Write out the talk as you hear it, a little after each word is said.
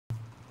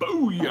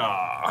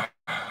Booyah!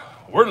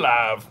 We're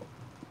live.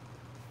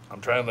 I'm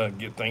trying to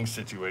get things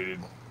situated.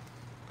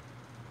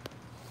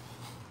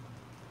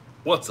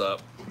 What's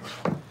up?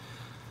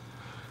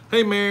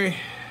 Hey, Mary.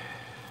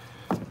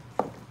 Let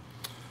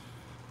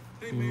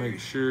me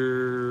make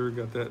sure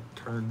got that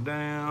turned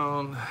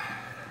down.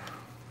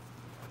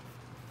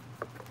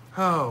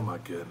 Oh my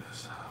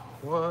goodness.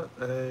 What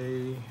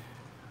a...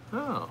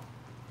 Oh,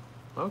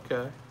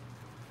 okay.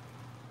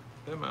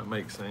 That might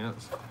make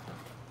sense.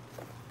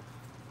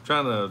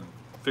 Trying to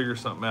figure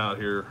something out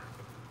here.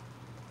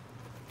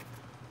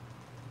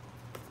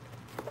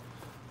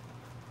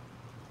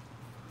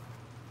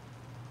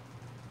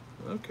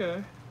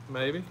 Okay,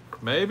 maybe.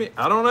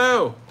 I don't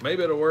know.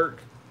 Maybe it'll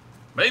work.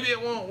 Maybe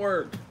it won't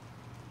work.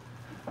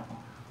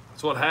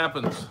 That's what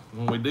happens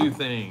when we do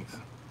things.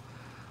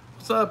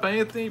 What's up,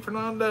 Anthony,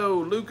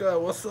 Fernando, Luca?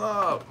 What's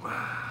up?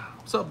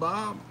 What's up,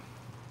 Bob?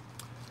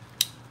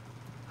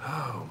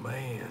 Oh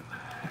man,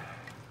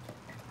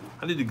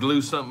 I need to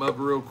glue something up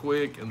real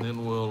quick, and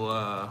then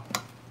we'll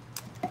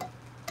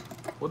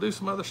do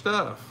some other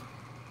stuff.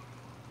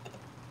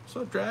 What's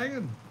up,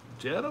 Dragon?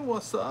 Jetta,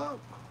 what's up?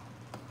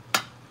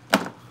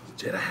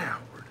 Jetta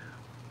Howard.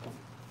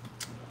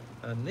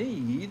 I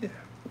need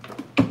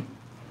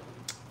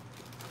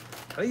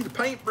a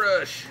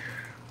paintbrush.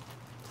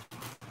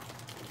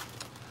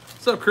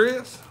 What's up,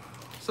 Chris?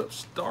 What's up,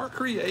 Star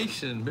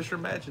Creation, Mr.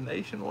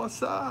 Imagination?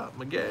 What's up,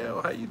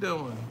 Miguel? How you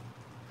doing?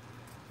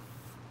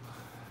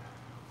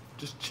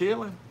 Just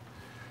chilling.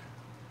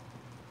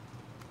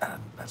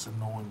 That's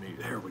annoying me.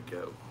 There we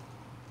go.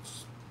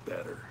 It's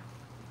better.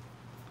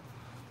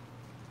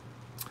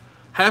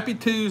 Happy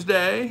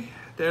Tuesday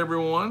to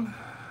everyone.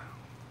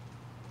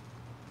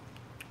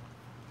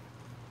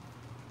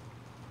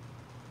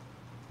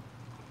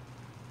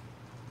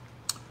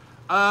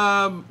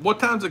 What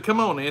time's it come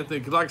on, Anthony?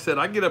 Because like I said,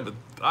 I get up at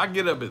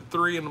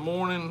 3 in the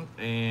morning,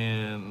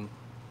 and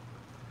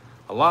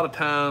a lot of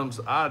times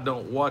I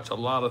don't watch a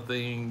lot of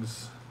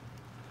things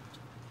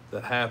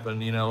that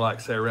happen, you know, like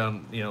say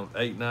around,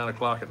 8, 9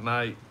 o'clock at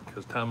night,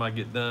 because time I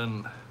get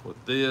done with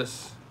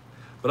this.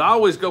 But I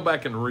always go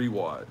back and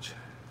rewatch.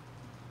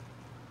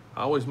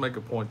 I always make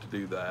a point to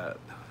do that.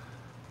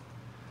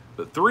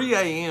 But 3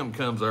 a.m.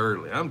 comes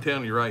early. I'm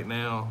telling you right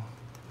now,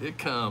 it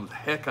comes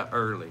hecka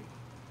early.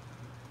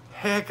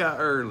 Hecka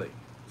early.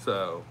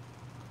 So,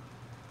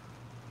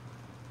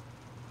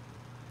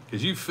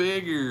 because you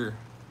figure,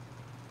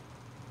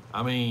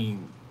 I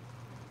mean,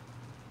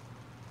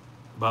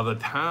 by the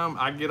time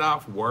I get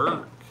off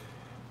work,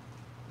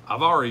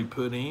 I've already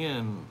put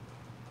in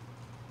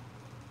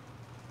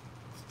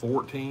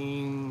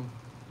 14,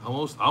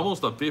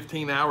 almost a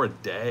 15-hour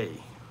day.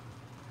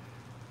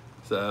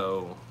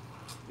 So,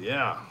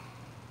 yeah.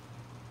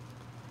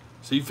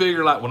 So you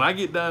figure, like, when I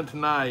get done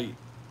tonight,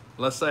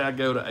 let's say I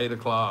go to 8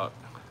 o'clock,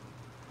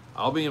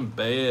 I'll be in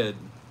bed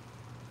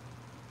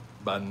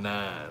by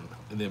 9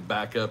 and then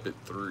back up at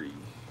 3.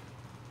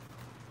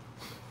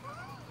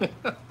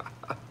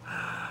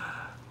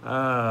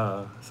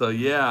 So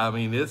yeah, I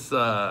mean, it's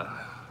an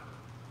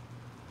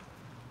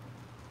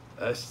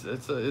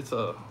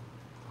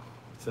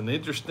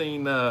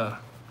interesting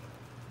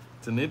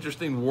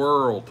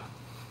world.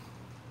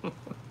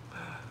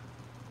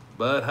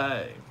 But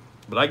hey,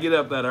 I get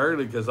up that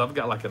early because I've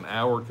got like an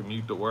hour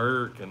commute to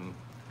work, and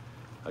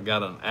I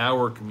got an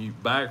hour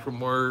commute back from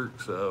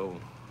work, so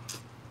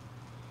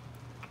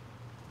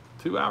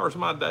 2 hours of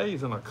my day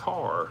is in a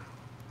car.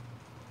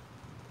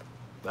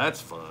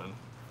 That's fun.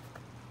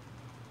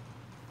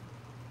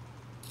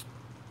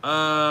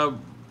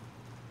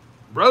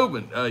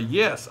 Robin,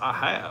 yes, I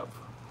have.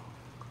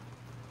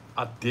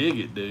 I dig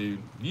it,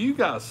 dude. You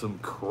got some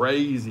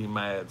crazy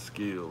mad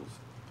skills.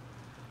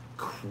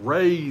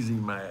 Crazy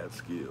mad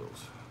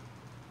skills.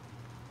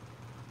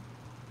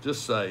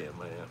 Just saying,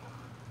 man.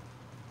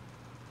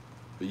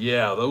 But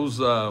yeah, those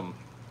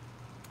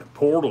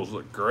portals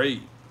look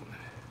great.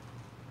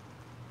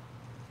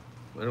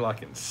 They're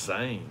like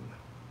insane.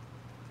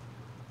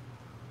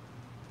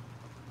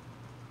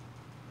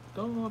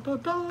 Da, da,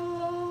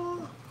 da.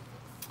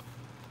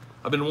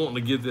 I've been wanting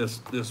to get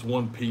this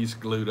one piece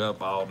glued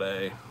up all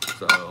day,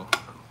 so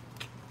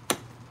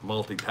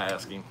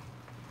multitasking.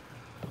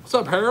 What's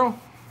up, Harold?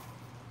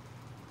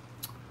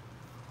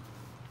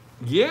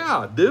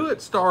 Yeah, do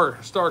it, Star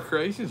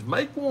Creations.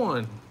 Make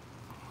one.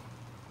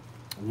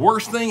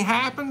 Worst thing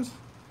happens,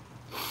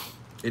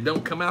 it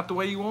don't come out the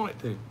way you want it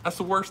to. That's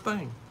the worst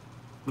thing.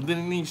 But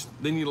then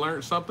you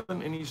learn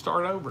something and you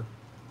start over.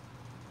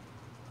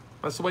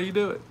 That's the way you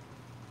do it.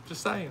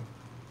 Just saying.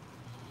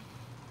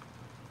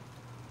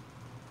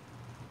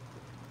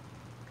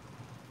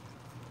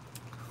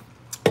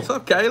 What's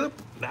up, Caleb?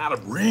 Out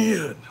of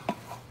Ren.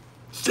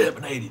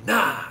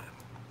 789.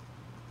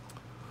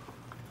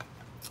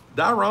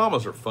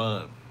 Dioramas are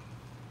fun.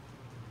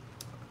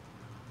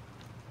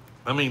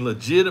 I mean,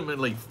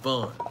 legitimately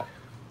fun.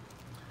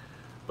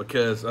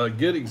 Because a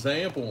good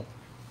example,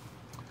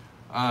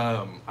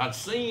 I've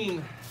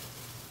seen,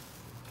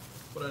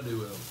 what I do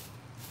with them?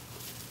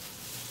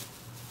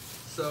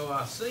 So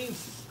I seen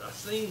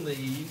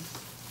these,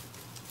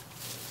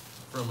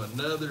 from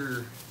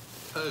another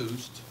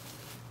post.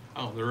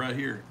 Oh, they're right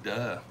here.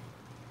 Duh.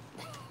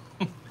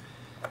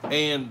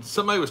 And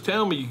somebody was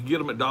telling me you can get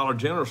them at Dollar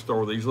General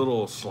store, these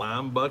little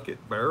slime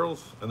bucket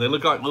barrels, and they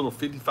look like little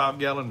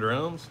 55-gallon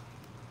drums.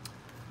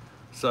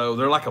 So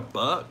they're like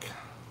 $1.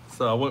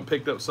 So I went and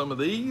picked up some of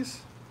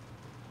these,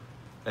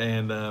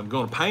 and I'm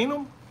going to paint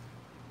them,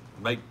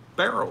 make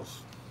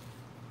barrels.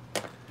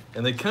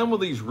 And they come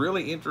with these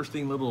really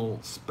interesting little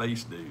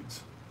space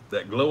dudes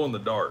that glow in the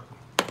dark.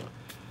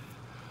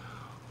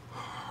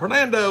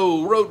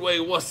 Hernando Roadway,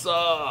 what's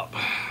up?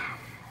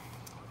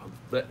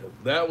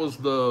 That was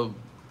the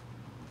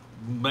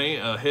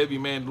heavy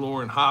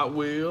Mandalorian Hot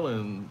Wheel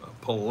and a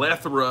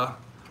plethora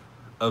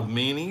of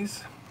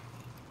minis.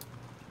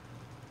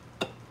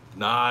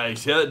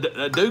 Nice. Yeah,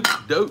 that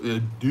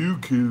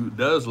Dooku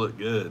does look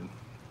good.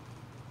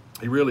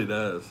 He really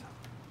does.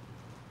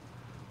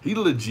 He's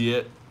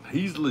legit.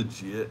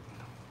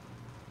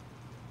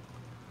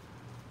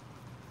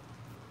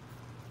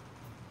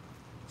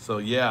 So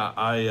yeah,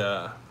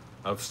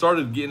 I've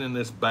started getting in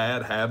this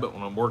bad habit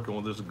when I'm working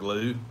with this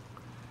glue.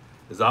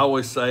 As I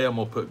always say, I'm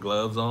gonna put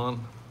gloves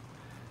on,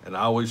 and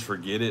I always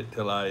forget it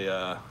till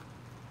I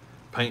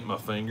paint my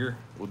finger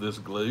with this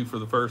glue for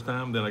the first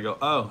time. Then I go,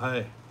 oh,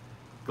 hey,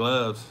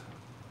 gloves.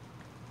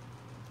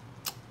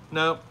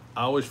 No,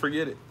 I always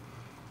forget it.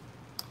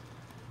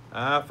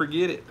 I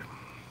forget it.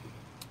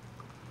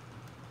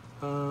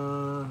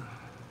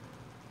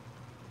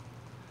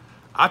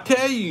 I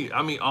tell you,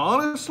 I mean,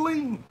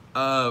 honestly,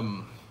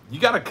 you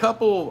got a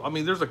couple, I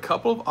mean, there's a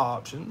couple of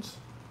options.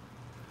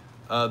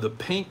 The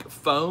pink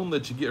foam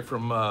that you get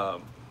from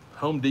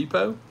Home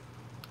Depot,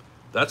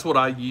 that's what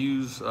I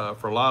use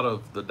for a lot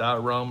of the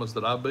dioramas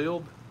that I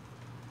build.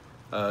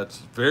 It's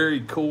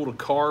very cool to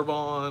carve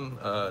on.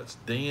 It's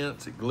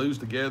dense, it glues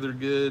together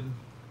good.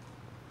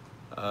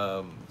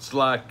 It's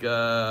like,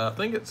 I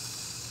think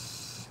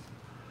it's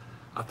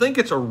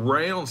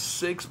around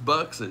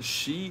 $6 a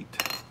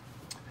sheet,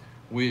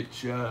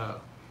 which,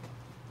 I'll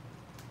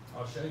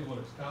show you what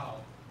it's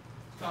called.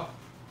 It's called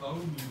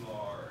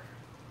Foamular.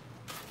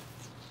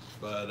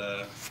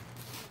 But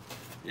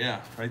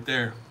yeah, right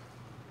there.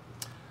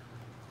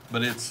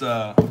 But it's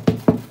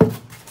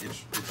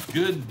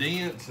good,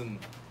 dense, and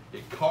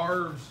it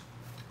carves.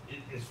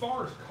 As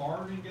far as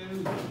carving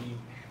goes, I mean,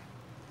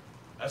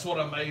 that's what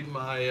I made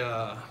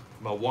my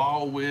my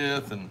wall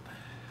with, and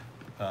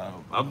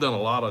I've done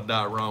a lot of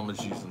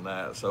dioramas using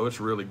that, so it's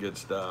really good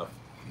stuff.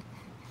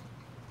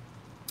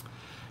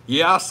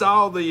 Yeah, I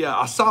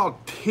saw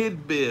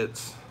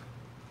tidbits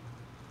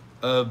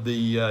of the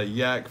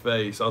yak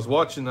face. I was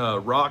watching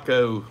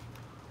Rocco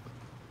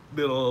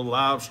did a little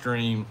live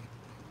stream,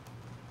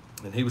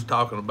 and he was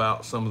talking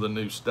about some of the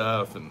new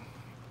stuff, and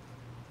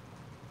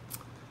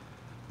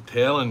I'm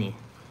telling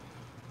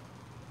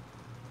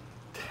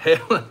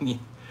you,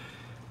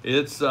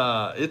 it's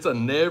a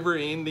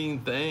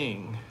never-ending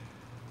thing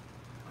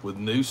with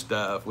new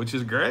stuff, which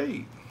is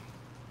great.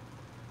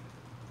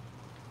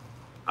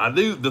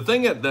 The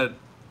thing that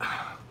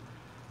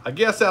I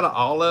guess out of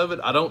all of it,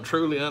 I don't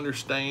truly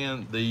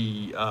understand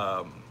the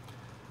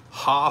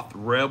Hoth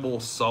Rebel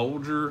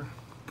Soldier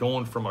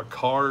going from a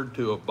card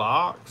to a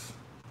box.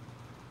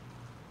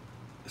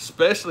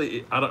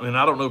 Especially, I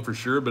don't know for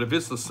sure, but if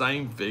it's the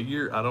same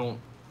figure, I don't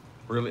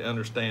really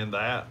understand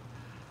that.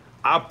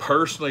 I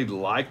personally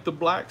like the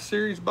Black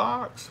Series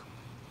box,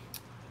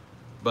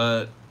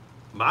 but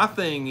my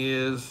thing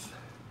is,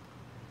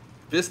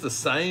 if it's the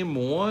same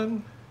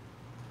one,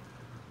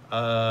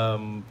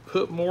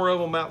 put more of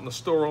them out in the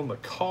store on the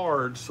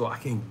card so I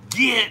can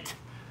get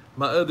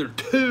my other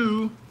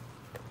two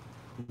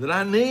that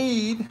I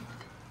need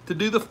to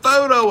do the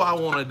photo I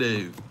want to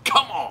do.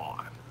 Come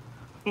on.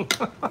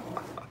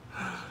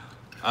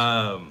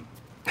 I'm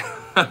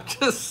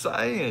just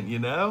saying, you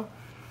know.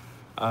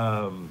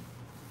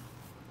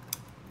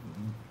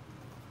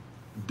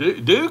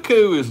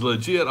 Dooku is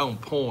legit on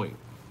point.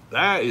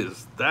 That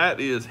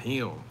is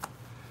him.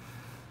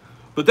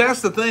 But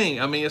that's the thing.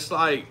 I mean, it's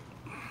like,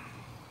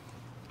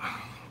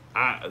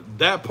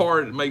 that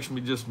part it makes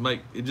me just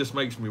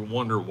makes me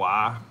wonder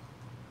why.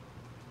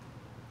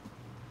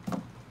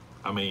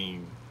 I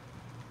mean,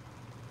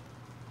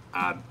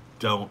 I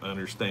don't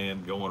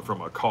understand going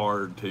from a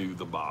card to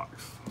the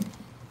box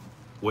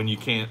when you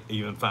can't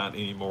even find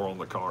any more on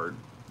the card.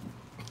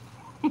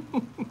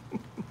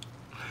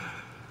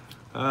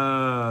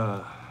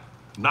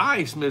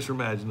 Nice, Mr.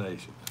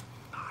 Imagination.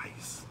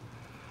 Nice.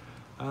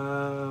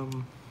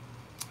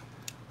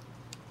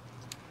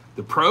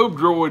 The probe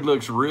droid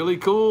looks really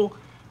cool.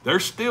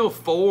 There's still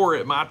 4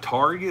 at my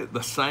Target,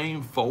 the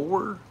same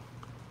 4,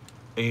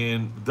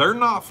 and they're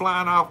not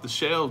flying off the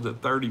shelves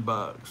at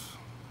 $30.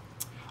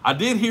 I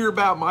did hear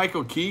about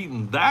Michael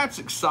Keaton. That's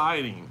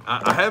exciting.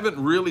 I haven't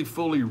really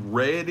fully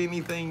read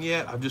anything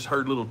yet. I've just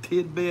heard little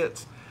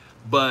tidbits,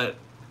 but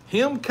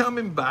him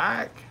coming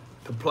back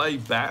to play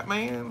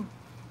Batman,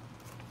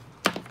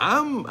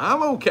 I'm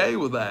okay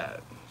with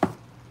that.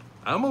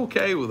 I'm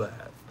okay with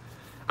that.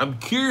 I'm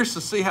curious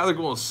to see how they're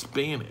going to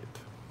spin it.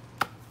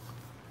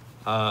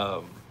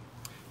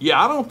 Yeah,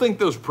 I don't think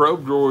those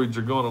probe droids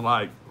are going to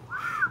like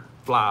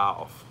fly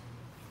off.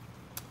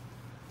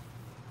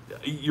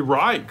 You're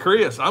right,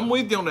 Chris. I'm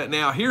with you on that.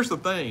 Now, here's the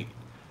thing.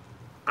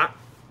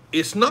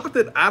 It's not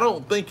that I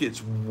don't think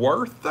it's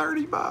worth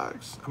 30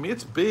 bucks. I mean,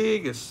 it's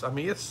big. It's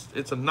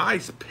a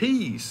nice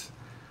piece,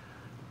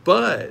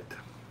 but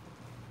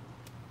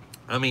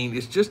I mean,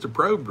 it's just a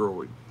probe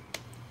droid,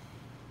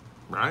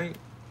 right?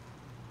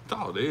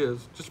 That's all it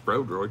is, just a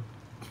probe droid.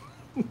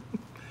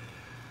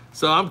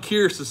 So I'm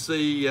curious to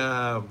see.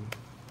 I'm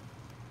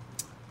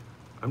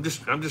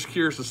just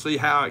curious to see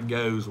how it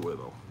goes with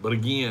them. But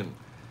again,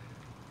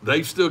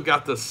 they've still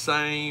got the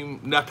same.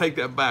 Now take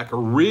that back.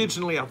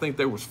 Originally, I think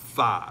there was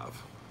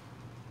 5,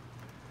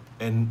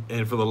 and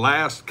for the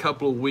last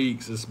couple of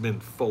weeks, it's been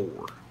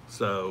 4.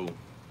 So,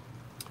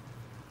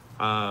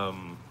 I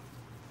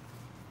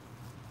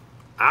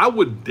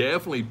would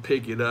definitely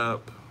pick it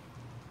up.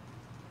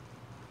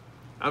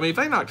 I mean, if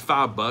they knocked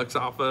 $5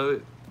 off of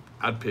it,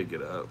 I'd pick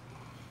it up.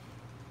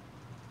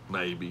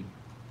 Maybe.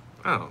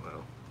 I don't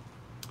know.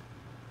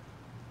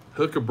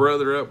 Hook a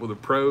brother up with a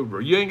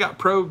probe. You ain't got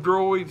probe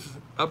droids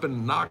up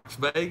in Knox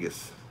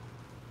Vegas?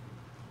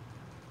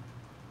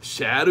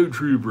 Shadow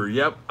Trooper.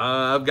 Yep,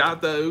 I've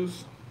got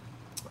those.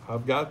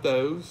 I'm going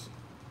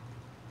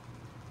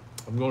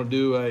to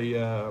do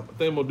I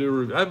think we'll do a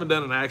review. I haven't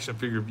done an action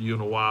figure review in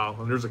a while,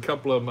 and there's a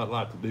couple of them I'd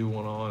like to do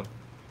one on.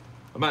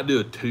 I might do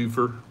a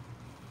twofer.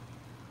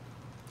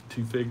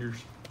 2 figures.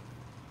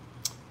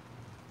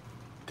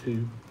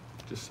 2.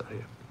 Just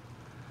saying.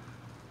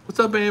 What's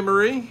up, Anne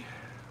Marie?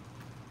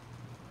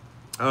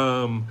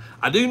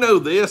 I do know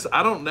this.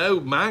 I don't know.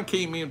 Mine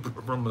came in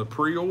from the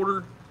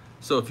pre-order.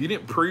 So if you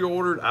didn't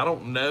pre-order it, I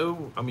don't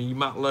know. I mean, you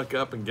might look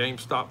up and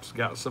GameStop's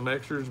got some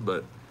extras,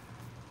 but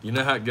you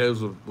know how it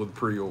goes with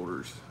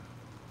pre-orders,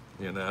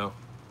 you know?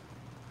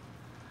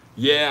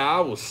 Yeah, I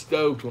was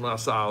stoked when I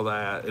saw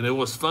that. And it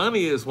was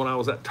funny is when I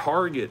was at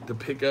Target to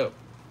pick up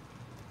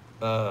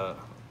the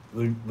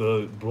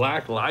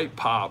black light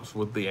pops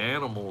with the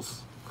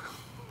animals.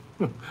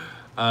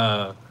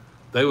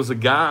 There was a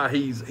guy,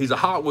 he's a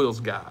Hot Wheels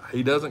guy.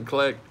 He doesn't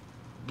collect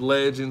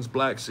Legends,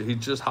 he's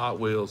just Hot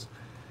Wheels.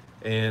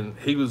 And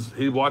he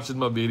watches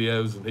my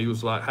videos, and he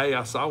was like, hey,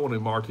 I saw one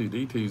of them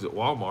R2-D2s at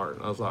Walmart.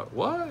 And I was like,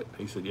 what?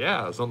 He said,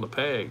 yeah, it's on the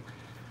peg.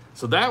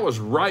 So that was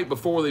right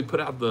before they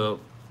put out the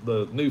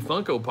new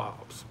Funko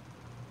Pops.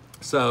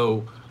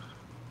 So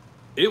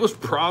it was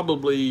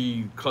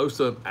probably close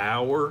to an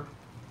hour,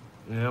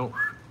 you know,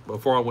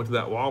 before I went to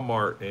that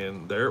Walmart,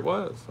 and there it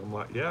was. I'm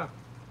like, yeah.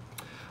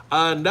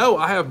 No,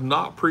 I have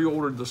not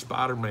pre-ordered the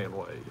Spider-Man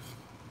wave.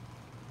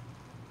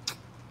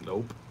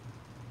 Nope.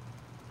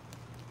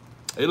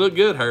 It looked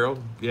good,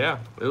 Harold. Yeah,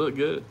 it looked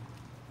good.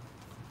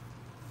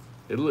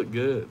 It looked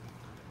good.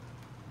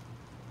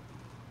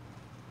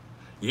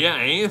 Yeah,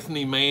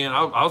 Anthony, man,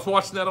 I was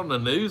watching that on the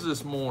news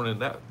this morning.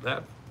 That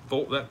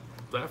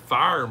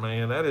fire,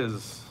 man, that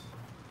is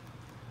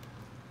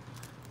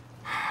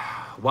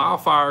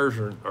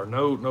wildfires are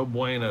no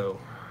bueno.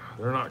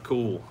 They're not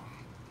cool.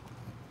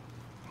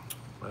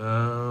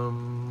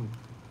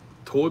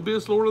 Toy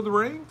Biz Lord of the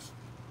Rings.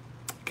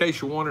 In case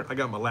you're wondering, I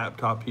got my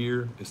laptop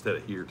here instead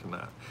of here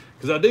tonight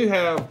because I do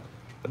have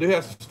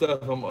some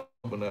stuff I'm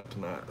opening up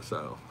tonight.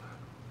 So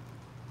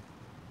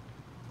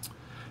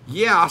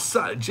yeah,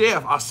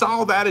 Jeff, I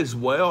saw that as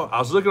well. I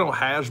was looking on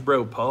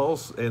Hasbro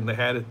Pulse and they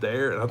had it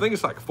there, and I think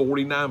it's like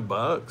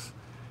 $49.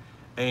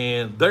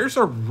 And there's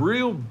a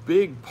real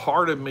big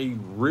part of me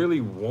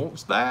really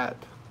wants that,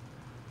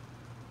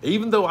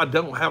 even though I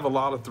don't have a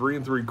lot of 3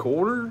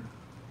 3/4.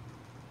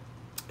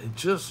 It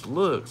just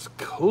looks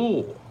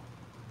cool.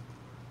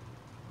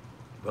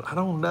 But I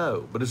don't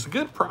know. But it's a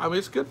good price. I mean,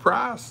 it's a good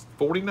price.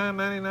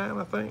 $49.99,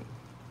 I think.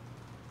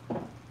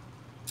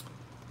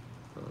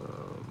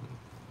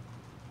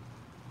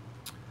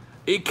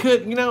 It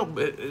could, you know,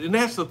 and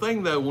that's the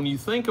thing though. When you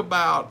think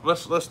about,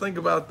 let's think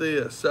about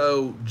this.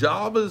 So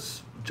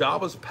Jabba's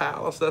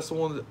Palace. That's the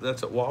one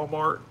that's at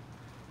Walmart.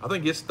 I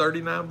think it's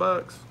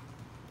 $39,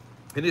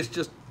 and it's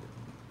just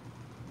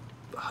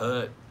the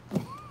hut,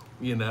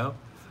 you know.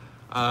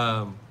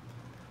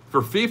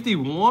 For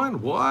 $51,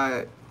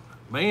 what?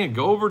 Man,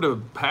 go over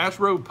to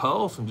Hasbro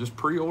Pulse and just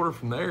pre-order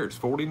from there. It's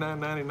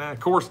 $49.99. Of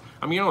course,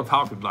 I mean, I'm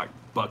talking like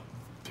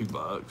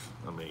 $2.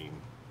 I mean,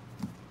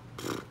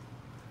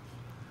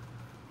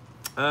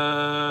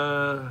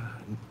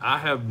 I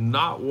have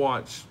not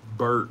watched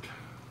Bert.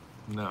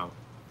 No.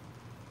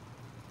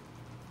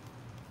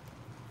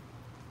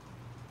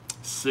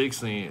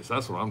 6-inch.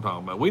 That's what I'm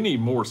talking about. We need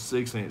more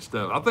 6-inch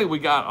stuff. I think we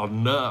got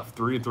enough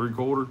 3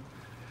 3/4.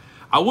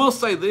 I will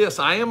say this: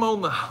 I am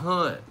on the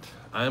hunt.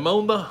 I am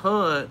on the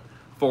hunt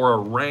for a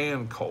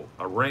Rancor.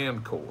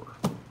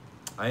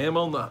 I'm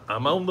on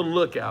the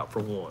lookout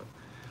for one.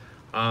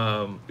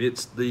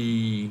 It's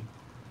the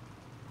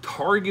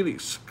Target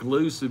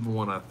exclusive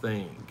one, I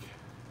think.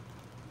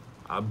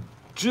 I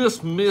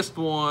just missed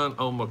one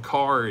on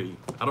Macari.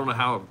 I don't know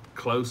how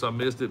close I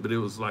missed it, but it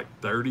was like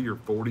 30 or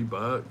 40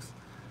 bucks.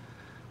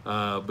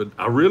 But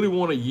I really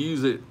want to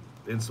use it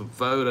in some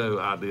photo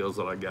ideals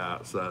that I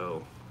got.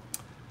 So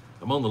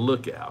I'm on the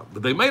lookout.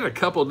 But they made a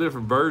couple of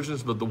different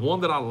versions, but the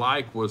one that I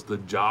like was the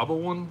Java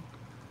one.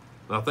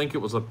 And I think it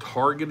was a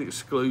Target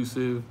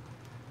exclusive.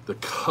 The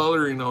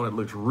coloring on it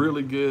looks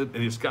really good.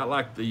 And it's got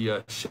like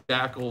the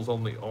shackles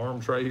on the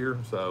arms right here.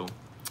 So,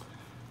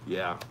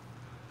 yeah.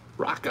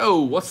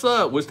 Rocco, what's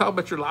up? We was talking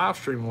about your live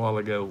stream a while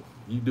ago.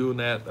 You doing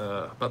that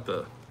about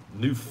the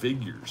new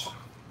figures.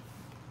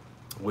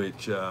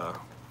 Which,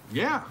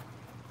 yeah.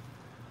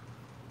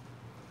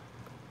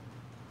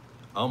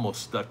 I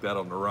almost stuck that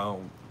on the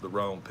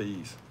wrong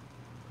piece.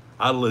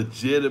 I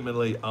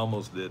legitimately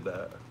almost did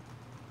that.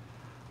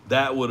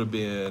 That would have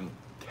been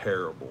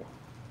terrible.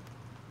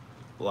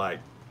 Like,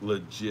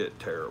 legit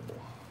terrible.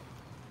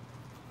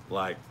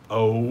 Like,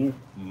 oh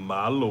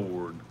my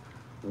Lord,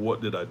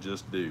 what did I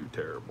just do?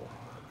 Terrible.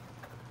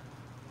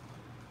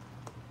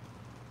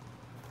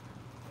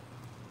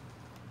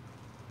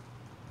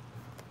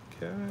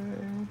 Okay.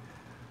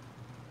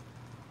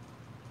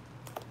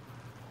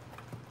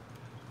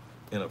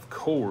 And of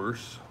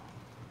course,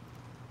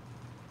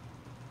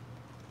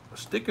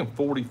 sticking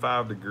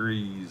 45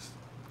 degrees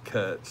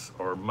cuts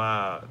are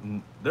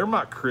they're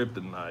my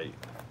kryptonite.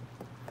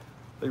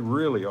 They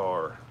really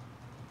are.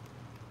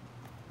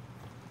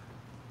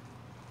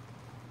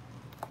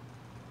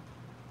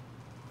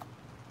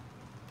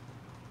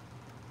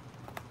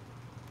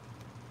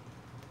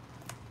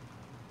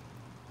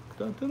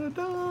 Dun, dun, dun,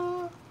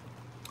 dun.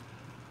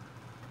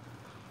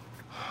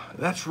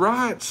 That's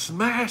right,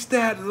 smash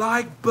that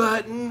like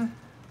button.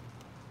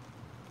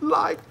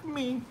 Like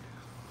me.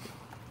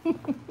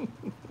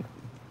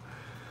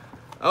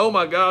 Oh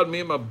my God, me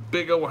and my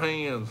big old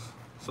hands.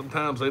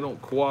 Sometimes they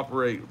don't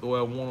cooperate the way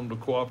I want them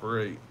to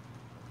cooperate.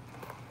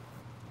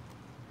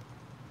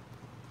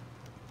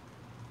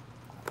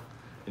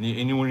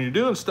 And when you're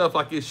doing stuff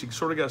like this, you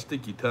sort of got to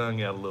stick your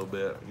tongue out a little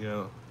bit, you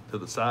know, to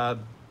the side.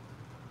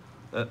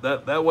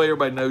 That way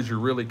everybody knows you're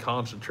really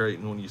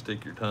concentrating when you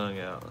stick your tongue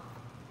out.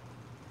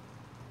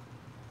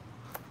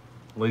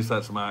 At least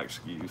that's my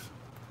excuse.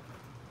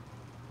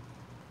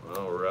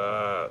 All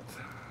right.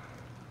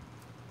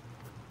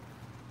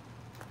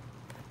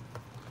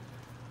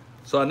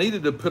 So I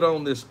needed to put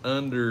on this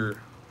under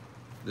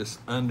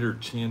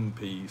chin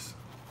piece.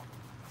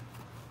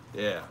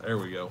 Yeah, there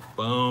we go.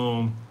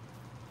 Boom.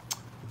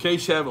 In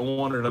case you haven't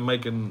wondered, I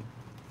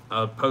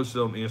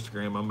posted on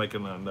Instagram, I'm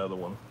making another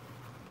one.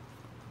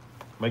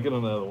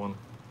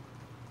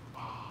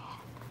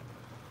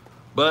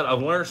 But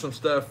I've learned some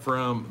stuff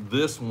from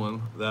this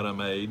one that I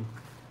made.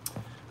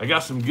 I got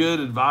some good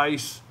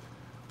advice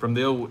from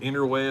the old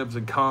interwebs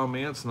and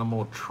comments, and I'm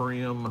gonna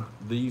trim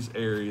these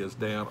areas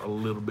down a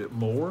little bit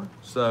more.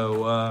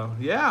 So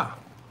yeah,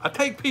 I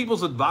take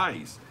people's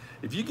advice.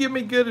 If you give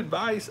me good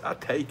advice, I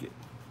take it.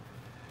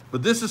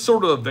 But this is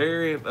sort of a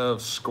variant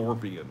of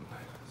Scorpion.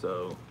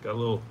 So got a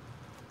little,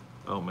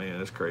 oh man,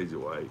 that's crazy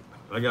white.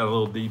 I got a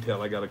little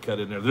detail I gotta cut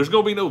in there. There's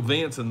gonna be no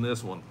vents in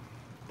this one.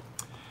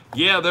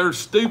 Yeah, they're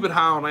stupid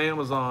high on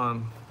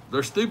Amazon.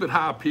 They're stupid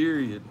high,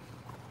 period.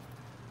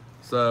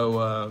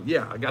 So,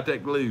 yeah, I got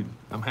that glued.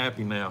 I'm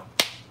happy now.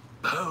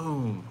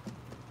 Boom.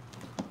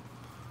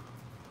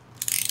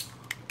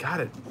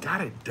 Got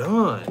it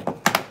done.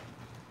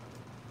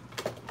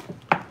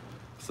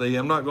 See,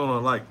 I'm not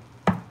gonna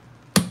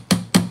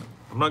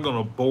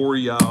bore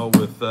y'all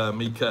with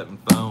me cutting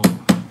foam.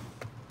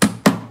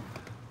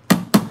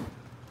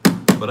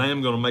 But I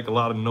am gonna make a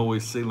lot of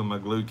noise sealing my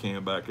glue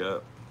can back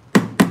up.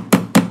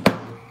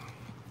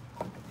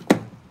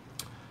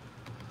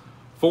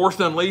 Forced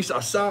Unleashed, I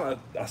saw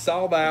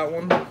that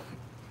one.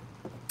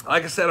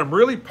 Like I said, I'm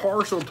really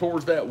partial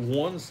towards that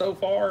one so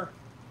far.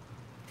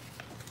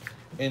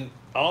 And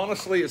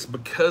honestly, it's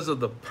because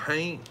of the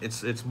paint.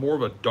 It's more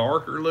of a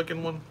darker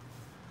looking one.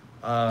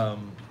 But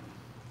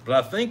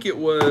I think it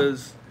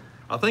was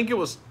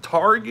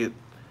Target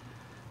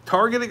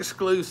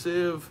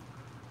exclusive,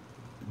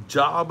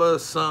 Jabba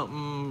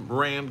something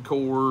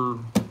Randcore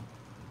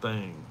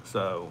thing.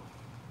 So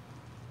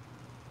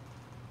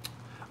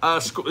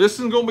this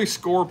is gonna be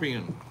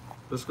Scorpion.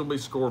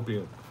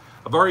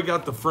 I've already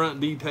got the front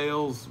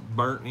details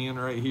burnt in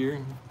right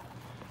here.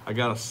 I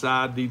got a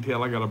side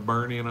detail I got to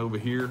burn in over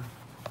here.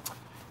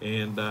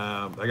 And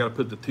I got to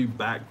put the two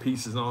back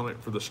pieces on it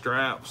for the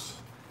straps.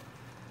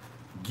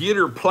 Get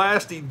her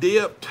plastic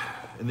dipped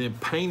and then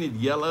painted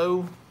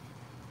yellow.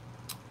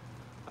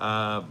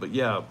 But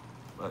yeah,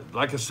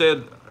 like I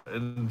said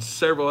in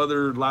several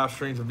other live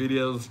streams and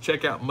videos,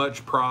 check out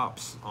Much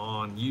Props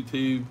on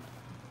YouTube.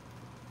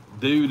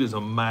 Dude is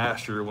a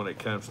master when it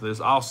comes to this.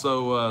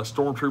 Also,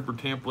 Stormtrooper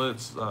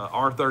templates,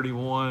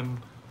 R31,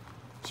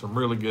 some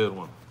really good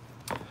one.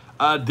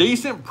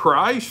 Decent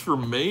price for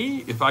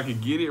me if I could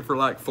get it for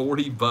like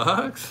 40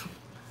 bucks.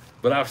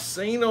 But I've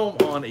seen them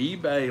on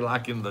eBay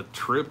like in the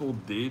triple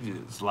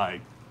digits,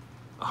 like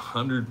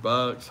 100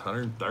 bucks,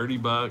 130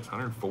 bucks,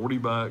 140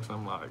 bucks.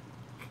 I'm like,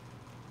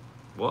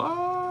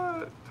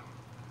 what?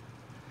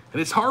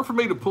 And it's hard for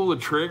me to pull the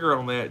trigger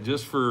on that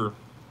just for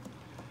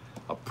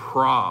a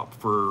prop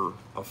for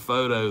a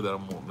photo that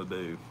I'm wanting to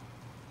do.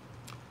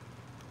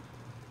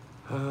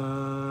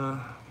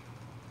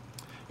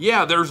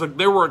 Yeah,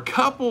 there were a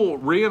couple,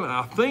 Ren.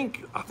 I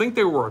think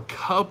there were a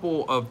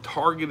couple of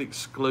Target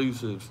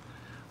exclusives.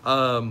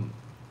 I'll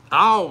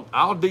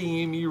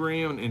DM you,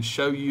 Ren, and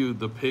show you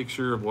the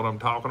picture of what I'm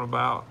talking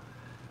about.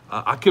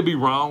 I could be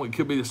wrong. It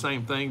could be the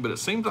same thing, but it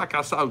seems like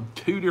I saw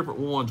two different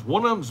ones.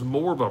 One of them's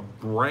more of a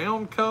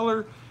brown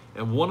color,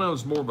 and one of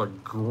them's more of a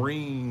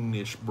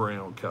greenish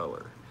brown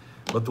color.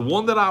 But the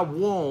one that I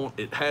want,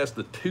 it has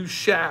the two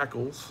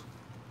shackles,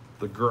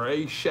 the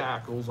gray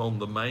shackles on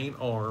the main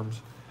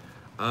arms.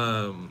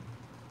 And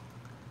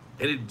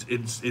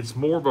it's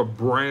more of a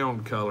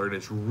brown color, and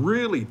it's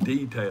really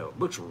detailed.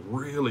 Looks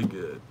really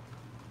good.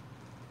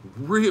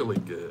 Really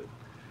good.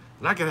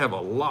 And I could have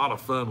a lot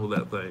of fun with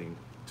that thing,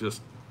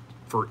 just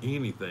for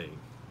anything.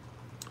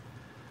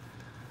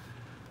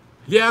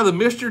 Yeah, the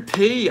Mr.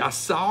 T, I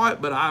saw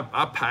it, but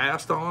I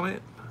passed on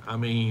it. I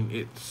mean,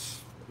 it's,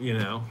 you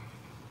know,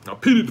 I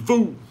pitied the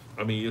fool.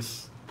 I mean,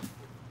 it's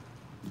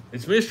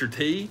Mr.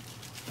 T.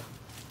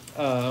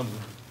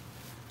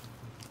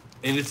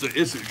 And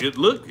it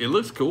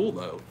looks cool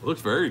though. It looks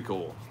very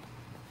cool.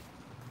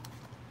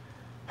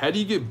 How do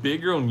you get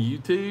bigger on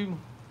YouTube?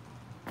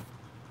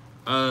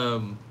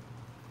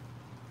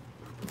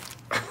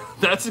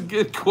 That's a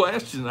good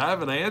question. I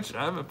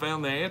haven't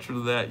found the answer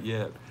to that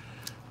yet.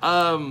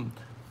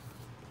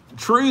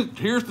 Truth.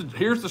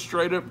 Here's the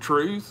straight up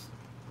truth.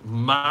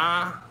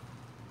 My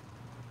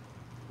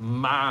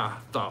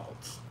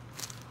thoughts,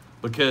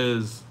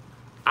 because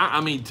I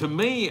mean, to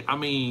me, I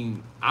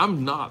mean,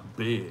 I'm not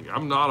big.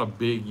 I'm not a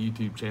big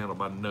YouTube channel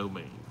by no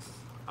means.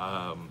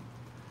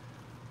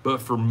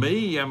 But for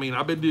me, I mean,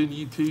 I've been doing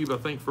YouTube, I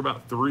think, for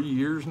about 3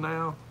 years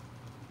now,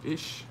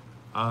 ish.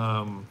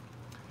 And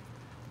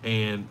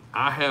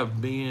I have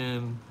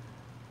been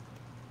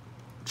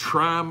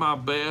trying my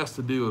best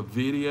to do a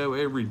video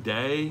every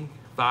day,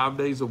 5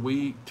 days a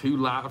week, 2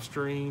 live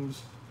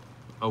streams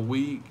a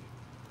week.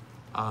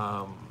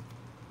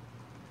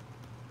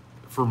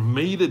 For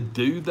me to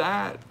do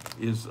that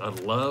is a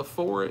love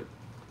for it.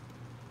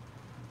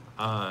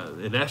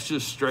 And that's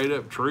just straight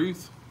up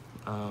truth.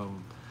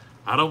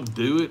 I don't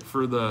do it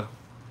for the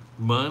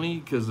money,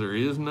 because there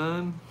is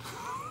none.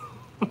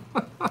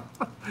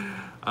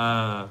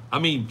 I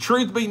mean,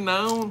 truth be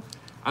known,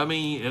 I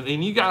mean,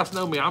 and you guys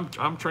know me,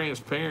 I'm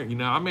transparent, you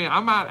know. I mean, I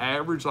might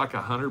average like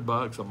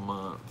 $100 a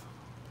month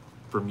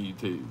from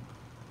YouTube,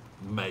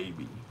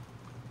 maybe.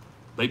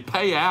 They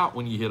pay out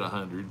when you hit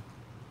 100.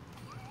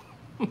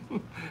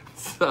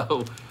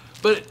 So,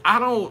 but I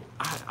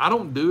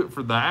don't do it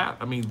for that.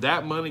 I mean,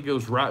 that money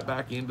goes right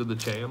back into the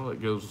channel.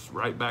 It goes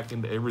right back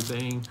into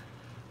everything.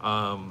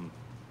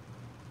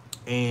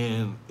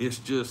 And it's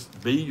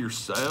just be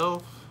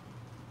yourself.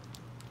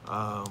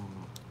 I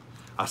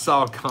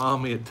saw a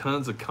comment,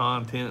 tons of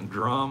content and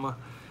drama.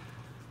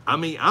 I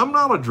mean, I'm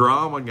not a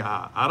drama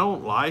guy. I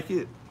don't like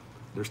it.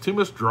 There's too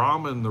much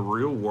drama in the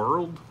real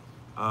world.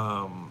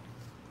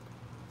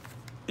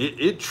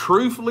 It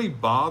truthfully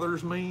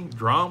bothers me.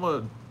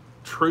 Drama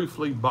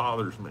truthfully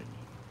bothers me.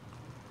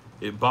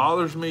 It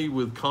bothers me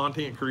with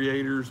content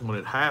creators when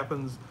it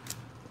happens,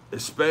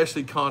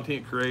 especially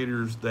content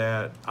creators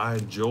that I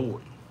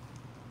enjoy.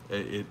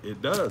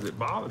 It does. It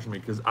bothers me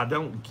because I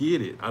don't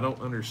get it. I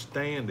don't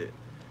understand it.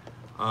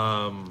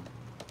 And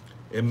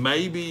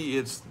maybe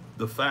it's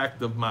the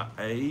fact of my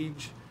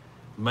age.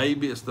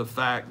 Maybe it's the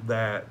fact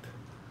that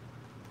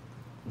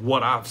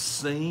what I've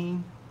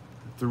seen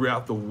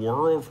throughout the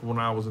world from when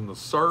I was in the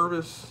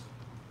service.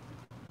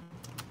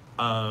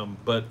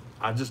 But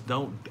I just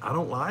don't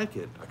like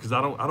it because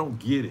I don't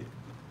get it.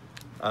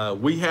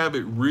 We have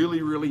it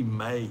really, really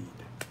made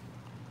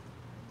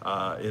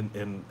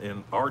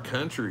in our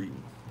country,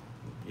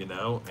 you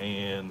know,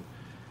 and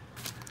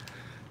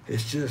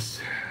it's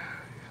just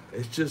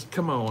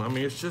come on. I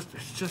mean, it's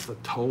just a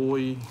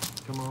toy.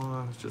 Come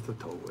on, it's just a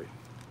toy.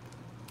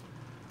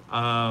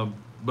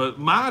 But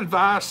my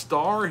advice,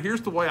 Star,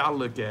 here's the way I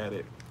look at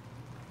it.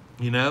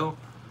 You know,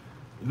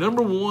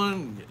 number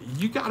one,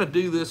 you got to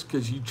do this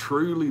because you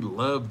truly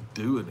love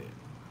doing it.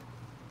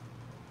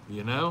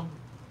 You know,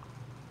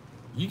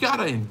 you got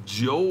to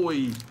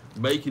enjoy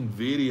making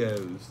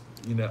videos.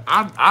 You know,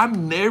 I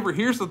never,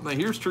 here's the thing,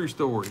 here's true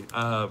story.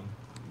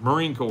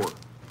 Marine Corps.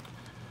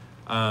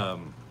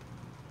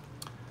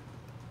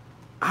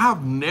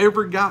 I've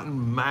never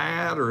gotten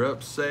mad or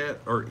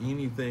upset or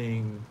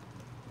anything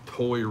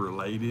toy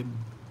related.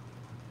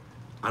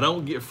 I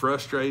don't get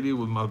frustrated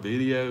with my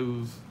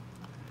videos.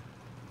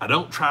 I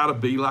don't try to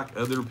be like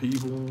other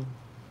people.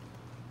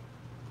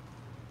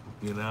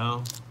 You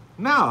know?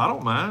 No, I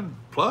don't mind.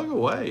 Plug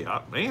away.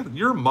 Man,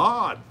 you're a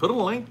mod. Put a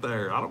link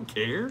there. I don't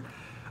care.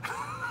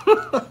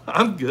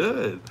 I'm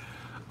good.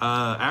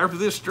 After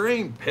this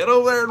stream, head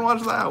over there and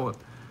watch that one.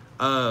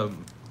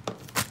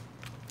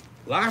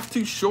 Life's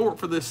too short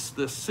for this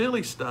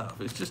silly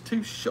stuff. It's just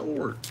too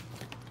short.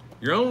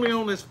 You're only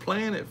on this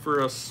planet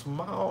for a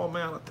small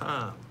amount of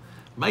time.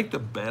 Make the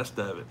best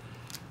of it.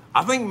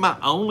 I think my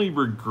only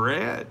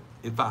regret,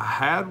 if I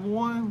had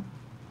one,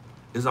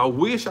 is I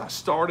wish I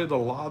started a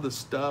lot of the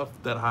stuff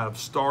that I've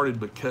started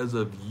because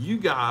of you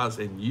guys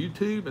and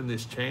YouTube and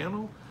this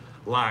channel,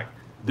 like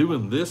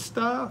doing this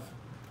stuff.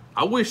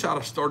 I wish I'd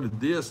have started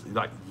this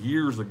like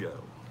years ago.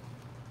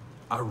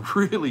 I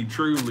really,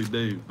 truly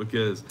do,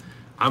 because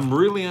I'm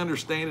really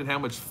understanding how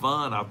much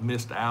fun I've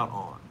missed out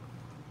on.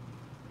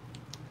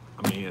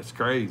 I mean, it's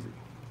crazy.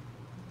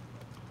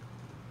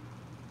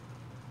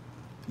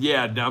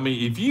 Yeah, I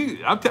mean, if you,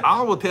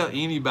 I will tell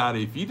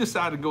anybody, if you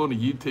decide to go into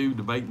YouTube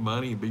to make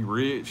money and be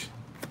rich,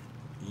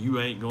 you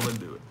ain't gonna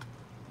do it.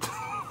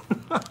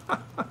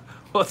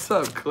 What's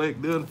up,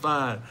 Click? Doing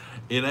fine.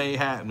 It ain't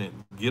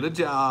happening. Get a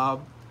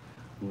job,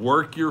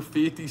 work your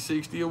 50,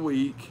 60 a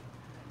week,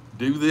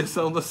 do this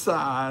on the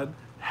side,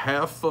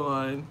 have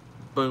fun,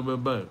 boom,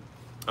 boom, boom.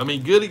 I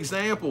mean, good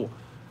example.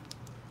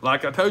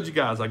 Like I told you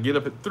guys, I get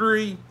up at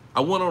 3. I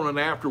went on an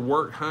after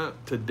work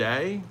hunt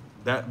today.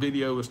 That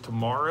video is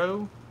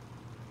tomorrow.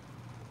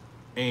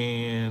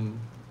 And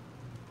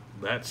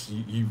that's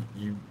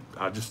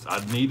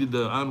I needed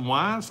to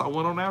unwind, so I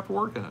went on an after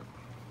work hunt.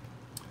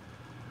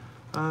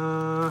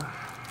 Oh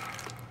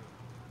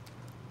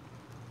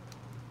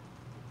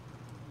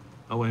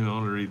wait a minute, I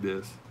want to read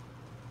this.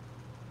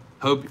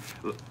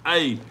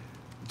 Hey,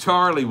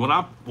 Charlie, when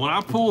I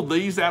pulled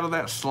these out of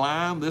that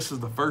slime, this is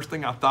the first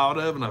thing I thought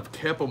of, and I've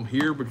kept them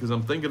here because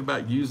I'm thinking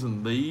about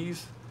using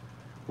these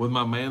with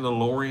my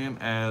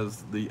Mandalorian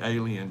as the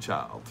alien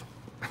child.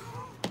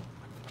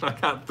 I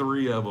got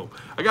 3 of them.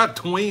 I got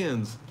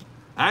twins.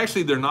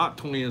 Actually, they're not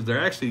twins. They're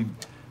actually,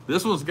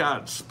 this one's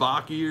got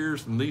Spock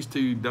ears, and these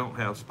 2 don't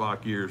have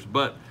Spock ears,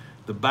 but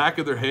the back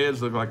of their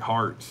heads look like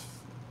hearts,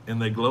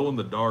 and they glow in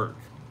the dark.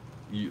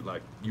 You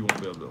won't be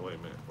able to, wait a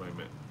minute.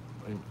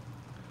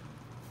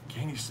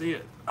 Can you see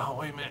it? Oh,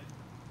 wait a minute.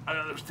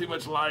 There's too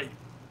much light.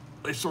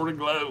 They sort of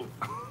glow.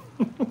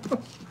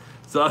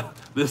 So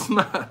this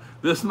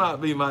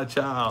might be my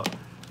child.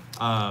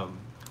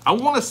 I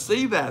want to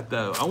see that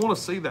though. I want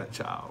to see that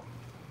child.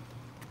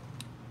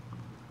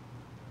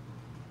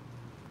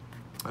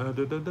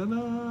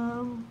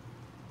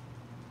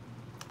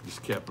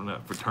 Just kept them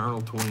up.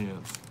 Fraternal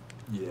twins.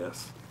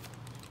 Yes.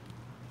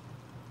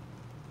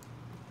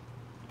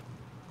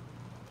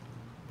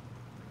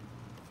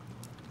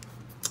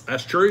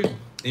 That's true.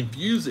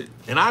 Infuse it.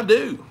 And I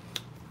do.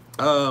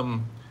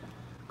 I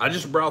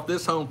just brought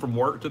this home from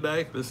work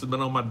today. This has been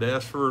on my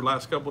desk for the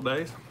last couple of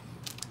days.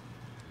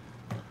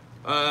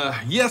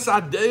 Yes,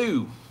 I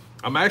do.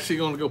 I'm actually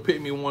going to go pick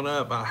me one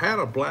up. I had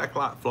a black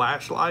light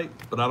flashlight,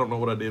 but I don't know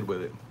what I did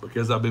with it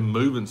because I've been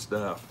moving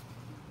stuff.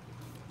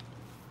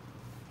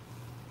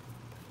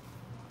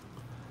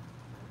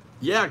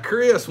 Yeah,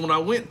 Chris, when I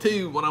went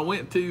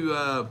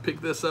to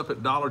pick this up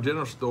at Dollar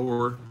General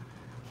store,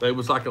 there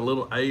was like a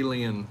little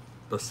alien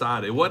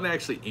beside it. It wasn't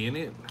actually in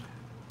it.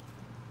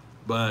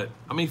 But,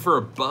 I mean,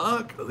 for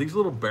 $1, these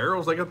little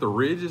barrels, they got the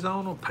ridges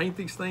on them. Paint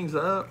these things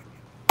up.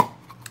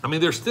 I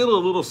mean, they're still a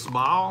little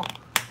small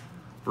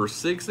for a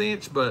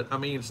 6-inch, but, I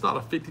mean, it's not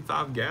a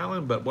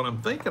 55-gallon. But what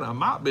I'm thinking I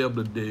might be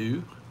able to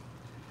do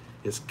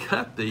is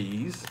cut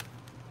these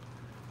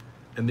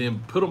and then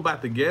put them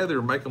back together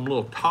and make them a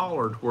little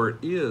taller to where it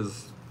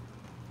is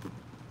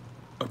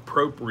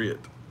appropriate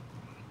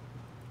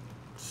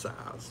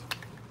size.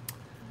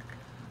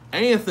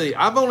 Anthony,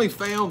 I've only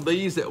found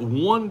these at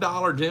one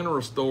Dollar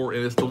General store,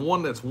 and it's the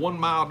one that's 1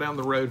 mile down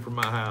the road from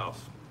my house.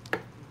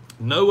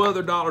 No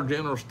other Dollar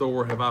General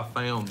store have I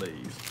found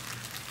these.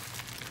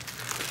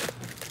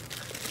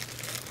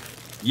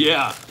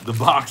 Yeah, the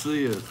box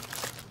is.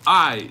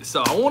 All right,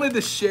 so I wanted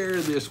to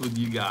share this with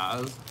you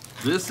guys.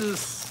 This is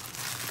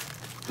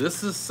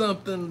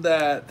something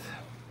that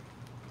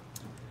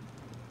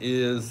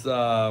is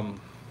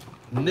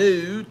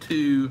new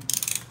to.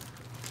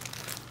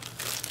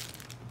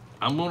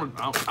 I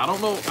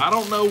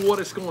don't know what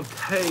it's going to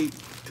take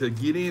to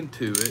get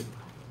into it.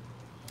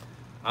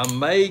 I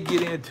may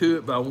get into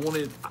it, but I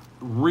wanted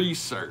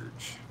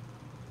research.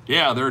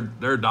 Yeah, they're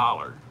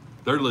 $1.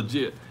 They're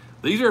legit.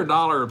 These are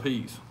 $1 a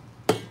piece.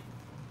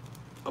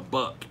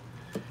 $1.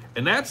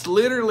 And that's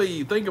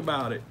literally, think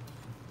about it.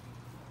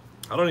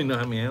 I don't even know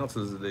how many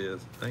ounces it is.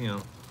 Hang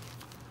on.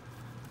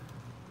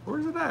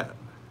 Where's it at?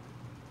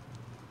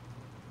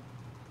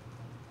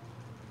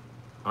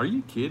 Are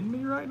you kidding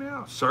me right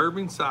now?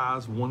 Serving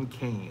size, 1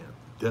 can.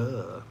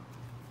 Duh.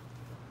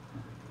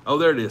 Oh,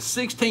 there it is.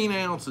 16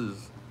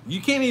 ounces.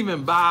 You can't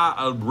even buy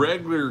a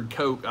regular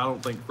Coke, I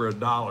don't think, for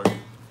 $1.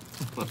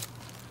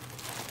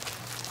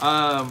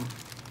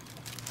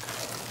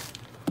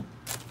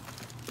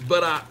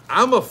 But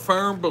I'm a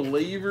firm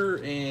believer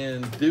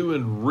in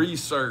doing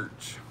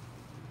research,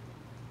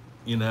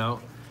 you know.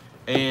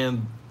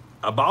 And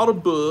I bought a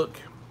book,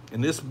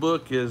 and this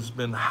book has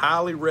been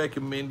highly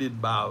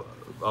recommended by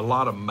a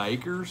lot of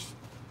makers.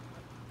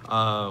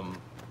 So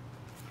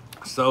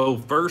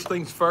first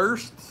things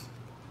first,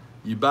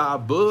 you buy a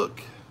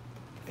book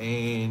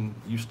and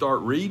you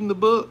start reading the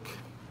book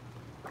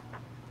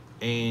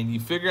and you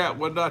figure out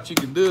whether or not you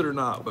can do it or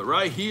not. But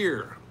right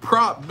here,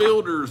 Prop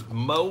Builder's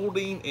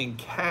Molding and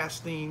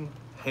Casting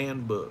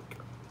Handbook.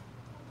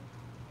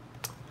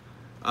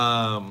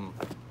 My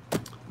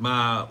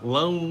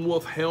Lone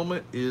Wolf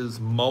helmet is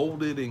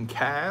molded and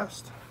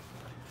cast.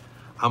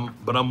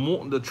 But I'm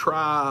wanting to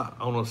try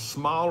on a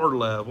smaller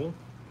level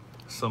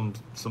some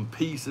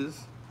pieces.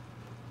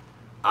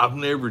 I've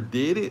never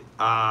did it.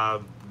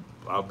 I've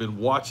been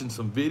watching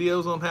some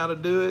videos on how to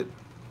do it,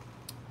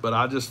 but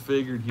I just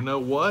figured, you know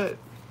what?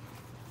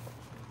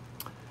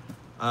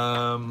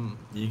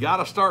 You got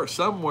to start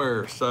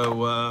somewhere.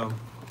 So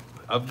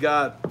I've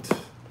got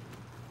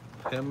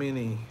how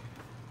many?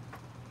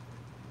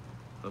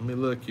 Let me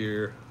look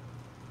here.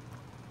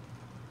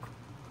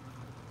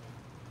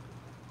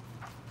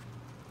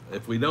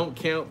 If we don't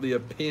count the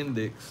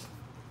appendix,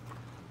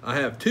 I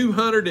have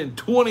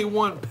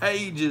 221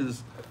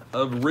 pages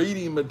of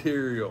reading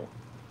material.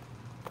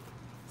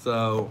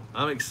 So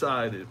I'm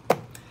excited.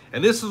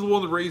 And this is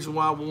one of the reasons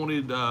why I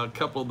wanted a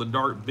couple of the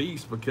Dark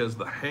Beasts, because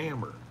the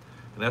hammer.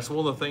 And that's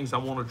one of the things I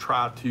want to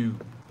try to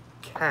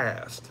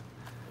cast.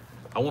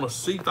 I want to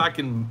see if I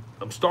can,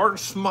 I'm starting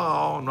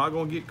small. I'm not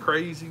going to get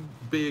crazy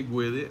big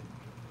with it.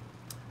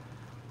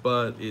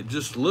 But it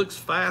just looks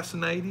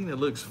fascinating. It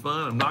looks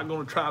fun. I'm not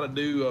going to try to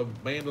do a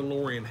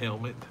Mandalorian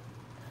helmet,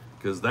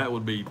 because that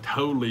would be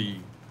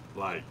totally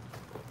like,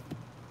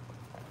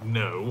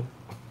 no.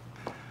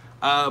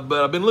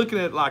 But I've been looking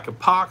at like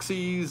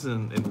epoxies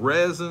and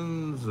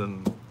resins,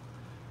 and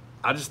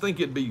I just think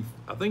it'd be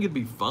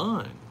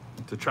fun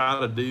to try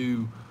to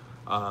do.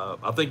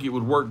 I think it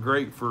would work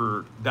great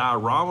for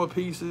diorama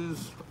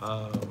pieces.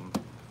 I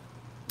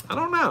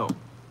don't know.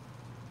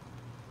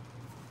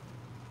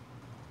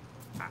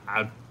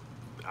 I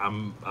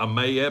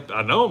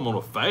know I'm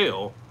gonna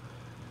fail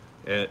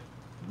at,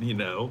 you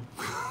know.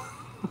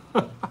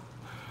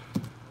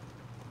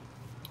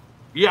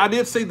 Yeah, I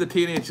did see the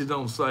 10 inches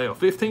on sale,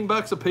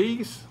 $15 a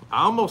piece.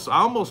 I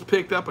almost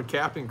picked up a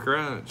Captain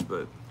Crunch,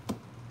 but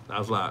I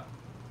was like,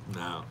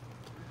 no.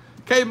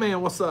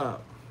 K-Man, what's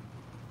up?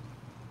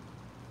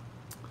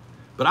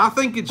 But I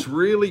think it's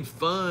really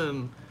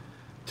fun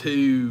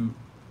to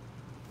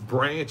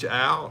branch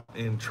out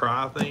and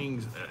try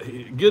things.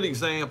 Good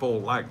example,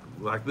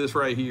 like this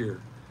right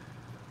here.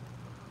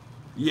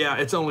 Yeah,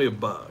 it's only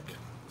 $1,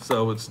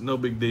 so it's no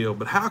big deal.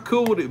 But how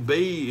cool would it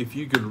be if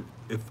you could,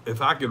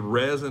 if I could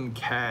resin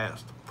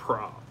cast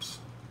props?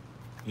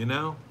 You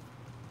know.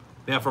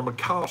 Now, from a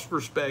cost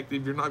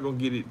perspective, you're not going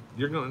to get it.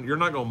 You're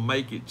not going to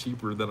make it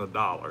cheaper than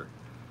 $1,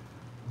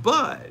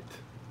 but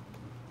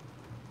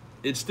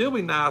it'd still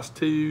be nice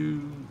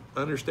to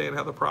understand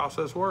how the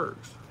process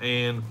works.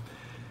 And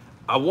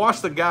I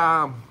watched the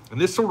guy, and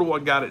this is sort of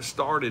what got it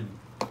started.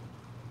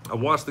 I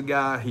watched the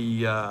guy,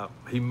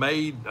 he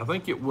made, I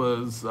think it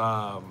was,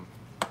 I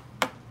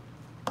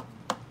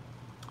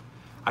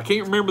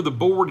can't remember the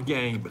board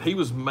game, but he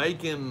was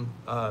making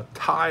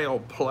tile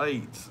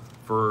plates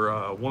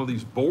for one of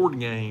these board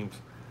games.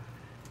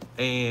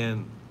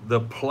 And the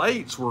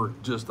plates were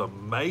just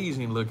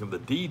amazing looking, the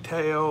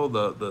detail,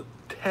 the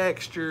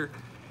texture.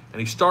 And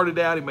he started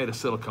out, he made a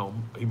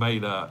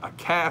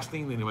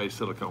casting, then he made a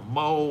silicone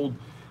mold,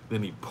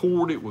 then he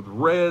poured it with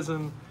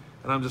resin.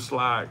 And I'm just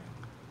like,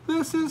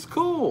 this is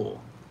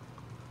cool.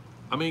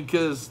 I mean,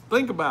 because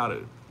think about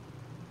it.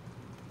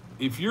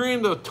 If you're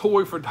into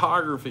toy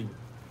photography,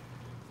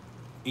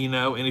 you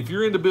know, and if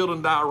you're into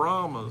building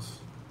dioramas,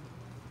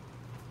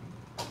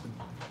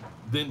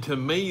 then to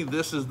me,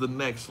 this is the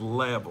next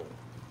level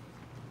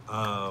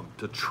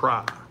to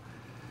try.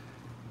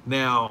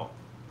 Now,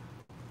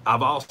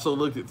 I've also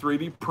looked at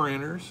 3D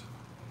printers,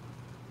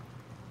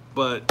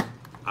 but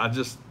I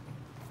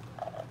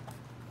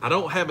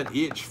don't have an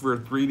itch for a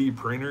 3D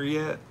printer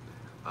yet.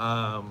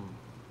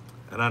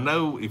 And I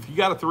know if you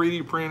got a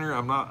 3D printer,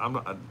 I'm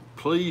not,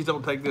 please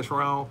don't take this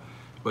wrong,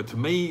 but to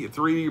me, a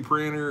 3D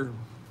printer,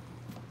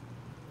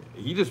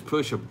 you just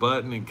push a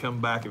button and come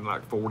back in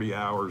like 40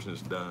 hours and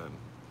it's done.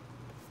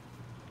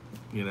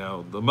 You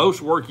know, the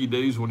most work you do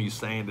is when you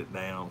sand it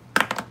down.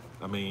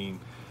 I mean,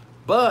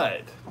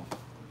 but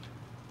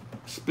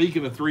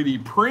speaking of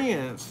 3D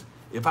prints,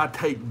 if I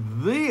take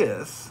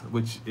this,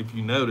 which if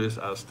you notice,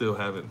 I still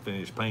haven't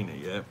finished painting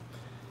it yet,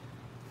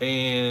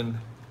 and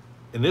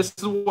this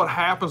is what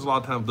happens a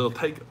lot of times. They'll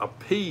take a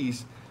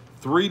piece,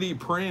 3D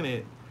print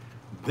it,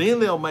 then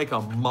they'll make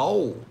a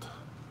mold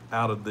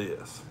out of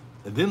this,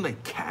 and then they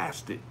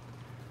cast it.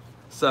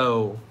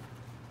 So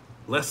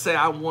let's say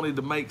I wanted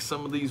to make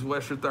some of these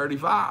Western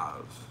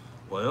 35s.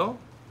 Well,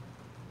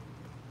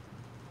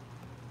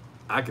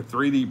 I could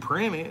 3D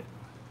print it,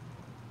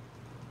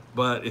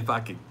 but if I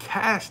could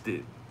cast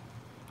it,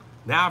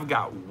 now I've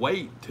got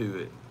weight to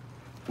it,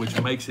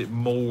 which makes it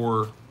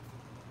more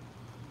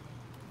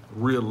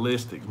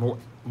realistic,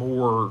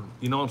 more,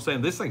 you know what I'm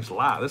saying? This thing's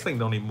light. This thing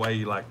don't even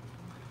weigh like,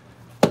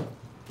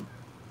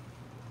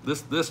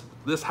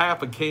 this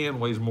half a can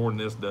weighs more than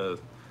this does.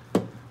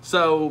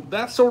 So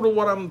that's sort of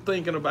what I'm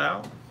thinking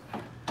about.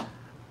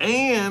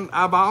 And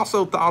I've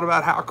also thought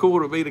about how cool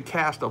it would be to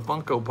cast a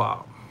Funko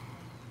Pop.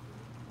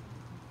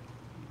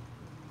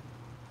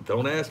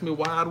 Don't ask me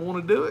why I'd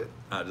want to do it.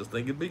 I just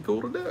think it'd be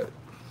cool to do it.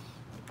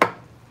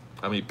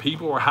 I mean,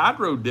 people are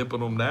hydro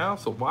dipping them now,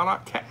 so why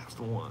not cast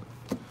one?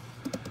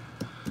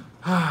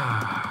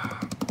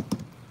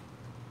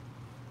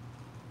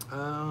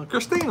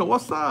 Christina,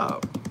 what's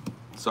up?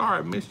 Sorry,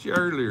 I missed you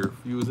earlier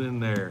if you was in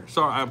there.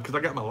 Sorry, because I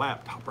got my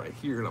laptop right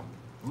here and I'm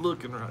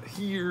looking right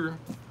here.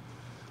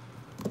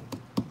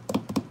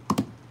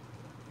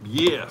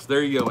 Yes,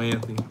 there you go,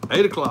 Anthony.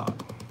 8 o'clock.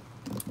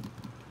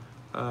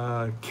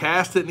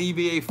 Cast it in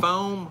EVA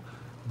foam.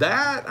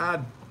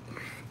 All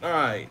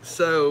right,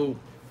 so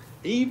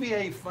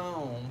EVA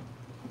foam,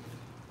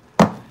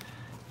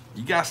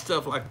 you got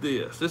stuff like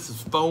this. This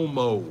is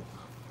foam.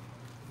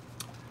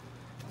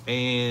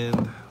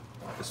 And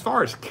as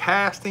far as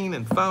casting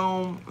and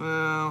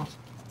foam,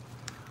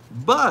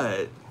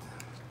 but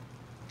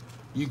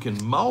you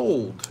can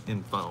mold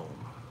in foam.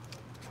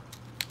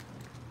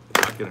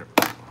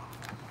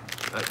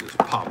 That just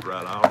popped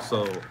right off.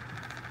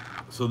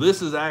 So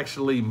this is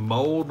actually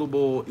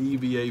moldable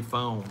EVA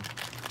foam.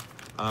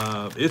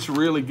 It's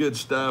really good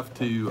stuff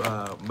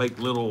to make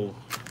little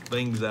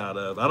things out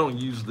of. I don't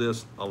use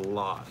this a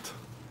lot,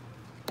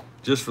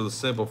 just for the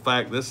simple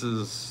fact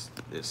it's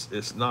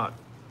not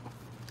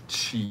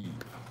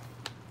cheap.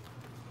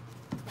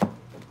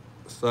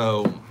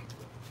 So,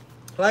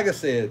 like I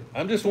said,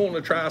 I'm just wanting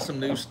to try some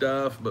new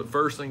stuff, but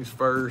first things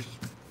first,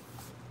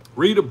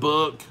 read a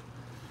book,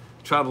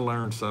 try to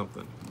learn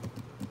something.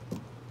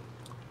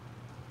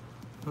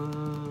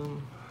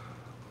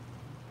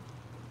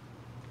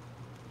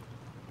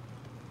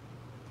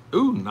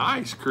 Ooh,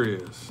 nice,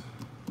 Chris.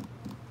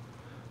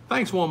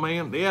 Thanks, one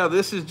man. Yeah,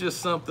 this is just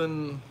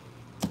something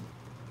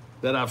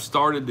that I've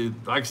started to,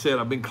 like I said,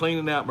 I've been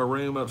cleaning out my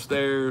room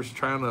upstairs,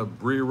 trying to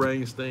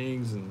rearrange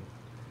things, and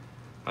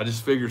I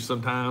just figured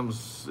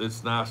sometimes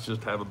it's nice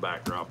just to have a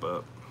backdrop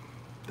up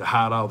to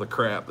hide all the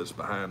crap that's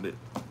behind it.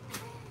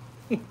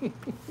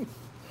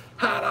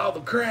 Hide all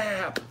the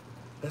crap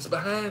that's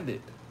behind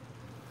it.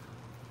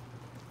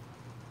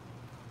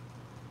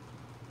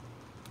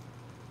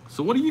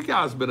 So what have you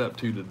guys been up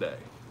to today?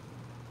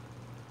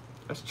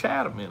 Let's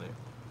chat a minute.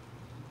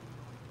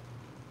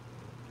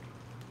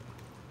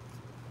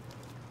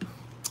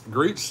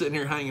 Groot's sitting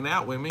here hanging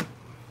out with me.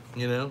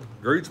 You know,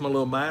 Groot's my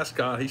little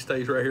mascot. He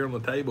stays right here on the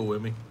table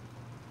with me.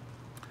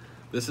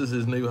 This is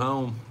his new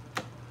home.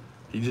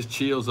 He just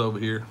chills over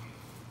here.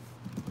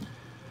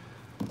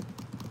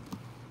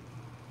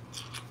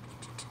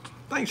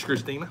 Thanks,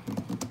 Christina.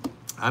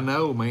 I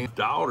know, man.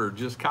 Daughter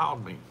just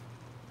called me.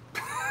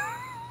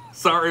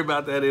 Sorry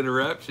about that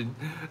interruption.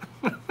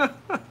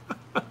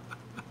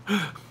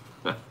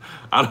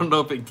 I don't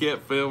know if it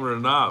kept filming or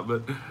not,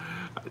 but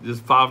it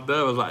just popped up.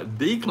 I was like,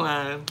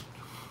 decline.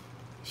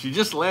 She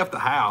just left the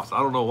house. I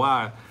don't know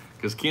why,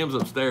 because Kim's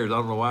upstairs. I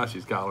don't know why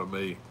she's calling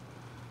me.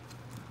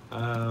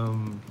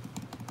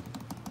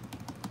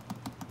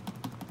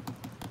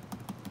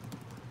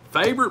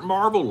 Favorite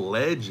Marvel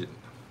legend?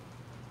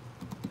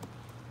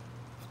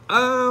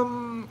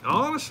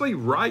 Honestly,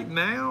 right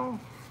now,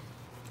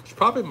 it's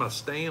probably my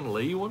Stan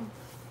Lee one.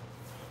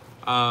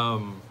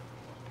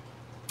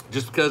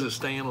 Just because it's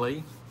Stan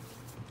Lee,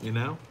 you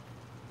know.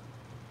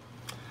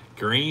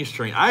 Green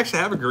screen. I actually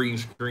have a green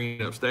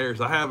screen upstairs.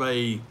 I have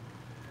I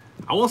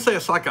want to say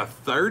it's like a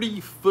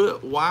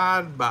 30-foot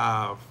wide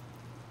by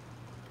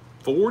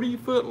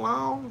 40-foot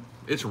long.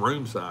 It's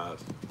room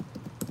size.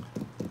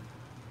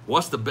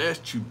 What's the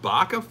best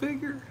Chewbacca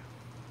figure?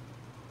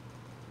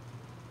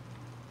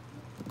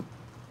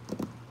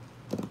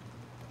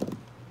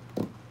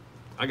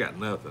 I got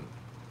nothing.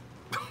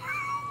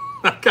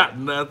 I got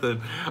nothing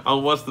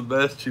on what's the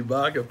best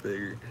Chewbacca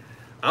figure.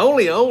 I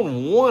only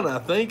own one, I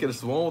think, and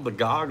it's the one with the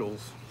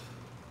goggles.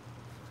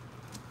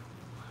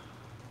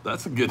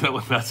 That's a good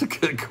one. That's a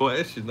good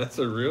question. That's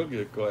a real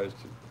good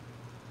question.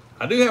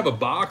 I do have a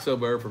box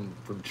over there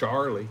from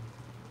Charlie.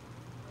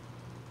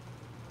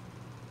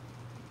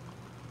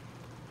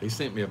 He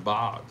sent me a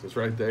box. It's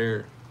right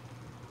there.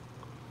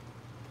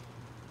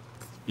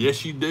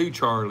 Yes, you do,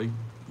 Charlie.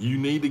 You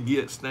need to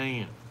get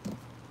Stan.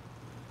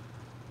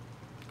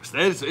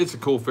 It's a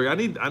cool figure. I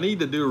need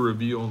to do a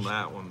review on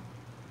that one.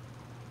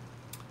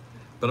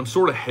 But I'm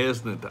sort of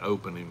hesitant to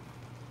open him,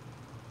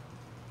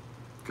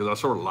 because I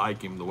sort of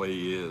like him the way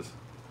he is.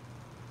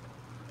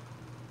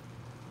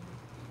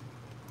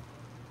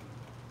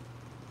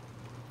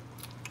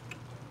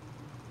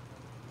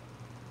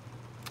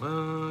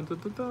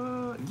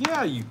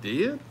 Yeah, you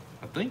did.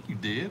 I think you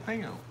did.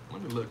 Hang on.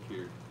 Let me look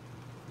here.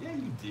 Yeah,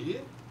 you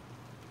did.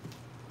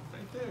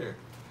 Right there.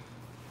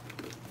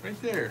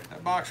 Right there.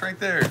 That box right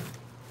there.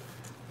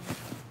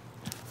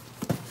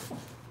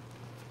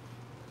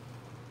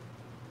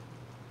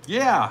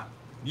 Yeah,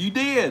 you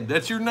did.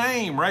 That's your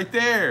name right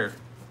there.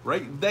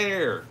 Right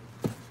there.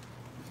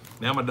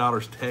 Now my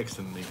daughter's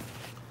texting me.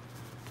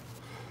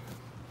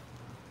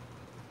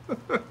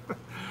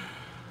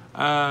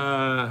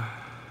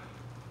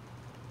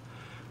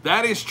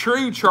 That is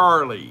true,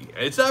 Charlie.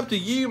 It's up to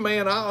you,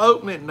 man. I'll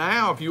open it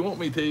now if you want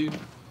me to.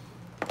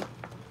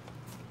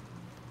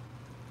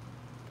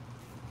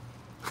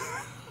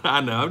 I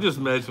know, I'm just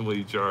messing with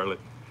you, Charlie.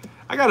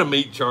 I got to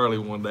meet Charlie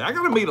one day. I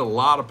got to meet a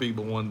lot of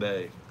people one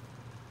day.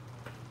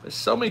 There's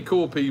so many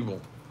cool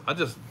people.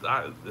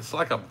 it's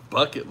like a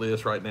bucket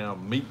list right now.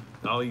 Meet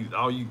all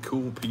you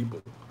cool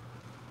people.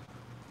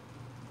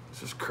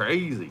 It's just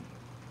crazy.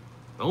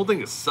 The only thing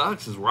that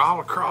sucks is we're all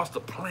across the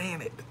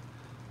planet.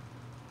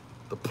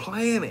 The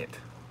planet.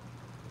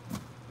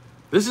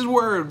 This is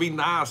where it'd be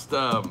nice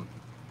to,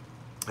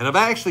 and I've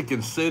actually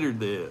considered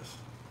this.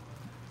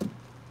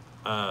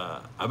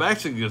 I've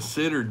actually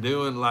considered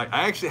doing, like,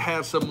 I actually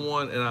have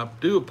someone, and I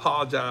do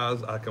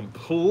apologize, I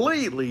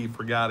completely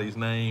forgot his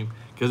name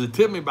because it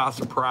took me by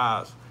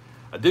surprise.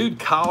 A dude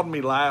called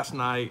me last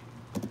night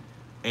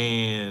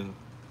and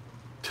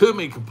took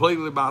me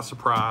completely by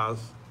surprise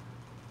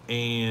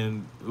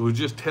and was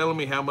just telling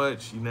me how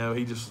much, you know,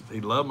 he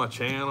loved my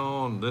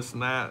channel and this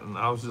and that. And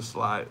I was just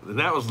like, and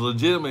that was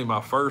legitimately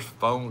my first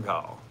phone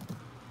call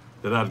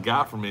that I'd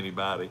got from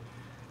anybody.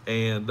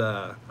 And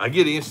I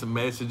get instant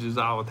messages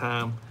all the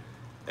time.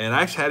 And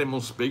I actually had him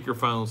on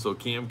speakerphone so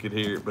Kim could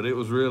hear it, but it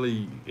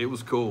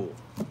was cool.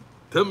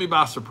 Took me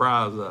by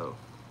surprise though.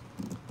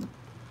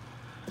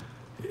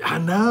 I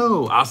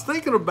know, I was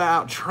thinking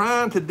about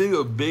trying to do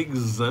a big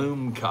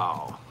Zoom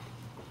call.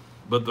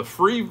 But the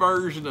free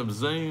version of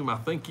Zoom, I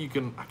think I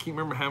can't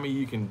remember how many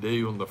you can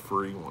do on the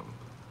free one.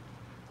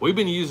 We've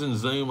been using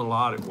Zoom a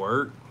lot at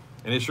work,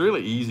 and it's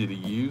really easy to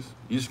use.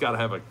 You just gotta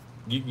have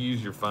you can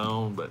use your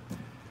phone, but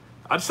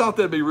I just thought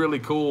that'd be really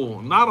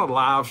cool. Not a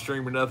live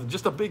stream or nothing,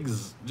 just a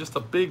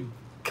big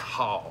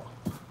call.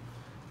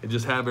 And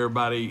just have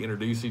everybody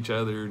introduce each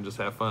other and just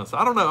have fun. So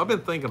I don't know, I've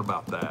been thinking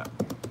about that.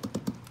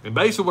 And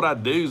basically what I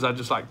do is I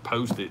just like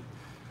post it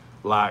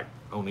like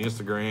on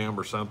Instagram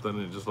or something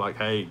and just like,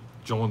 hey,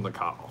 join the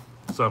call,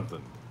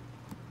 something.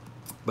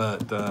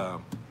 But I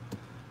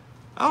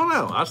don't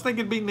know, I just think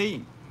it'd be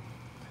neat.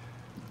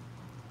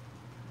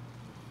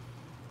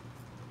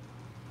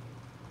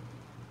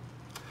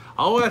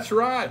 Oh, that's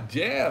right,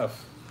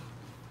 Jeff.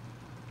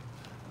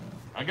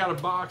 I got a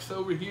box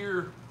over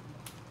here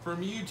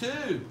from you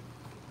too.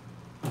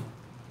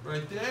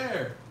 Right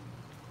there.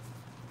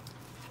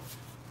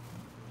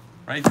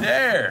 Right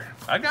there.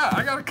 I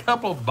got a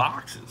couple of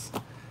boxes.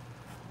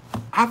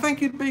 I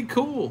think it'd be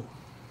cool.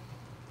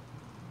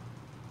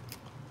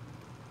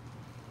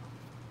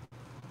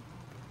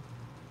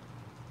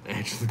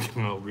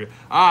 All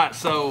right,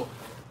 so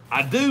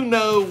I do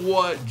know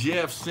what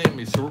Jeff sent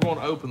me, so we're going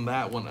to open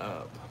that one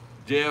up.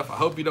 Jeff, I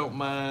hope you don't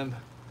mind,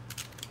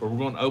 but we're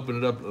going to open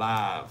it up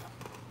live.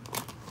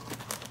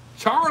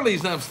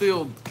 Charlie's I'm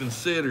still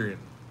considering,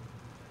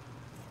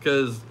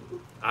 because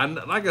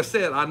like I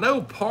said, I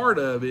know part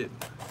of it,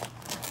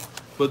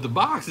 but the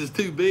box is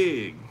too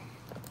big.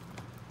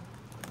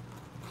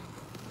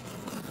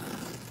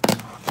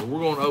 So we're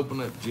going to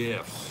open up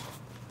Jeff's.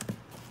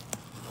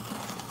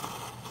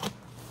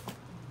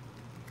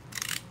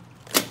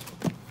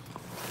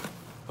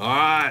 All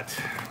right.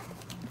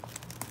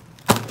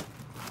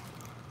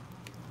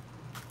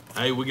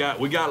 Hey, we got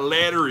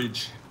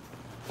letterage.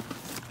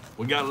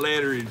 We got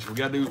letterage. We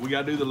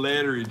gotta do the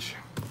letterage.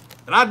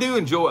 And I do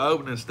enjoy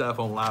opening stuff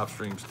on live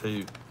streams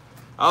too.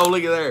 Oh,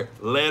 look at there,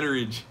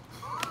 letterage.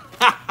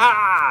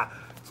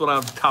 That's what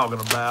I'm talking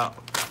about.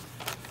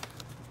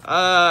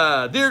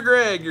 Dear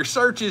Greg, your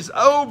search is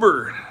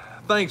over.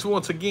 Thanks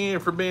once again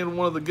for being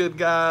one of the good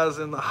guys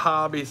in the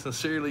hobby.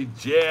 Sincerely,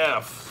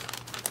 Jeff.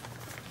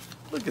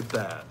 Look at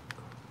that.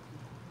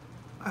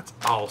 That's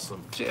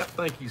awesome. Jeff,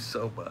 thank you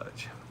so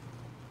much.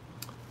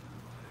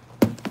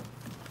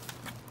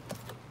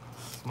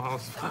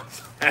 Smallest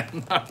box.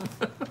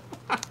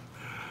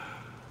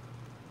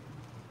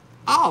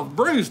 Oh,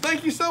 Bruce,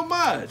 thank you so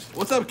much.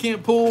 What's up,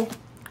 Kent Pool?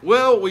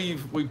 Well,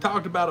 we've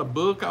talked about a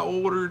book I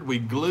ordered. We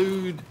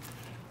glued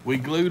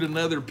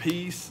another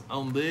piece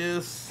on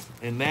this,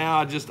 and now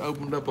I just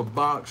opened up a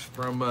box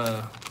from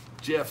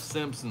Jeff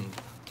Simpson.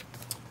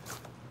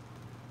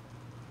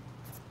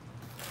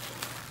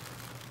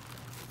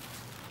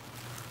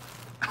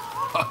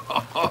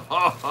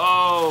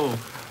 Oh,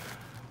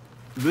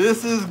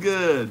 this is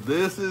good.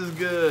 This is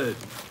good.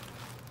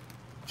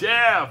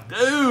 Jeff,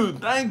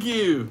 dude, thank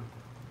you.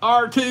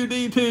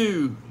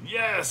 R2D2,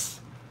 yes.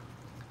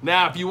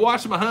 Now, if you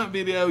watch my hunt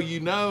video,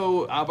 you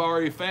know I've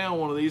already found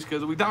one of these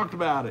because we talked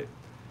about it.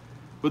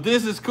 But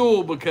this is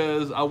cool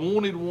because I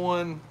wanted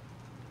one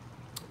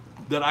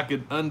that I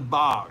could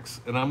unbox.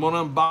 And I'm going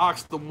to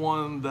unbox the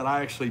one that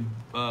I actually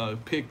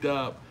picked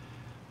up.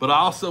 But I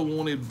also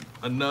wanted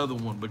another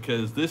one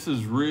because this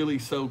is really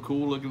so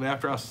cool looking.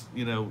 After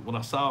when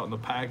I saw it in the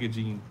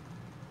packaging,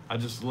 I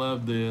just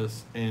love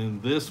this.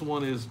 And this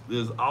one is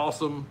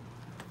awesome.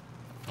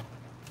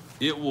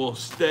 It will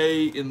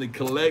stay in the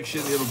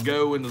collection. It'll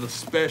go into the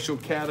special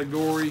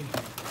category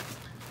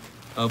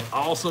of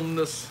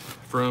awesomeness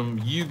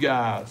from you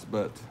guys.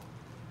 But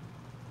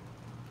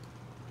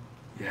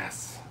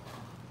yes,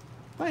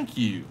 thank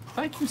you.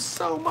 Thank you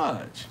so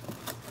much.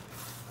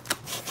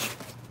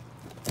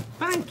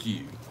 Thank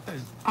you. That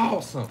is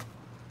awesome.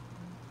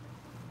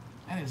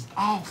 That is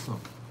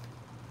awesome.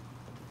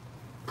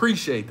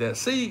 Appreciate that.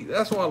 See,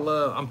 that's what I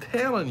love. I'm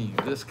telling you,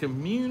 this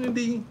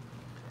community.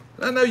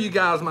 I know you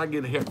guys might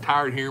get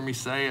tired of hearing me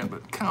say it,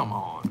 but come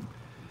on.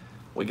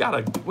 we got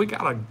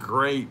a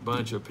great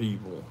bunch of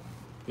people.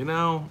 You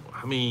know,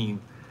 I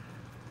mean,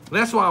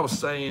 that's why I was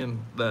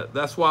saying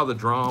that's why the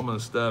drama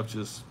and stuff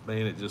just,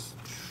 man, it just,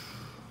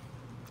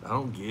 I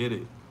don't get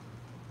it.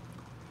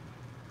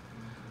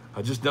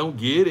 I just don't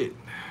get it,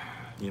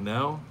 you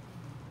know.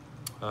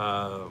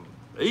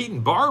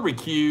 Eating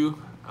barbecue,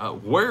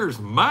 where's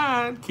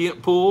mine?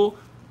 Can't pull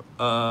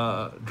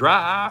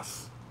dry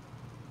ice,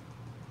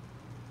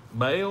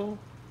 mail,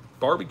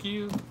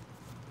 barbecue.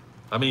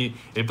 I mean,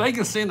 if they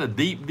can send a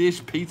deep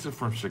dish pizza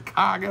from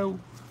Chicago,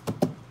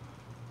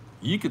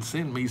 you could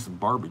send me some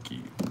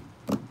barbecue.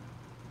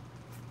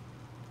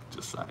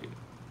 Just saying.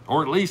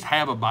 Or at least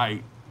have a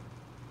bite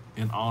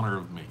in honor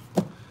of me.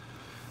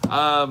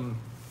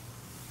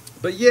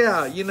 But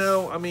yeah, you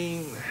know, I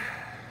mean,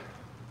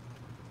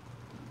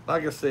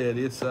 like I said,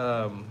 it's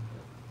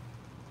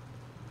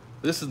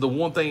this is the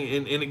one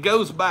thing, and it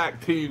goes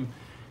back to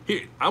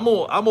here. I'm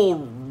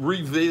gonna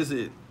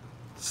revisit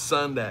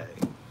Sunday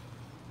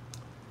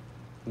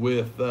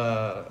with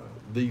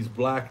these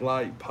black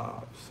light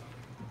pops,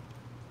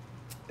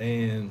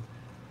 and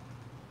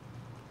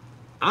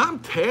I'm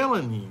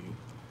telling you.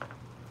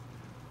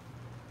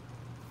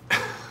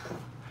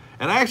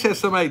 And I actually had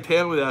somebody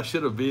tell me that I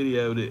should have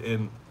videoed it,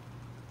 and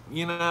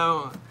you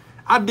know,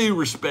 I do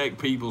respect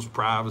people's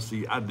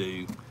privacy, I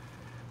do.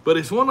 But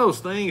it's one of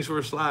those things where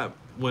it's like,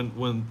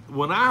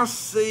 when I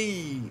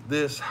see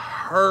this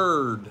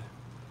herd,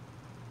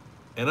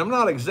 and I'm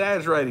not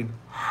exaggerating,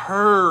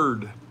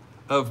 herd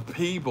of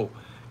people,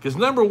 because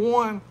number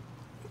one,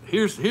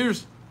 here's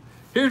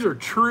a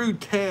true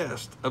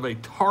test of a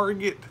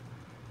Target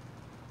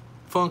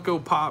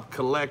Funko Pop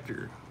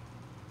collector.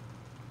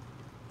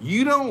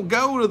 You don't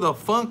go to the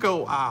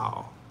Funko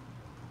aisle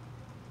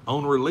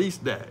on release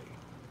day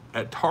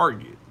at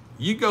Target.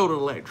 You go to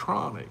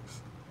electronics,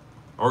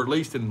 or at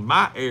least in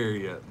my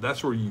area,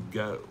 that's where you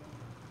go.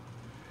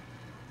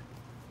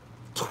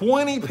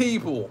 20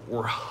 people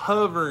were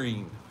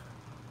hovering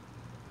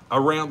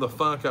around the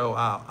Funko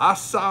aisle. I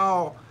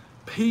saw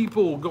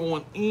people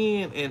going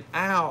in and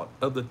out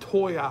of the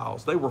toy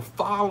aisles. They were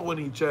following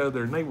each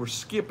other, and they were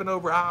skipping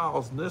over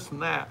aisles and this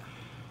and that.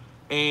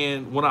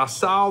 And when I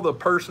saw the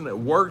person that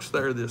works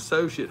there, the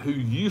associate who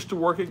used to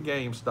work at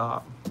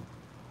GameStop,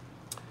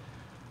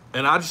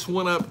 and I just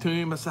went up to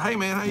him and said, "Hey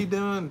man, how you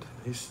doing?"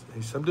 He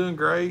said, "I'm doing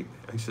great."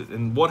 He said,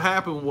 and what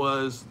happened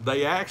was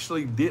they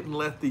actually didn't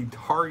let the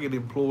Target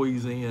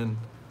employees in.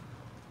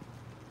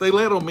 They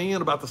let them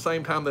in about the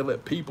same time they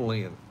let people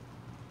in.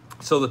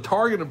 So the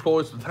Target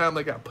employees, by the time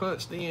they got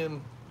punched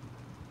in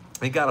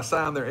and got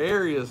assigned their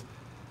areas,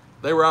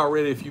 they were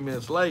already a few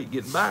minutes late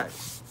getting back.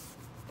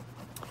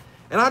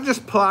 And I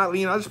just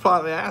politely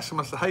asked him,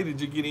 I said, "Hey,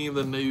 did you get any of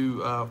the new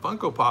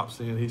Funko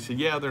Pops in?" He said,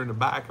 "Yeah, they're in the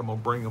back. I'm going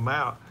to bring them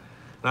out."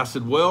 And I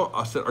said,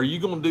 "Are you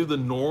going to do the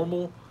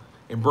normal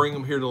and bring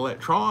them here to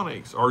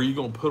electronics, or are you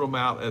going to put them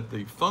out at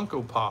the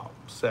Funko Pop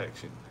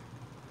section?"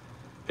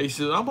 He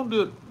said, "I'm going to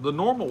do it the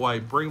normal way,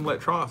 bring them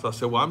electronics." I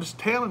said, "Well, I'm just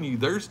telling you,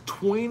 there's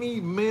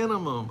 20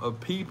 minimum of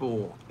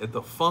people at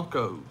the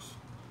Funkos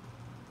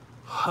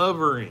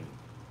hovering,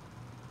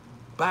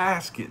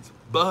 baskets,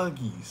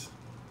 buggies,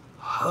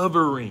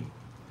 hovering."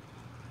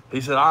 He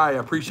said, "All right, I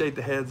appreciate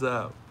the heads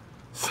up."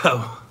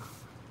 So,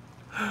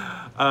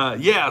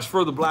 yeah, it's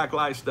for the black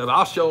light stuff.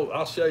 I'll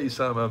show you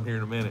some of them here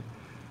in a minute.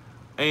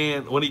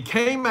 And when he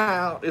came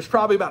out, it's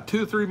probably about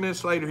 2 or 3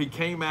 minutes later, he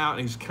came out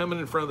and he's coming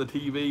in front of the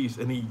TVs,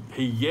 and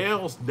he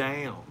yells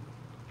down,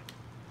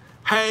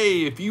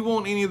 "Hey, if you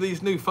want any of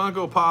these new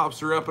Funko Pops,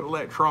 they're up at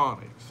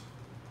electronics."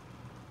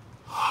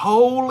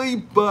 Holy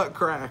butt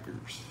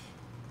crackers.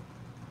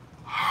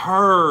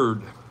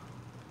 Herd.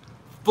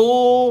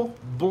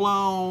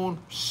 Full-blown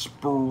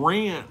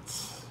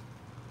sprints.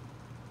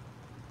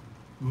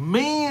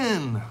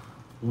 Men,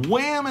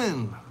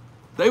 women.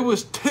 There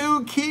was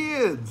 2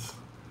 kids.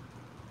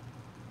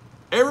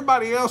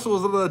 Everybody else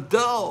was an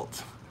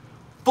adult.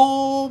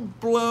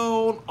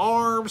 Full-blown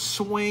arm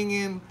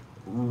swinging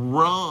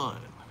run.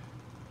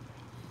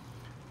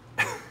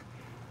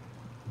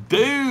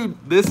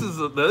 Dude, this is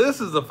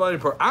the funny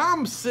part.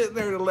 I'm sitting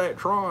there at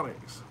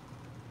electronics.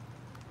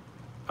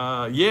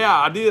 Yeah,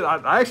 I did.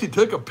 I actually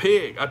took a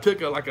pic. I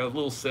took like a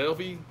little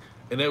selfie,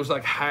 and it was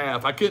like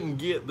half. I couldn't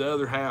get the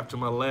other half to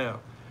my left.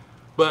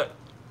 But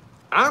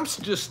I'm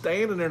just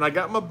standing there, and I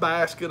got my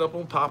basket up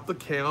on top of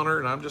the counter,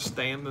 and I'm just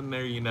standing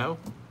there, you know.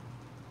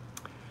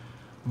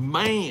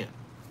 Man,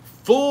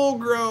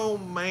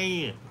 full-grown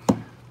man,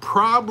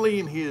 probably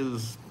in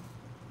his,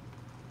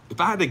 if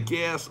I had to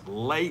guess,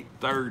 late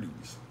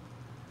 30s,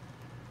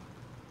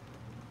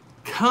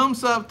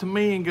 comes up to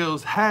me and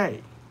goes,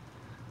 "Hey,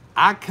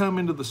 I come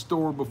into the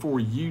store before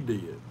you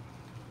did."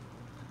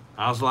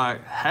 I was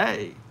like,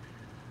 "Hey,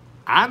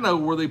 I know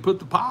where they put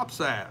the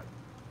pops at.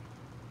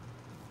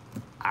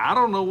 I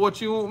don't know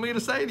what you want me to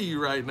say to you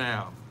right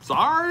now.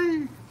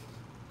 Sorry."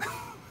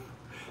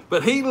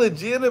 But he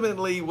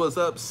legitimately was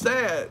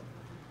upset,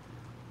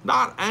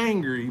 not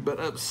angry, but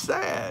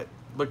upset,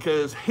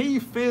 because he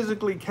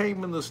physically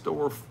came in the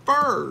store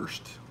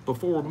first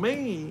before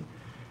me,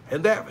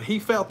 And that he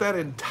felt that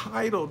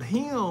entitled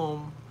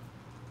him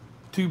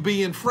to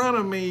be in front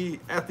of me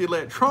at the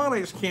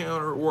electronics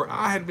counter where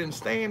I had been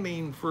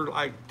standing for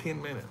like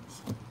 10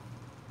 minutes,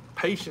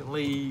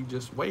 patiently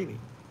just waiting.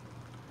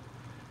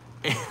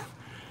 And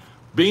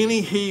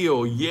Benny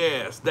Hill,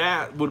 yes,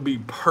 that would be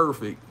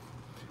perfect.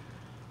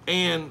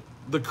 And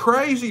the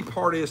crazy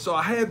part is, so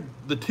I had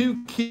the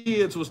two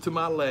kids was to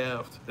my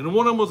left, and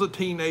one of them was a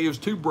teenager,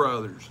 two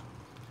brothers.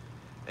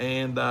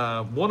 And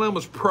one of them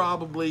was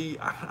probably,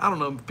 I don't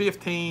know,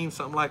 15,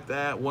 something like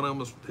that. One of them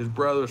was, his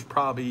brother was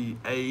probably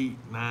 8,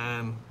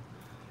 9.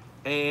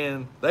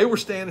 And they were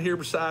standing here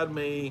beside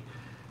me,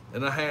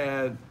 and I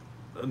had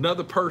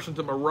another person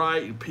to my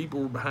right, and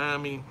people were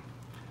behind me.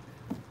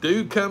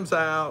 Dude comes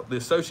out, the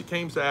associate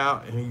comes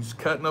out, and he's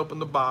cutting open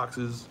the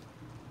boxes.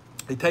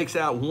 He takes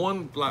out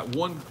one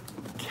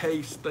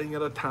case thing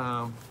at a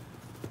time.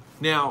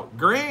 Now,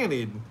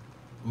 granted,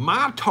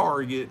 my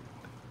Target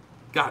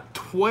got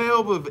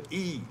 12 of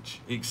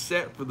each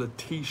except for the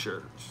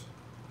t-shirts,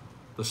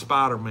 the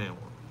Spider-Man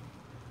one.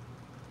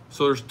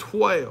 So there's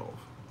 12,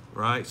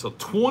 right? So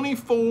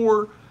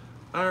 24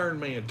 Iron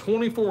Man,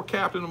 24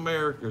 Captain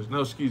Americas, no,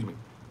 excuse me,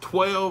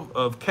 12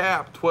 of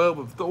Cap, 12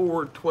 of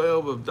Thor,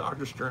 12 of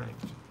Doctor Strange.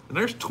 And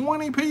there's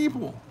 20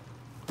 people.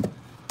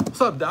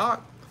 What's up,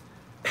 Doc?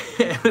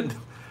 And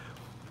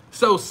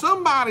so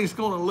somebody's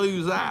going to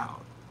lose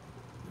out.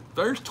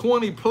 There's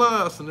 20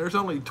 plus and there's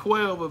only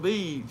 12 of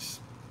each.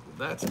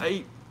 That's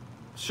 8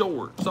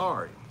 short,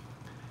 sorry.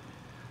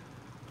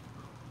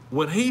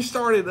 When he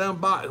started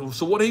unboxing,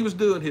 so what he was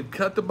doing, he'd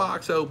cut the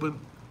box open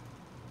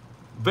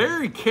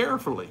very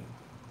carefully,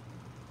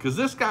 because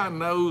this guy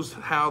knows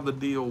how the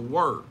deal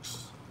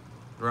works,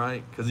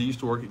 right? Because he used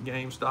to work at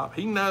GameStop.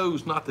 He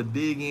knows not to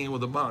dig in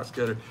with a box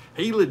cutter.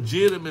 He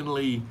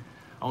legitimately,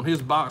 on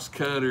his box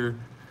cutter,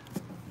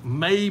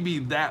 maybe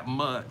that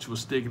much was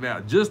sticking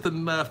out, just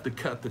enough to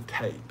cut the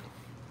tape.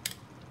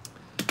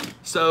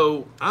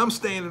 So I'm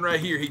standing right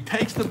here. He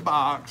takes the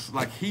box,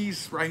 like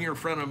he's right here in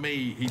front of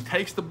me. He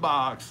takes the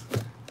box,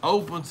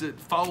 opens it,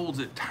 folds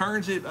it,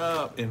 turns it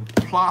up, and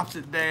plops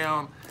it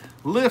down,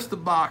 lifts the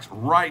box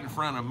right in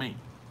front of me.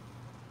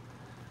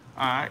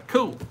 All right,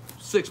 cool.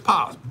 6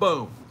 pops,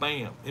 boom,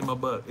 bam, in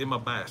my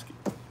basket.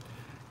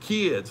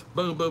 Kids,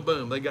 boom, boom,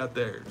 boom, they got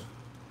theirs.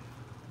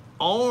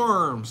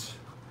 Arms,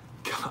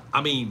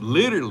 I mean,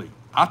 literally,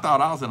 I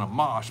thought I was in a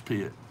mosh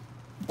pit.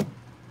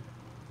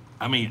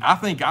 I mean, I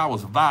think I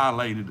was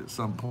violated at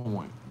some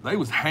point. They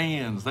was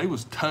hands, they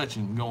was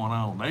touching going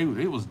on.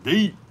 It was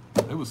deep.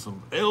 There was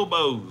some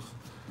elbows.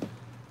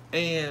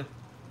 And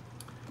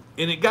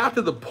it got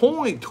to the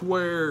point to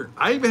where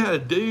I even had a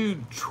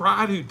dude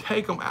try to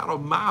take them out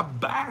of my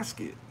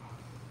basket.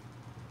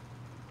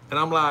 And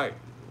I'm like,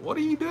 what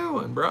are you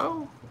doing,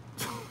 bro?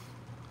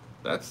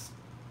 That's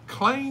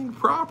claimed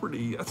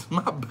property. That's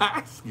my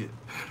basket.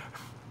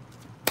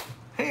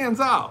 Hands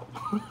off.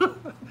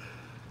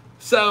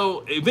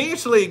 So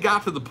eventually it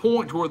got to the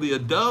point where the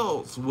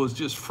adults was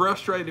just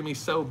frustrating me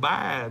so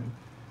bad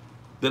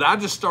that I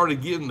just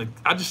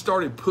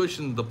started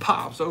pushing the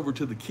pops over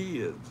to the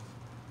kids.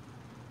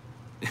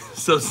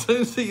 So as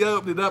soon as he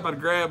opened it up,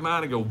 I'd grab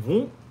mine and go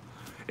whoop,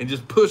 and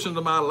just push them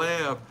to my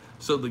left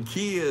so the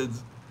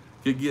kids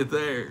could get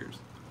theirs.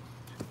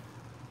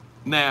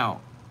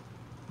 Now,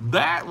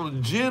 that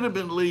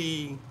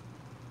legitimately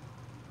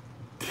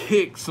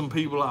ticked some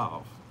people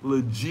off.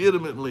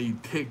 Legitimately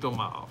ticked them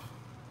off.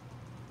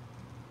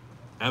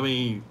 I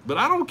mean, but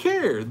I don't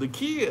care. The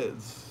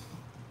kids,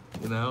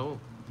 you know,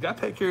 got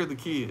to take care of the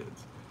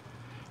kids.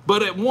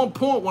 But at one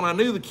point when I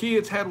knew the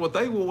kids had what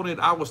they wanted,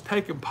 I was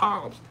taking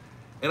pops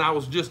and I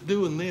was just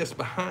doing this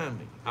behind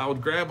me. I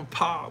would grab a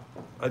pop,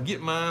 I'd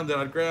get mine, then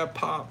I'd grab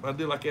pop, I'd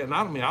do like that. And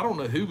I don't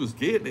know who was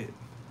getting it.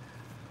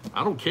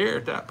 I don't care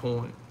at that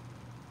point.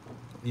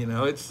 You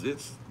know, it's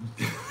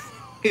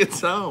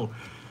it's on.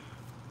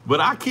 But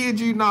I kid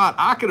you not,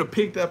 I could have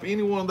picked up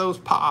any one of those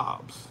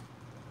pops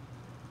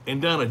and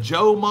done a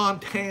Joe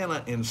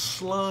Montana and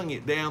slung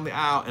it down the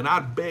aisle, and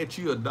I'd bet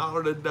you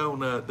 $1 a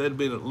donut there'd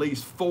been at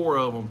least 4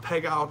 of them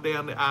take off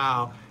down the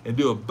aisle and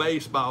do a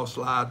baseball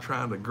slide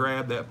trying to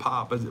grab that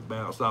pop as it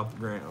bounced off the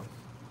ground.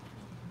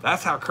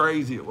 That's how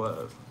crazy it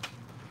was.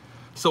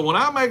 So when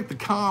I make the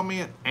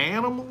comment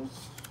animals,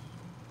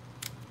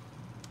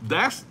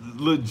 that's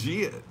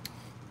legit.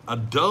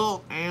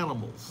 Adult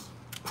animals.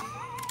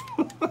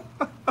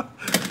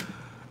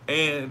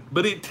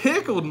 But it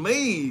tickled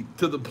me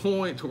to the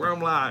point to where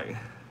I'm like,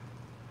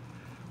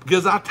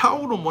 because I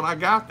told them when I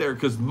got there,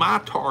 because my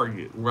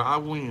Target, where I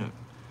went,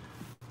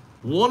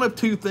 one of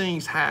 2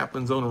 things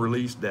happens on a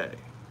release day.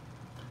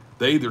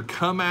 They either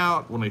come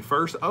out when they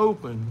first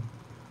open,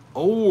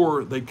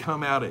 or they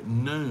come out at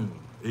noon.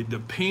 It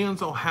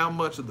depends on how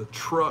much of the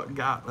truck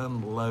got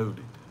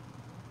unloaded.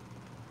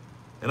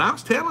 And I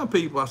was telling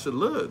people, I said,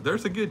 look,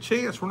 there's a good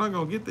chance we're not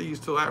going to get these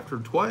till after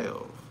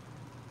 12.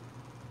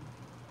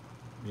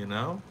 You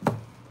know,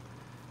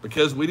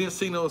 because we didn't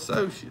see no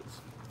associates.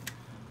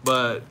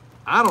 But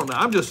I don't know,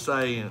 I'm just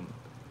saying,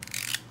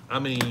 I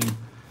mean,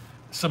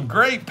 some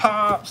great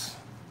pops,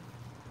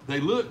 They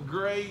look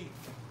great.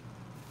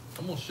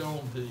 I'm gonna show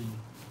them to you.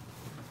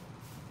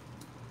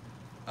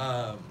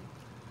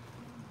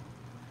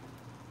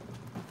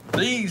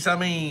 These, I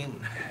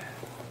mean,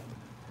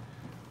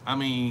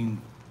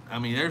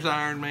 there's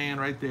Iron Man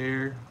right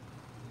there.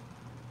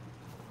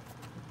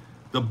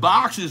 The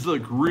boxes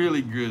look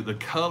really good. The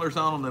colors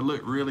on them, they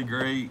look really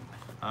great.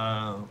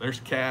 There's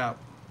Cap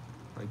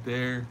right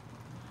there.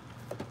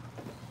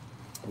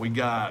 We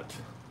got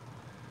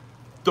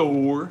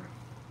Thor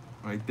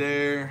right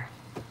there.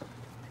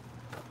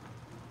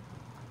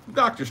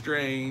 Doctor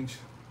Strange.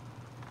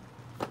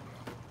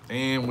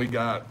 And we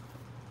got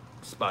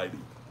Spidey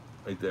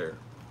right there.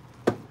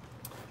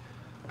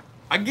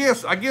 I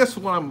guess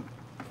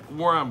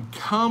where I'm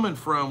coming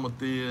from with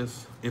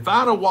this, if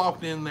I'd have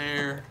walked in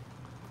there,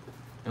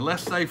 and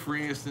let's say for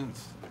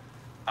instance,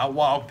 I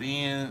walked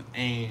in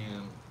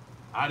and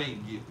I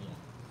didn't get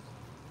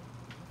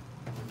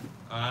one.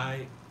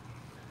 Alright.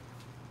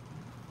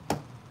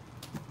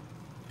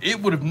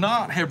 It would have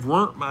not have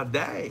ruined my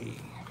day.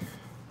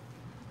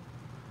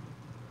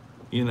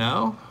 You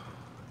know?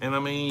 And I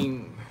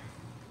mean,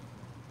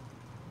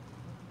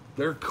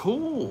 they're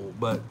cool,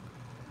 but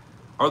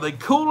are they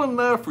cool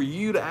enough for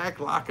you to act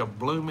like a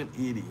blooming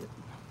idiot?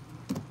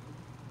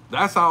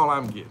 That's all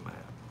I'm getting at.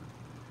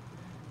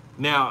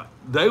 Now,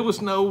 there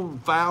was no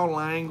foul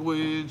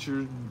language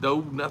or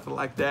no nothing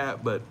like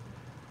that, but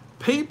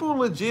people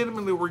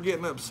legitimately were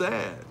getting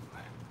upset.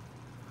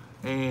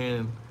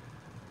 And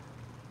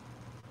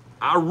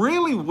I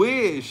really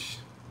wish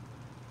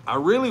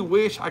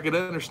I could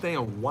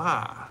understand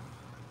why.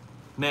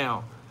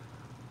 Now,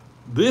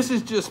 this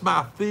is just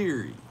my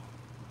theory.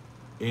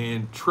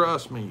 And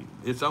trust me,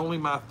 it's only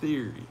my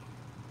theory.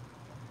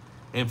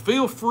 And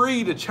feel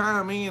free to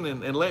chime in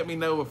and let me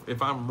know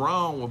if I'm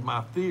wrong with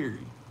my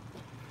theory.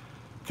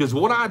 Because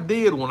what I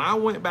did when I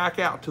went back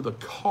out to the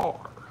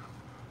car,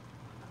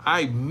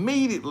 I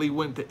immediately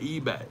went to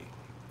eBay.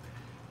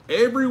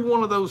 Every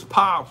one of those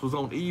pops was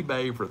on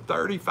eBay for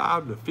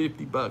 35 to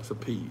 50 bucks a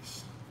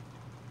piece.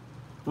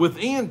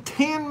 Within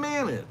 10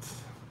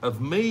 minutes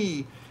of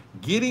me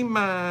getting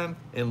mine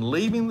and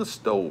leaving the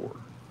store,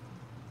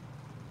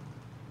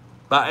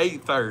 by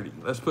 8:30,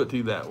 let's put it to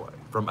you that way.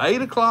 From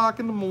 8 o'clock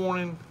in the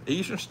morning,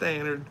 Eastern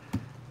Standard,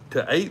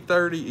 to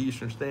 8:30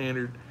 Eastern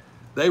Standard,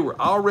 they were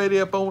already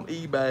up on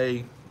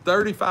eBay,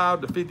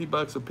 35 to 50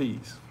 bucks a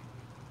piece.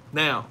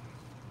 Now,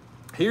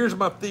 here's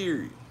my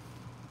theory.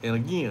 And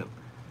again,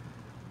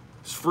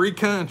 it's free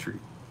country.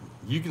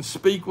 You can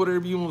speak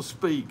whatever you want to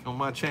speak on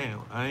my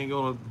channel. I ain't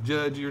gonna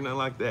judge you or nothing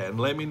like that. And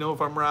let me know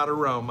if I'm right or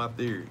wrong, my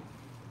theory.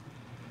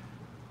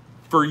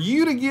 For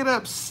you to get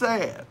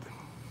upset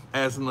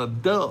as an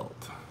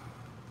adult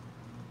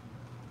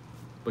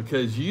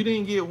because you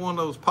didn't get one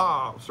of those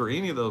pops or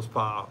any of those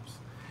pops,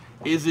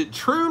 is it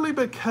truly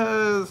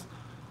because,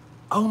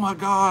 oh my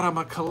God, I'm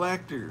a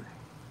collector?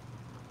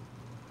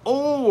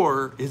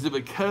 Or is it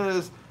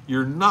because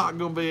you're not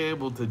going to be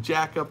able to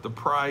jack up the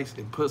price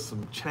and put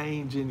some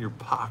change in your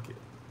pocket?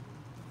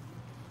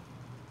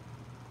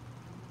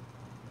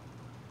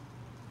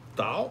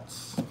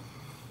 Thoughts?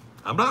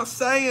 I'm not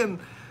saying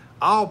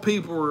all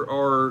people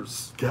are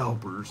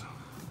scalpers,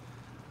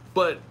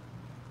 but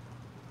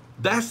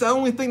that's the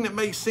only thing that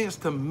makes sense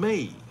to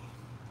me.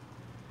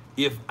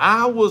 If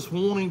I was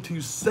wanting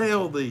to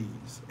sell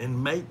these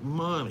and make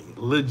money,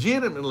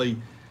 legitimately,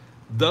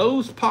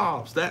 those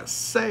pops, that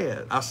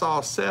set, I saw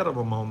a set of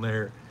them on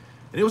there,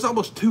 and it was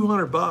almost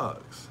 200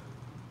 bucks.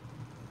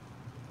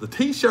 The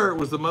t-shirt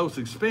was the most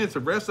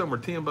expensive. The rest of them were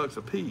 10 bucks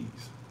a piece.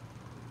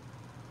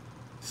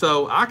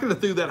 So I could have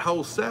threw that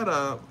whole set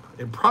up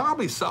and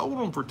probably sold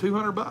them for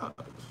 200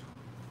 bucks.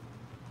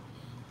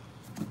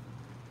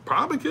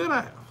 Probably could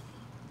have.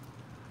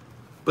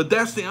 But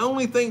that's the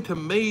only thing to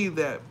me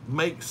that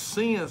makes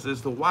sense as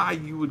to why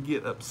you would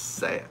get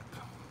upset.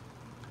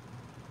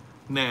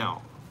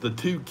 Now, the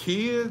two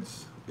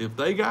kids, if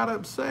they got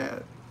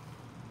upset,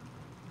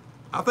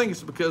 I think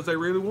it's because they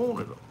really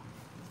wanted them.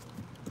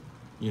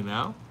 You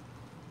know?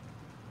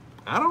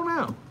 I don't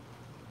know.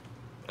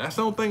 That's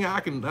the only thing I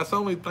can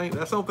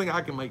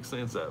make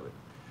sense of it.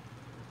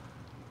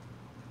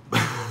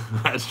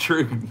 That's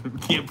true,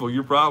 Kimple,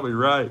 you're probably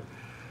right.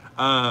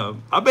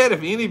 I bet if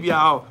any of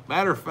y'all,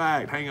 matter of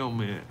fact, hang on a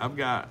minute, I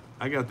got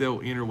the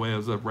old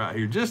interwebs up right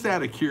here. Just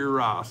out of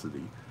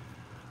curiosity,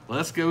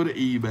 let's go to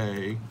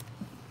eBay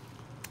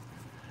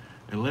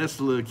and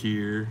let's look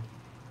here.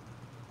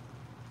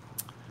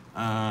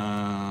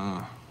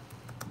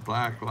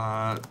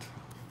 Blacklight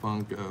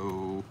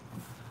Funko,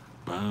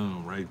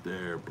 boom, right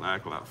there.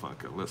 Blacklight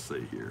Funko. Let's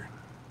see here.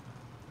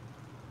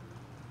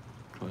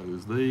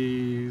 Close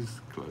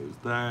these, close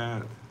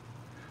that.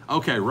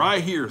 Okay,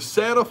 right here,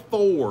 set of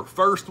 4,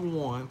 first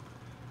one,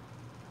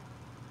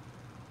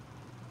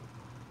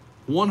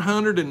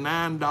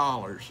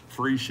 $109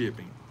 free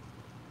shipping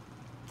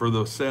for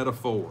the set of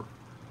 4.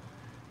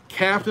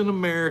 Captain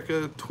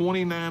America,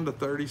 29 to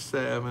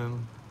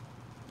 37.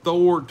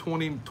 Thor,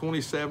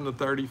 27 to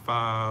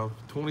 35.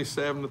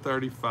 27 to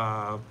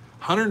 35.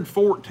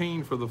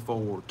 114 for the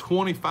 4.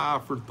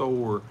 25 for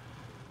Thor.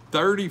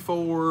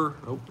 34.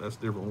 Oh, that's a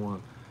different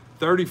one.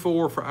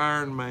 34 for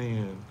Iron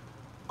Man.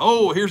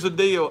 Oh, here's the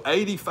deal.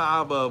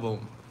 85 of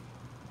them.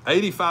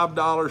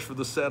 $85 for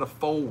the set of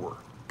 4,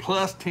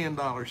 plus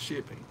 $10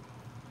 shipping.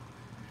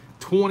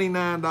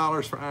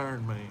 $29 for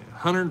Iron Man.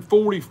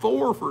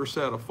 $144 for a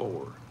set of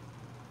 4.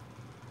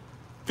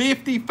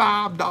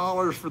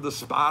 $55 for the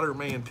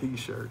Spider-Man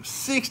t-shirt.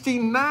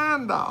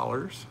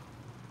 $69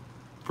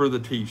 for the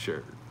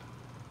t-shirt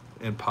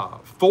and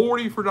pop.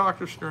 $40 for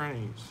Doctor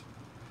Strange.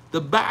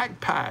 The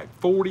backpack,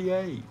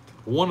 $48.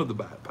 One of the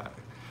backpacks.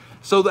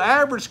 So the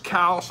average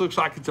cost looks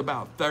like it's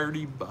about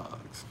 $30.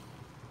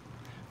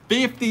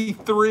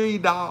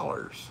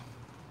 $53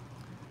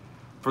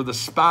 for the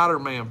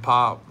Spider-Man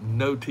pop,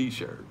 no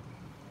t-shirt.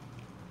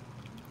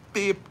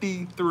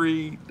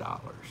 $53.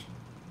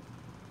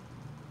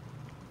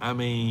 I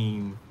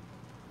mean,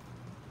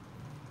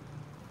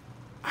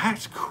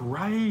 that's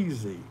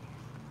crazy.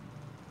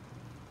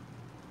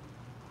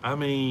 I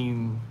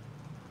mean,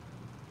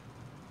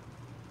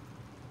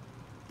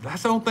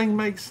 that don't think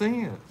makes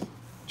sense.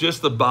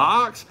 Just the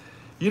box.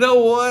 You know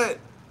what?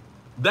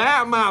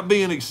 That might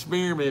be an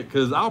experiment,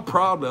 because I'll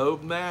probably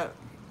open that.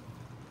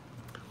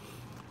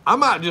 I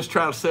might just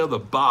try to sell the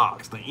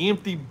box, the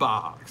empty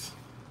box.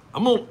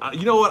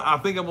 You know what? I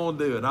think I'm gonna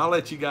do it. I'll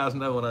let you guys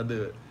know when I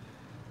do it.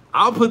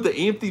 I'll put the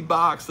empty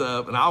box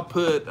up, and I'll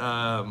put,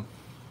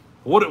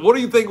 what do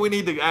you think we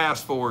need to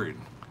ask for it?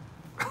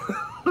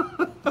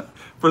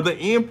 for the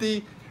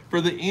empty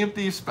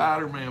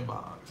Spider-Man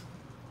box.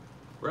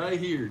 Right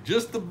here,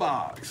 just the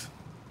box.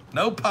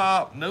 No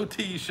pop, no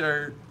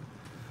t-shirt.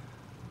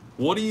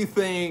 What do you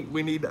think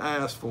we need to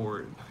ask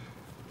for it?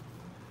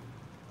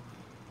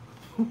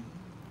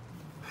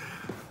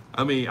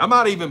 I mean, I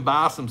might even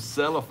buy some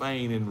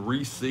cellophane and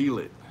reseal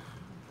it.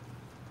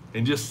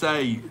 And just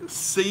say,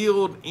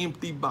 sealed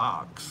empty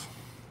box.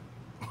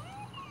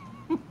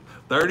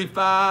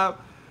 35,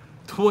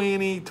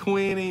 20,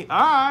 20. All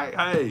right,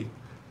 hey.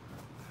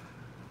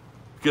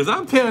 Because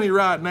I'm telling you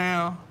right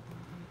now,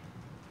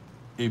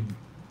 if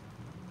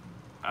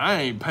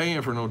I ain't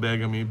paying for no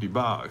daggum empty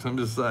box. I'm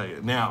just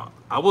saying. Now,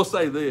 I will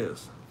say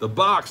this. The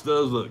box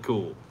does look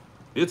cool.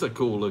 It's a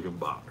cool looking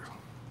box.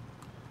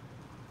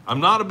 I'm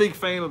not a big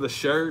fan of the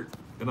shirt.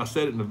 And I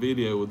said it in the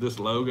video with this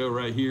logo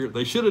right here.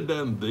 They should have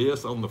done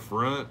this on the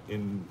front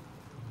and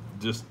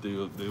just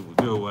do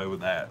away with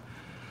that.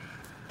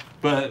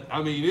 But,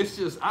 I mean, it's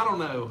just, I don't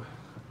know.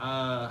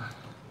 I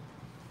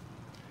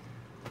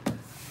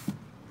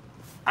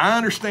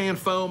understand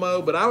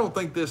FOMO, but I don't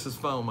think this is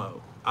FOMO.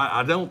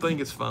 I don't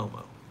think it's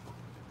FOMO.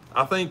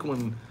 I think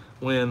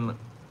when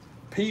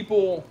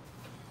people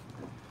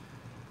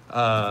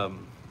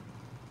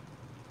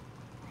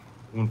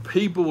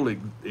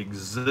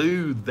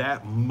exude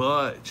that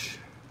much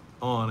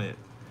on it,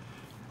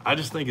 I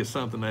just think it's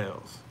something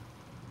else.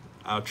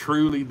 I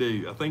truly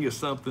do. I think it's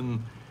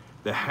something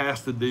that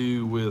has to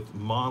do with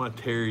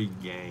monetary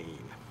gain.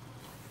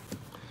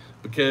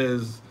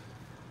 Because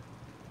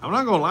I'm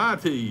not gonna lie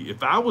to you,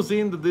 if I was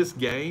into this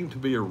game to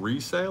be a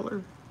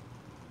reseller,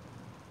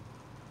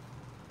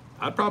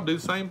 I'd probably do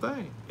the same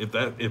thing.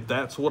 If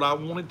that's what I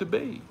wanted to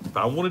be. If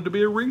I wanted to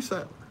be a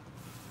reseller.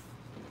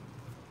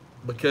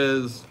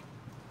 Because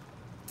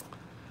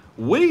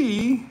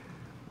we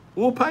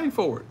will pay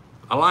for it.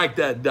 I like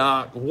that,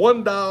 Doc.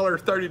 $1,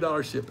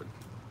 $30 shipping.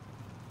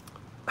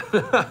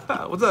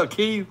 What's up,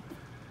 Keith?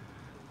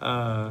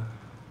 Oh,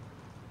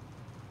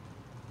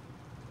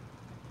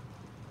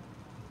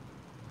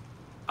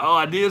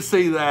 I did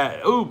see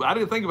that. Ooh, I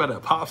didn't think about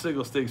that.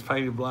 Popsicle sticks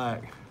painted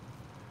black.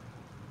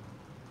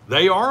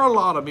 They are a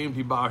lot of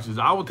empty boxes.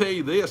 I will tell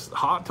you this,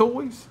 Hot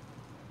Toys,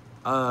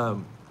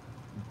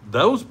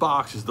 those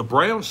boxes, the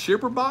brown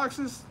shipper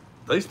boxes,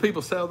 these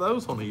people sell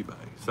those on eBay.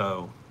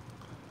 So,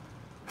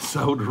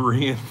 sold to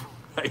Ren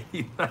for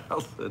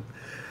 $80,000.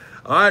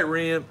 All right,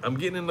 Ren, I'm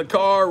getting in the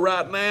car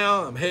right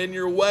now. I'm heading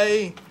your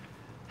way.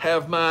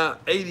 Have my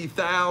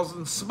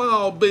 $80,000,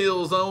 small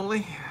bills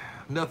only.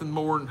 Nothing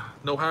more,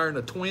 no higher than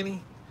a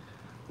 20.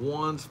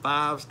 1s,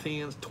 5s,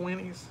 10s,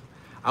 20s.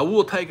 I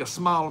will take a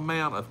small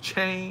amount of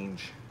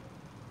change,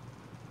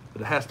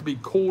 but it has to be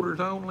quarters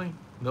only.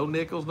 No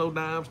nickels, no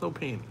dimes, no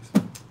pennies.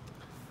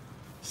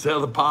 Sell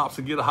the pops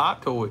and get a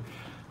Hot Toy.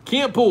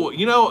 Can't pull,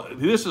 you know,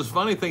 this is a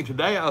funny thing.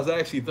 Today I was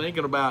actually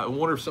thinking about, I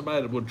wonder if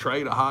somebody would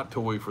trade a Hot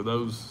Toy for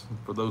those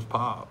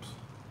pops,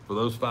 for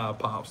those 5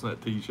 pops in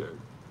that t-shirt.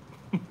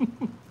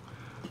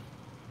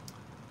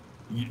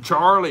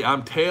 Charlie,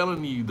 I'm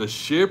telling you, the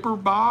shipper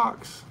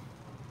box,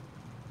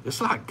 it's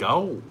like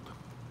gold.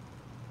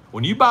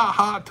 When you buy a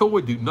Hot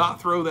Toy, do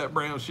not throw that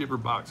brown shipper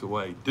box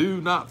away.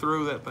 Do not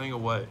throw that thing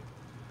away.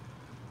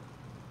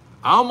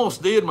 I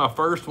almost did my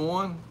first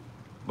one,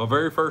 my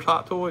very first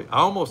Hot Toy. I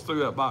almost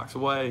threw that box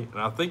away,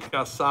 and I think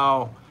I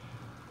saw,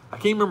 I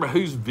can't remember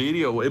whose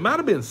video, it might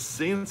have been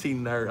Cincy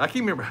Nerd. I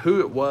can't remember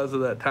who it was at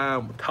that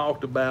time,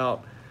 talked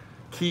about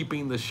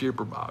keeping the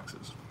shipper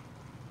boxes.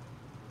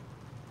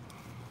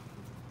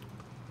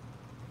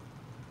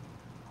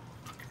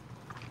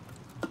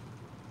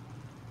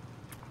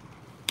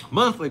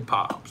 Monthly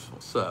Pops,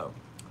 what's up?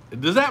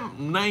 Does that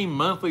name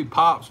Monthly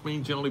Pops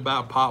mean you only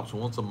buy Pops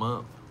once a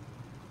month?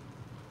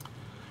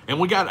 And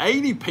we got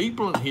 80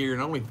 people in here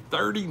and only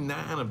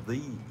 39 of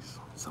these.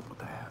 What's up with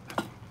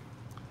that?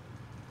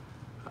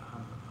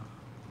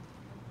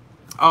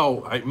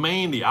 Oh, hey,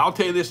 Mandy, I'll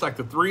tell you this, like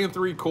the 3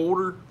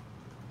 3/4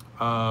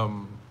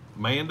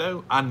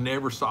 Mando, I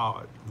never saw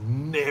it.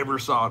 Never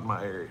saw it in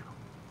my area.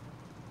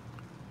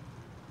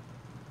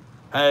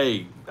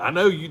 Hey, I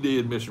know you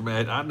did, Mr.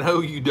 Matt. I know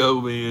you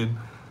dove in.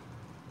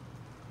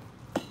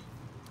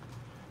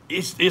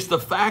 It's the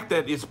fact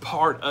that it's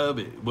part of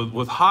it.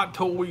 With Hot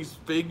Toys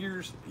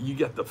figures, you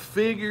got the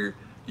figure,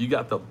 you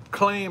got the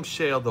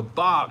clamshell, the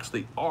box,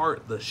 the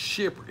art, the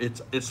shipper.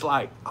 It's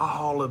like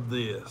all of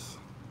this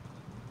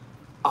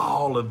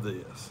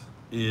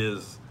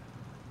is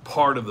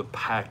part of the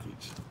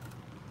package.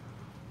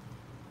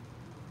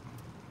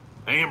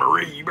 Hey,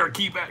 Marie, you better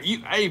keep it.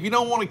 Hey, if you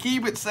don't want to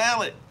keep it,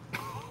 sell it.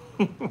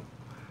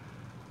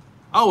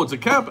 Oh, it's a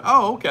company.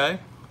 Oh, okay.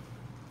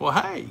 Well,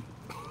 hey.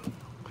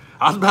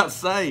 I was about to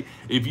say,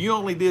 if you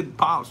only did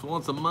Pops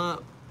once a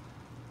month,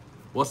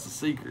 what's the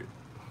secret?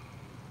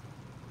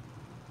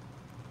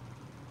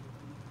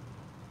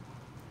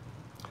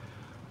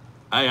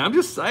 Hey, I'm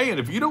just saying,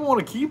 if you don't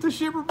want to keep the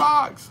shipper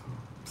box,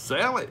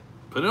 sell it.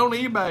 Put it on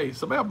eBay.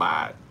 Somebody will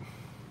buy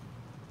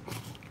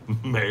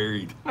it.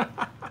 Married.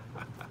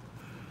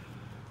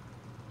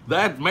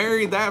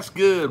 That's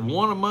good.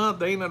 One a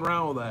month, ain't nothing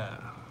wrong with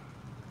that.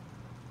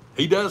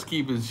 He does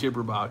keep his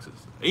shipper boxes.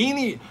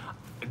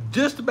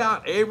 Just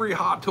about every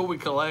Hot Toy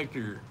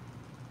collector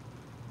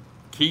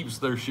keeps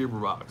their shipper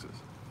boxes.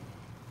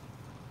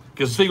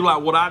 Because see,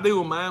 like what I do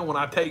with mine, when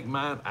I take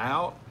mine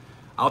out,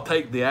 I'll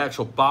take the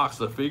actual box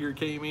the figure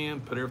came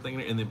in, put everything in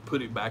it, and then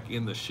put it back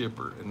in the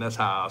shipper. And that's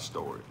how I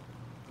store it.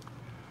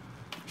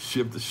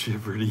 Ship the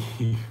shipper to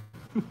you.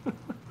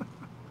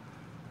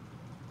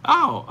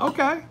 Oh,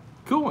 okay.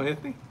 Cool,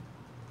 Anthony.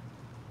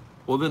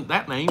 Well, then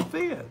that name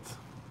fits.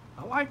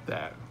 I like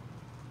that.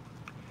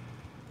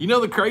 You know,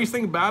 the crazy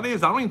thing about it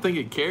is I don't even think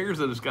it cares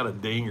that it's got a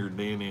ding or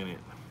dent in it.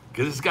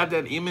 Because it's got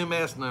that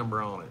MMS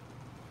number on it.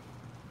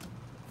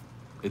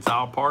 It's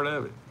all part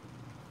of it.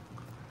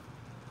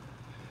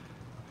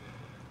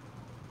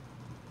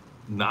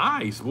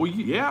 Nice. Well,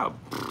 yeah,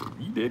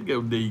 you did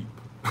go deep.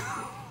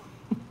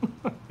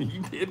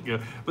 You did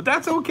go. But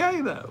that's okay,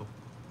 though.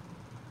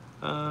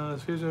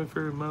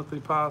 For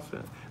Monthly Pops.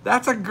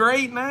 That's a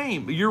great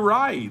name. You're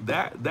right.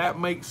 That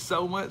makes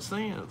so much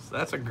sense.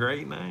 That's a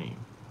great name.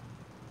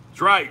 That's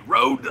right.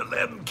 Road to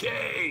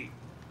 11K.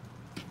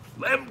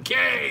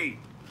 11K.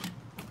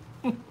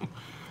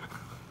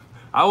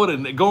 I would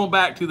have, going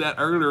back to that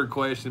earlier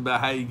question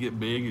about how you get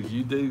big as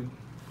you do,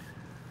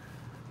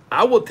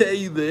 I will tell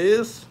you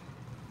this.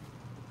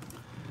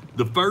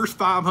 The first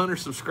 500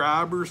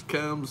 subscribers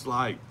comes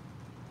like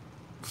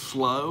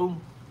slow.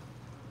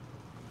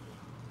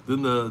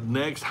 Then the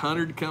next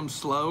 100 comes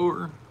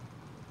slower.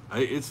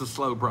 It's a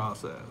slow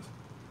process.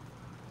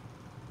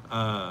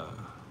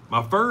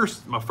 My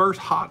first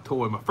hot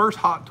toy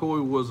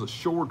was a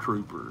Shore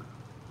Trooper.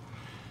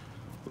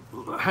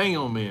 Hang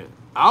on a minute.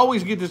 I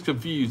always get this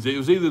confused. It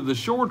was either the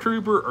Shore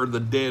Trooper or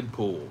the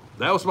Deadpool.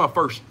 That was my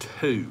first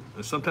two.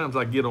 And sometimes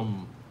I get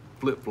them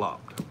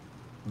flip-flopped.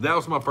 That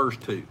was my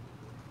first two.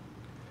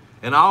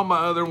 And all my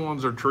other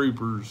ones are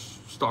troopers,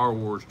 Star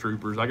Wars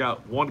troopers. I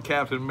got one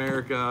Captain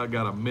America. I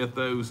got a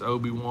Mythos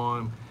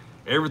Obi-Wan.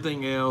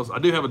 Everything else, I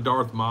do have a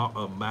Darth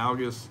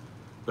Malgus,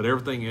 but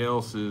everything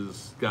else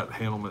is got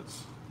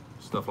helmets,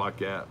 stuff like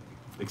that,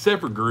 except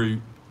for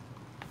Groot.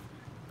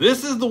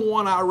 This is the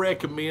one I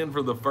recommend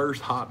for the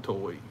first hot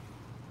toy.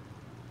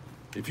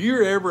 If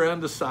you're ever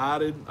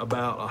undecided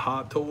about a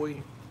hot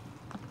toy,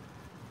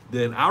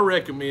 then I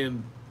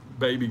recommend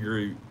Baby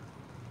Groot.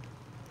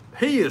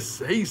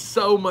 He's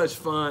so much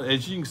fun.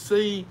 As you can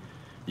see,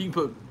 you can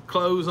put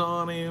clothes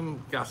on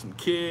him, got some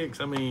kicks.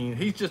 I mean,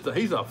 he's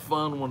a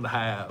fun one to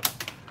have.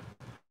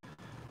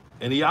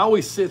 And he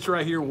always sits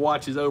right here and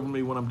watches over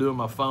me when I'm doing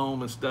my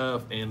foam and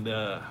stuff, and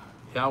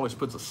he always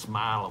puts a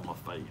smile on my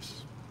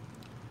face.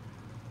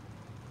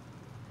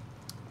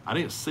 I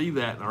didn't see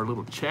that in our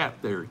little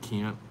chat there,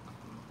 Kent.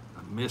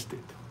 I missed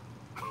it.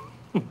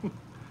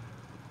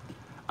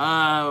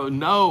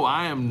 No,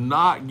 I am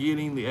not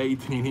getting the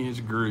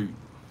 18-inch Groot.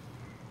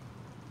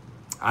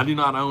 I do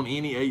not own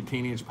any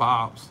 18-inch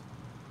Pops.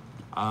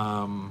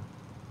 But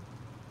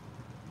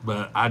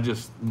I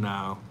just,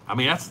 no. I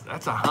mean, that's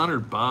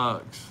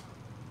 $100.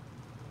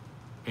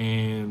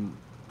 And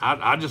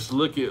I just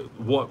look at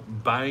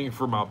what bang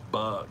for my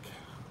buck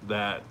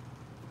that,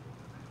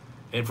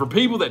 and for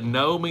people that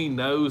know me,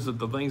 knows that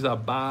the things I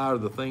buy are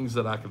the things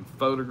that I can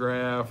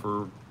photograph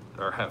or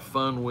have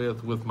fun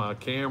with my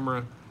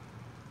camera.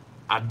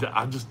 I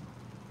just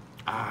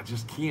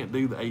can't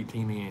do the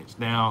 18-inch.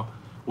 Now,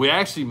 me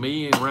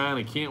and Ryan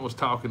and Kent was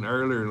talking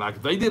earlier, like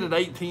if they did an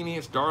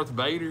 18-inch Darth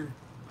Vader,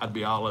 I'd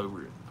be all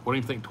over it.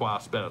 Wouldn't even think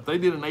twice about it. If they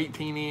did an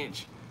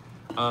 18-inch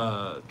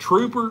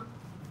Trooper,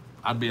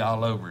 I'd be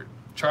all over it.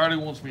 Charlie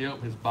wants me to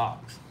open his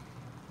box.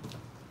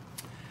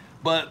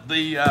 But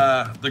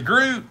the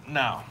Groot,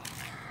 no.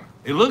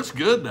 It looks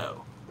good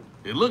though.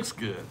 It looks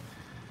good.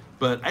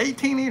 But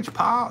 18-inch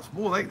pops,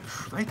 boy,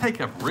 they take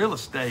up real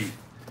estate.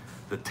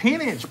 The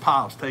 10-inch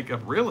pops take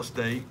up real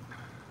estate.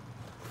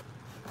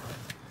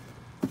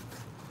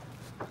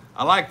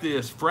 I like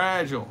this,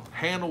 fragile,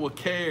 handle with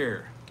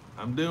care.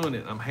 I'm doing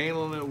it, I'm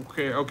handling it with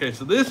care. Okay,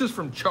 so this is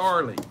from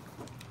Charlie.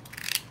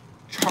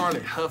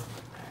 Charlie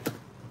Huffman.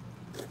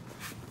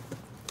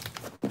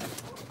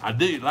 I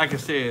do, like I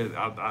said,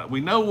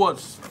 we know what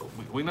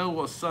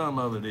some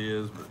of it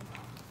is, but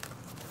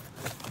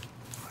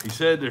he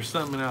said there's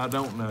something that I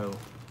don't know.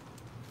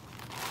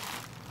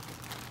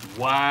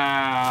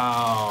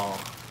 Wow.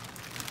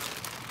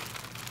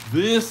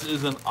 This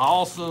is an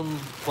awesome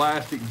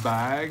plastic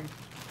bag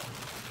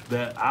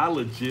that I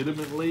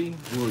legitimately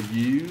will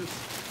use.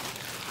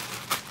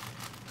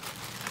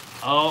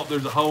 Oh,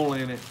 there's a hole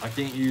in it. I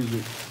can't use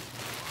it.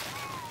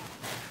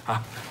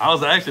 I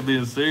was actually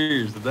being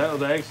serious. That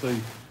was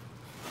actually,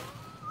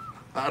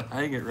 I'd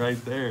hang it right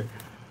there.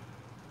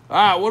 All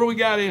right, what do we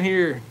got in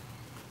here?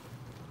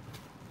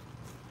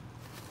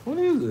 What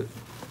is it?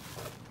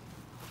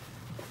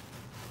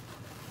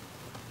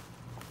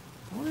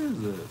 What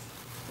is this?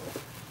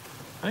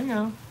 Hang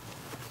on.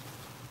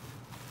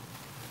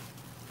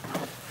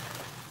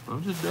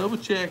 I'm just double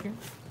checking.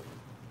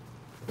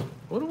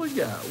 What do we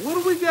got?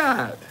 What do we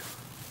got?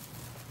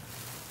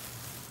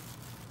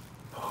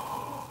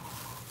 Oh,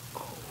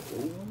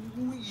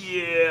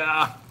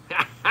 yeah.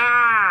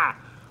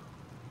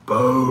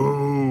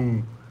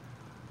 Boom.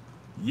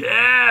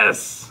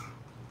 Yes.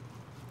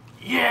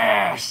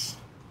 Yes.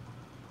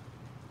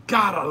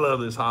 God, I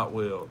love this Hot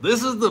Wheel.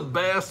 This is the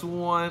best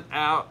one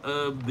out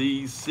of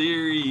the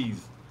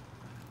series.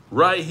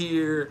 Right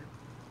here.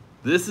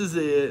 This is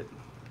it.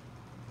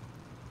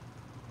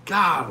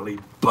 Golly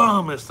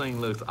bum, this thing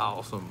looks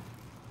awesome.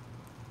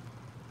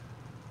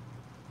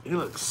 It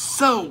looks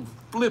so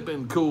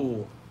flippin'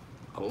 cool.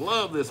 I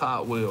love this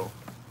Hot Wheel.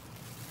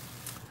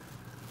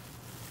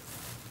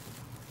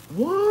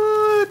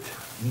 What?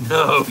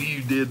 No,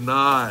 you did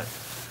not.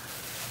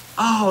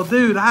 Oh,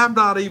 dude, I've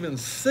not even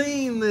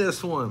seen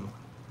this one.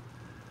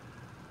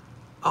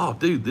 Oh,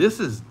 dude, this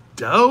is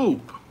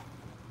dope.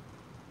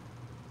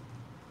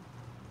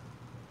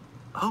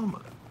 Oh, my.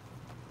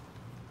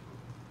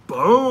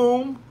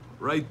 Boom.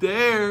 Right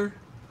there.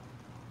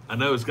 I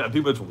know it's got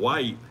too much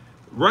white.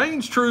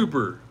 Range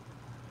Trooper.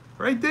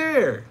 Right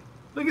there.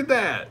 Look at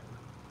that.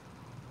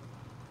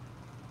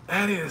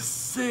 That is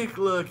sick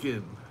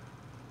looking.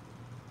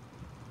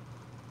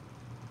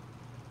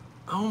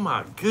 Oh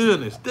my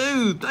goodness,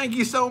 dude, thank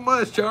you so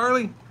much,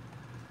 Charlie.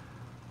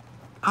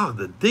 Oh,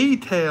 the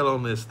detail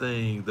on this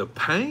thing, the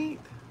paint.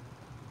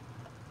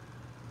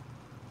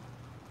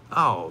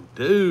 Oh,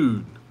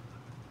 dude.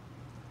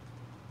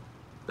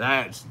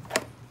 That's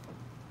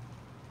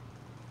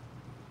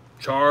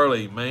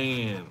Charlie,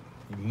 man.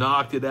 You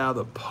knocked it out of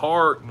the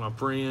park, my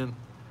friend.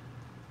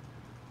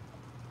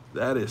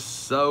 That is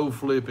so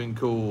flipping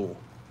cool.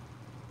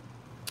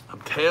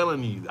 I'm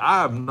telling you,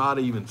 I don't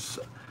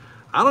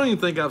even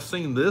think I've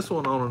seen this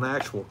one on an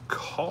actual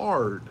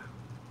card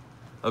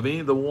of any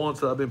of the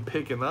ones that I've been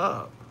picking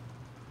up.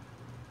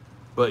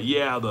 But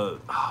yeah,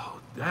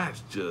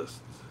 that's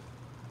just,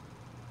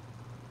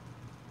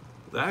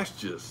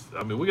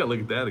 I mean, we gotta look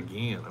at that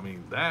again. I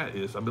mean,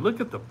 look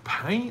at the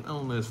paint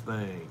on this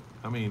thing.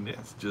 I mean,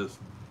 it's just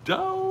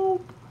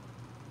dope.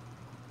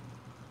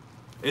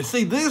 And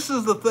see, this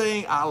is the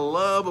thing I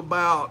love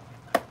about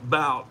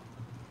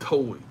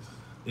toys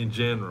in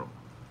general.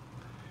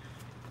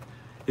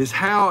 Is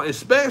how,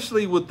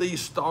 especially with these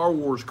Star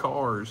Wars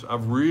cars,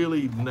 I've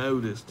really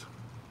noticed,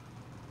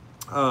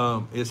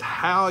 is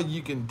how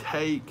you can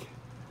take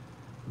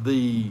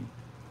the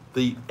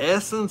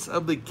essence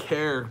of the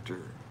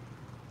character,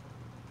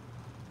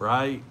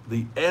 right?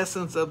 The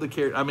essence of the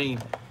character. I mean,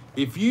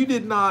 if you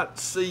did not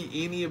see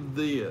any of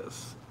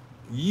this,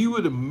 you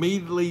would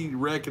immediately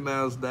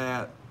recognize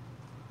that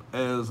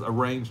as a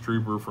Range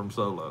Trooper from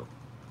Solo.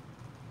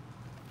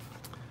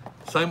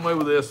 Same way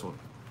with this one.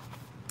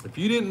 If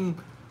you didn't,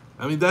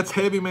 I mean, that's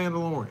heavy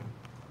Mandalorian.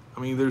 I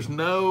mean, there's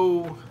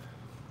no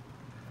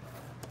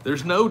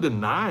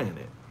denying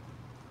it.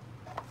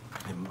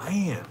 And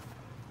man,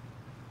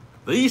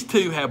 these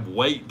two have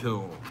weight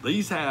to them.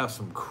 These have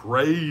some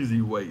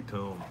crazy weight to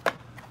them.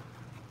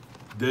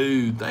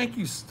 Dude, thank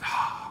you.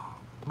 Oh,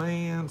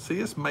 man, see,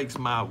 this makes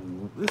my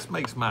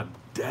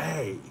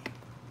day.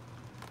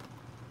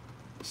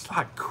 It's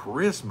like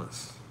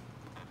Christmas.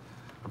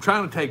 I'm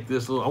trying to take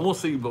this little, I want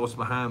to see what's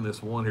behind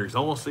this one here.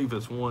 So I want to see if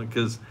it's one,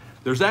 because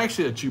there's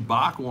actually a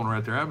Chewbacca one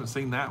right there. I haven't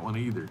seen that one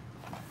either.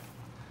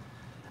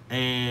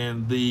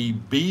 And the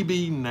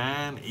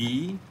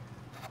BB-9E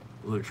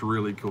looks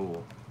really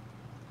cool.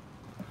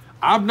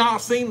 I've not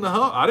seen the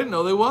Hulk. I didn't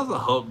know there was a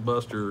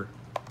Hulkbuster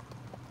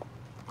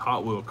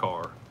Hot Wheel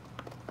car.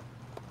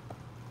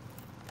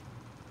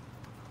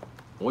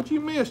 What'd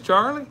you miss,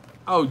 Charlie?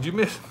 Oh, did you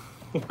miss?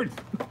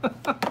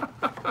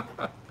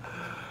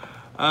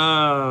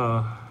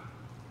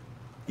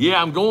 Yeah,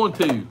 I'm going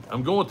to,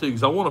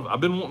 because I've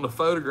been wanting to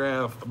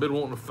photograph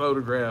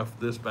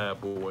this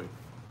bad boy.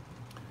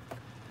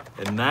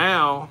 And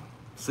now,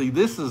 see,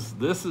 this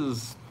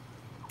is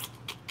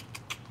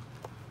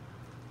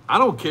I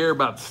don't care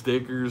about the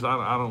stickers.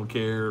 I don't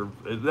care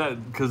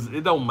that because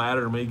it don't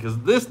matter to me because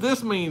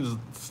this means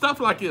stuff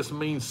like this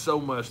means so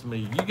much to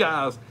me. You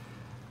guys,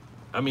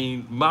 I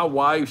mean, my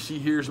wife, she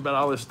hears about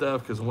all this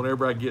stuff because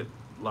whenever I get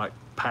like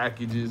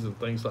packages and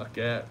things like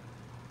that,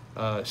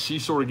 she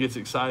sort of gets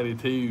excited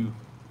too,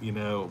 you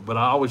know. But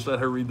I always let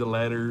her read the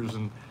letters,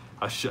 and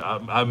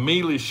I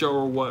immediately show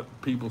her what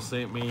people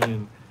sent me,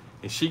 and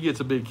she gets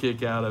a big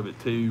kick out of it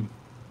too.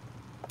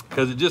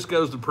 Because it just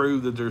goes to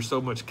prove that there's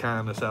so much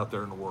kindness out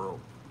there in the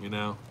world, you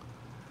know.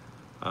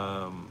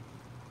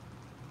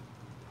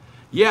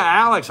 Yeah,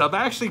 Alex, I've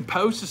actually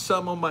posted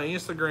some on my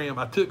Instagram.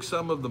 I took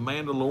some of the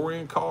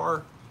Mandalorian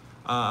car.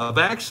 I've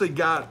actually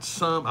got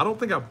some. I don't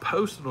think I've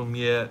posted them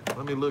yet.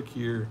 Let me look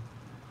here.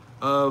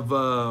 Of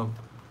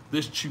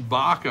this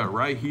Chewbacca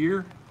right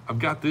here. I've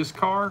got this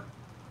car.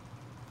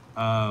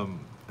 And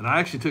I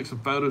actually took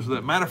some photos of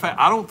that. Matter of fact,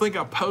 I don't think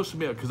I posted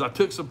them yet because I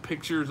took some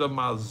pictures of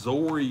my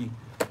Zori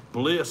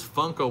Bliss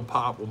Funko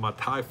Pop with my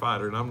TIE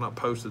Fighter, and I've not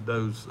posted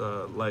those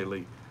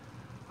lately.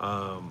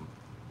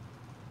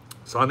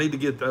 So I need to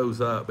get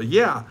those up. But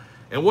yeah,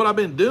 and what I've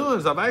been doing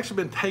is I've actually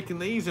been taking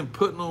these and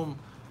putting them,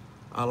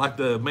 like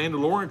the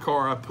Mandalorian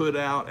car I put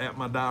out at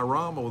my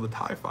diorama with a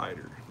TIE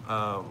Fighter.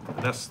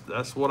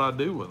 That's what I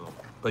do with them.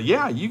 But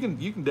yeah, you can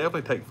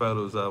definitely take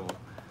photos of them.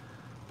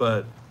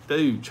 But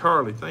dude,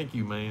 Charlie, thank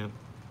you, man.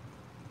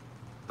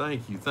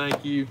 Thank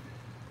you.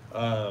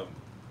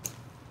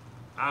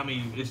 I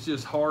mean, it's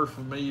just hard for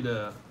me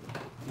to,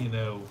 you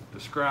know,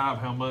 describe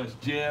how much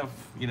Jeff,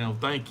 you know,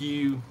 thank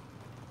you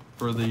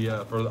for the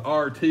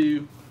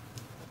R2.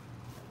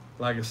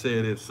 Like I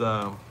said, it's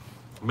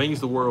means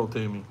the world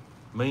to me.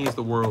 Means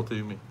the world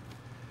to me.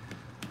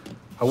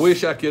 I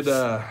wish I could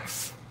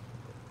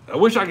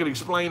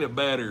explain it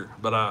better,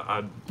 but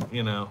I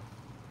you know,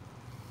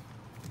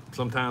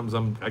 sometimes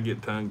I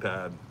get tongue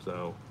tied.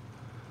 So,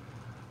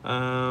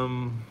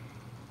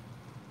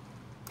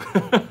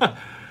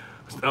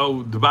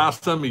 oh, to buy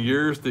some of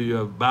yours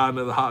to buy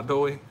another hot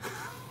toy.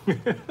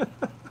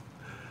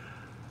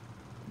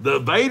 The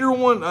Vader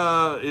one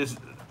is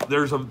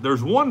there's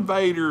one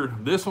Vader.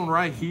 This one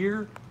right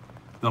here,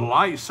 the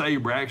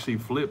lightsaber actually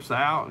flips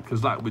out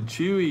because like with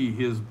Chewie,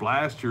 his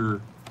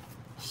blaster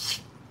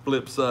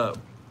flips up.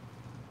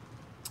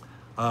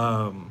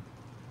 But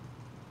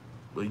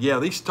yeah,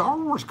 these Star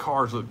Wars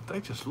cars they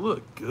just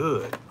look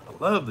good. I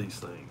love these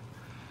things.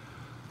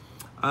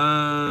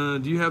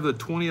 Do you have the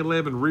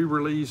 2011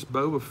 re-release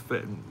Boba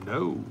Fett?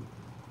 No,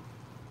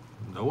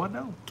 I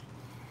don't.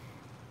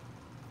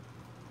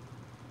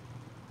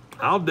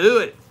 I'll do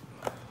it.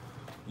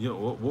 You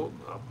know,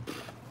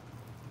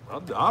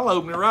 I'll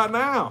open it right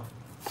now.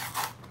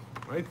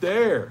 Right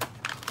there.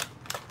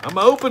 I'm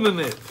opening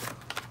it.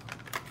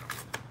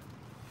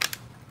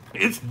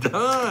 It's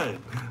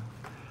done.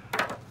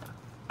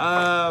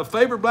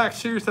 Favorite Black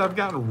Series I've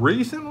gotten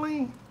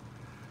recently?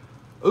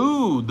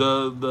 Ooh,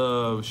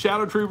 the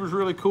Shadow Trooper's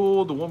really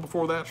cool. The one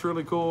before that's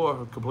really cool.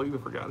 I completely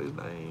forgot his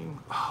name.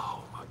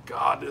 Oh my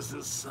God, this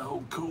is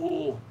so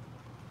cool.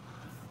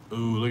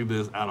 Ooh, look at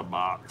this out of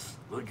box.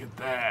 Look at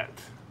that.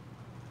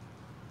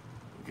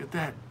 Look at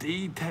that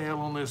detail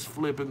on this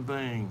flipping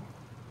thing.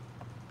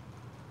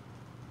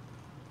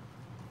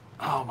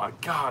 Oh my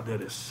God,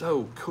 that is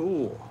so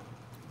cool.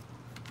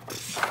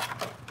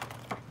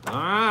 All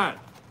right,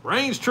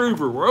 Range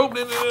Trooper, we're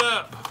opening it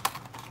up.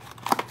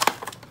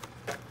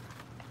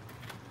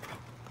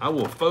 I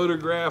will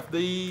photograph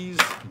these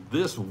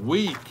this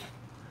week.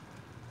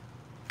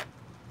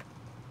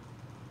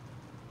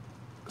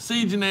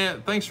 See,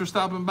 Jeanette, thanks for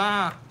stopping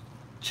by.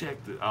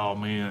 Check the, oh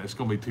man, it's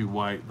gonna be too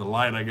white. The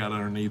light I got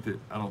underneath it,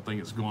 I don't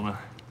think it's gonna,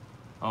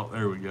 oh,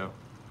 there we go.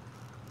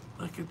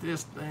 Look at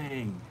this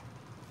thing.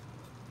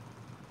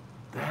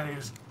 That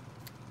is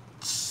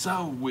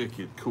so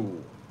wicked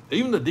cool.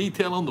 Even the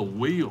detail on the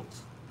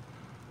wheels.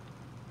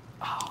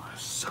 Oh,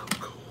 that's so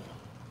cool.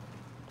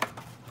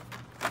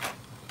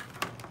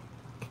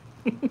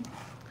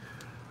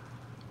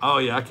 Oh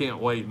yeah, I can't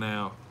wait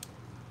now.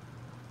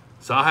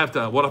 So I have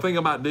to, what I think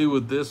I might do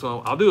with this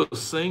one, I'll do a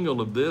single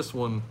of this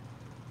one,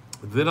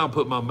 then I'll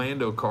put my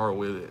Mando car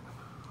with it.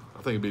 I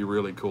think it'd be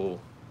really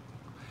cool.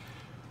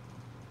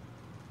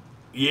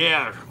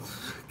 Yeah,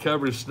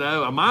 covered in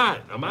snow. I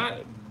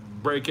might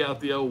break out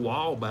the old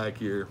wall back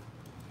here.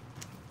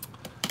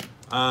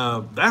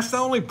 That's the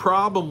only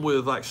problem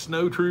with like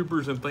snow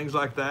troopers and things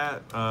like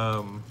that.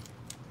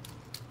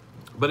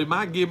 But it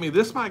might give me,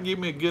 this might give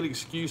me a good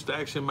excuse to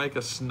actually make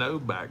a snow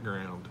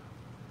background.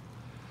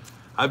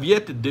 I've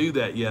yet to do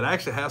that yet. I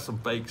actually have some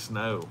fake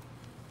snow.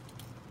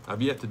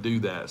 I've yet to do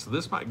that. So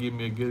this might give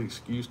me a good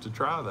excuse to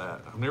try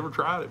that. I've never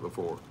tried it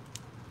before.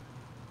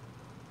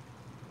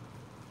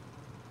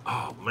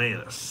 Oh man,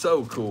 that's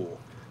so cool.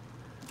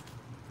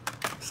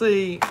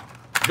 See,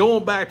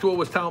 going back to what I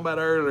was talking about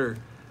earlier,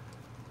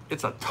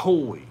 it's a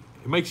toy.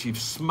 It makes you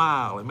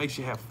smile. It makes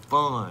you have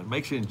fun. It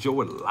makes you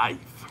enjoy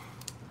life.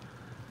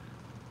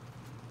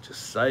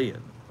 Just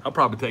saying. I'll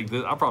probably take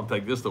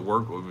this to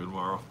work with me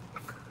tomorrow.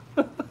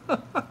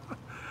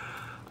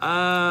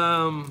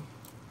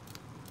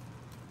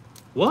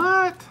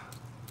 What?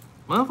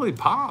 Monthly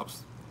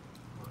pops.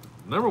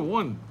 Number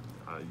one,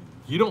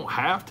 you don't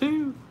have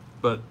to,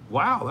 but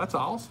wow, that's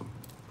awesome.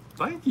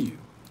 Thank you.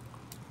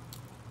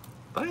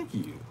 Thank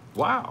you.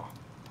 Wow.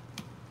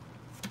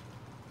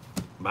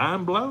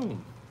 Mind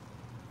blown.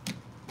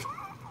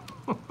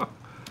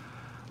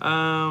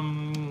 All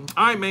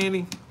right,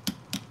 Manny.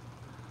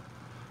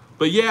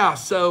 But yeah,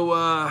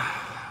 so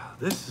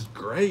this is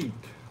great.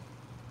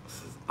 This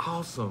is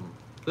awesome.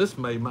 This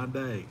made my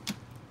day.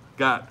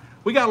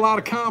 We got a lot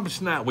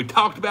accomplished now. We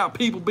talked about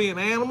people being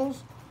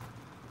animals.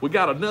 We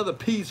got another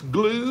piece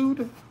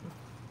glued.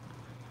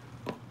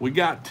 We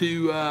got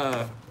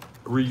to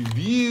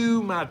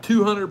review my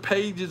 200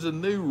 pages of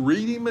new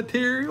reading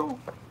material.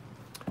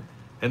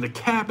 And to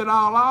cap it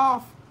all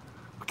off,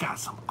 we got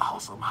some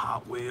awesome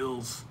Hot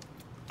Wheels.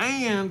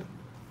 And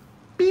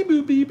beep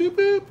boop beep boop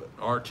boop,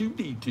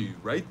 R2D2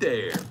 right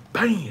there.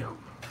 Bam.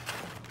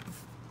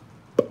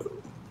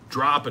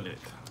 Dropping it.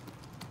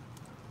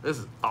 This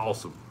is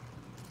awesome.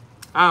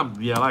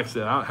 Yeah, like I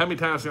said, how many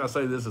times can I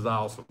say this is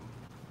awesome?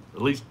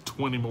 At least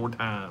 20 more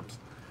times.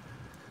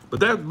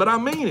 But I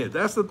mean it.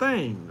 That's the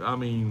thing. I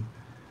mean,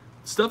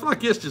 stuff like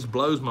this just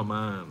blows my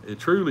mind. It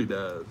truly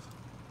does.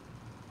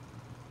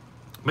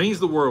 It means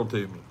the world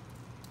to me.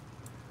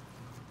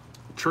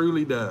 It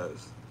truly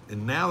does.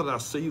 And now that I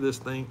see this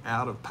thing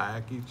out of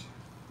package,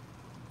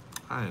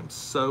 I am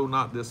so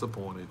not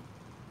disappointed.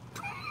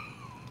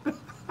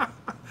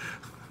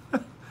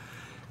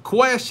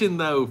 Question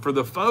though, for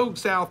the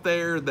folks out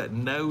there that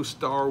know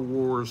Star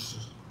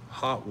Wars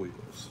Hot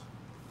Wheels,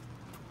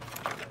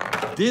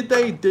 did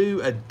they do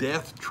a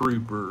Death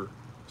Trooper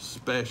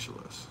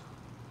specialist?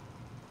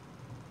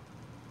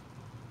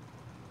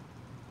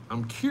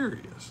 I'm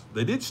curious.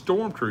 They did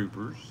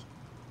Stormtroopers.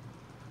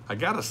 I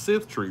got a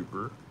Sith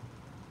Trooper.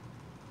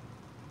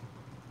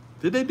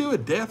 Did they do a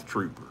Death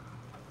Trooper?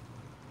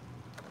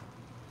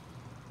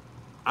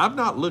 I've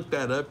not looked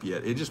that up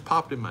yet. It just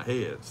popped in my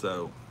head,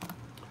 so.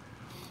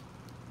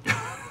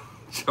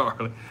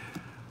 Charlie.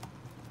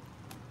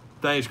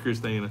 Thanks,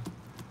 Christina.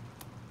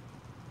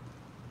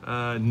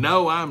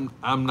 No, I'm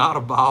not a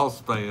Vols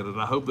fan, and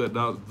I hope that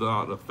does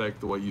not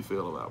affect the way you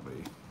feel about me.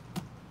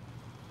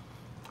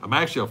 I'm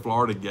actually a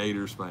Florida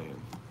Gators fan.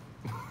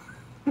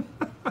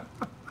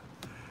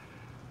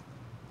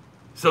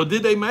 So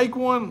did they make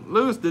one,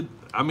 Lewis?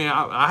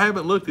 I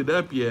haven't looked it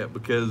up yet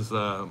because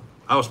I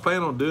was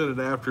planning on doing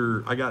it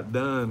after I got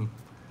done,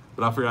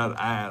 but I figured I'd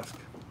ask.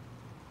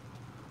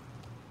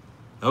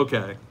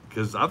 Okay,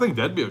 because I think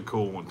that'd be a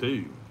cool one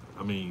too.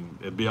 I mean,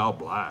 it'd be all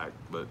black,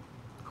 but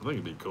I think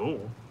it'd be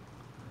cool.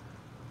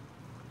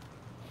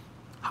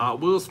 Hot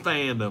Wheels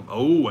fandom.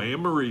 Oh,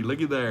 Anne-Marie,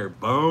 look at there.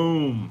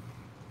 Boom.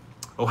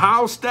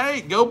 Ohio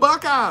State, go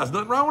Buckeyes.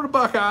 Nothing wrong with the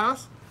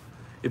Buckeyes.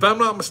 If I'm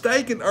not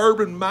mistaken,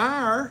 Urban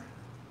Meyer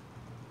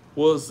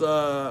was,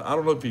 I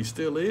don't know if he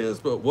still is,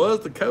 but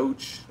was the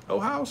coach,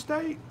 Ohio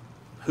State,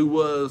 who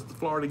was the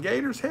Florida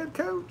Gators head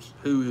coach,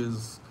 who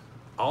is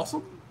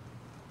awesome.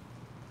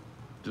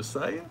 Just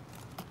saying.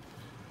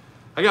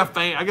 I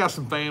got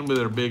some family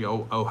that are big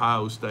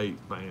Ohio State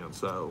fans.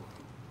 So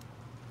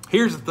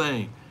here's the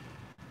thing.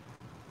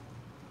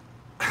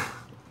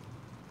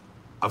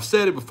 I've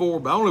said it before,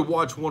 but I only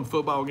watch one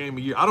football game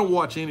a year. I don't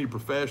watch any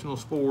professional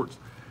sports.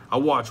 I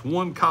watch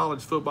one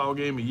college football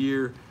game a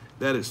year.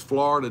 That is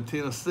Florida,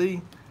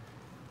 Tennessee.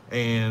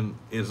 And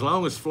as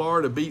long as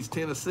Florida beats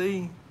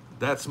Tennessee,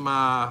 that's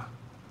my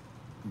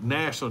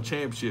national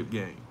championship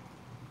game.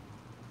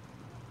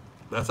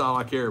 That's all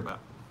I care about.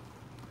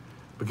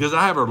 Because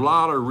I have a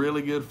lot of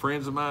really good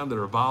friends of mine that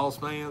are Vols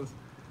fans,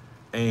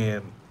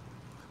 and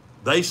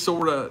they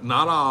sort of,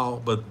 not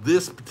all, but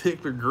this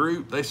particular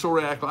group, they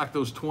sort of act like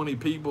those 20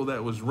 people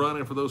that was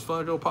running for those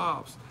Funko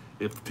Pops.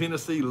 If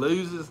Tennessee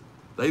loses,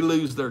 they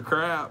lose their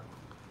crap,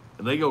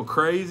 and they go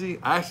crazy.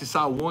 I actually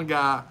saw one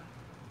guy,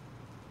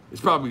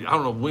 it's probably, I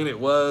don't know when it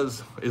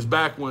was, it's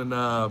back when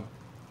Danny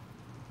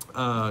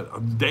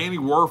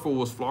Werfel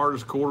was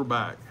Florida's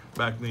quarterback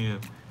back then,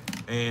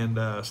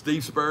 and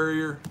Steve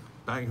Spurrier,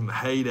 back in the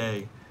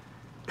heyday,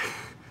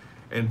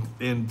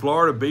 and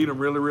Florida beat them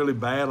really, really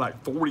bad,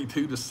 like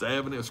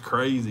 42-7. It was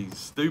crazy,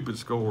 stupid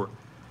score.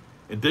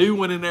 And dude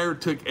went in there,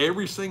 took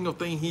every single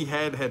thing he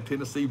had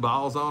Tennessee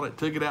balls on it,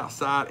 took it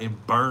outside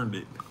and burned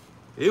it.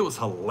 It was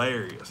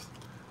hilarious.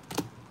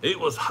 It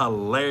was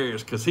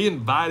hilarious because he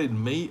invited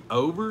me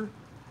over,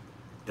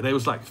 and there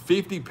was like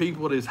 50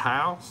 people at his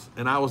house,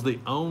 and I was the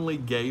only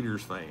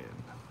Gators fan.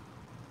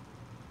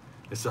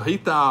 And so he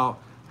thought,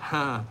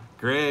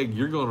 Greg,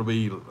 you're going to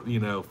be,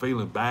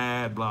 feeling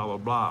bad, blah, blah,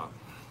 blah.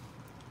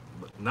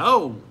 But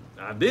no,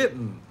 I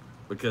didn't,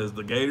 because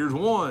the Gators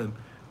won.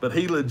 But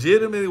he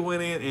legitimately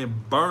went in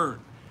and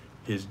burnt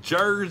his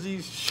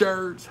jerseys,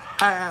 shirts,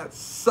 hats,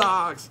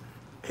 socks.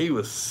 He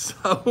was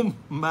so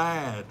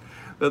mad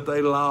that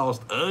they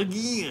lost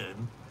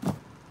again.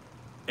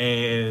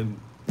 And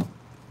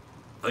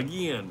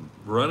again,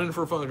 running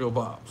for Funko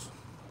Pops.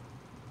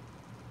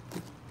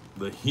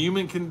 The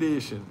human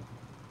condition.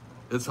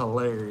 It's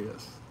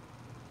hilarious.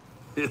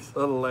 It's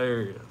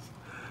hilarious.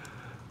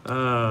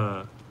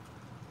 Uh-oh,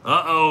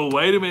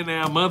 wait a minute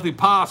now. Monthly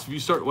Pops, if you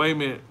start, wait a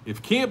minute.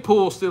 If Kent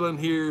Pool's still in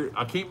here,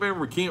 I can't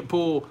remember Kent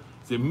Pool.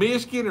 Is it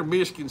Michigan or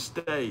Michigan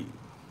State?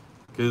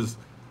 Because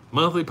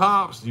Monthly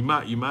Pops, you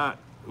might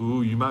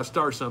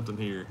start something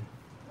here.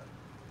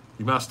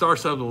 You might start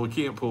something with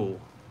Kent Pool.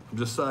 I'm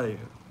just saying.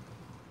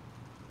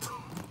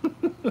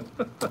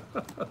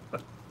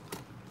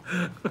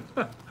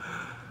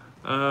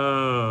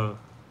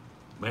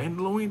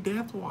 Mandalorian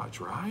Death Watch,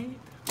 right?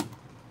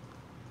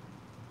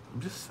 I'm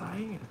just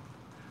saying.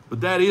 But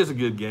that is a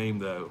good game,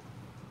 though.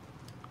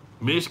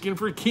 Michigan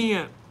for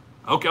Kent.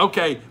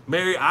 Okay,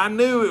 Mary, I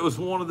knew it was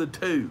one of the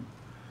two.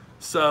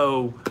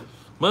 So,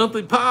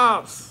 Monthly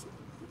Pops,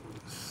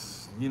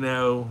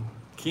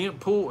 Kent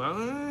Pool.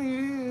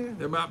 Yeah,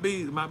 there might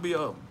be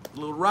a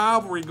little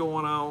rivalry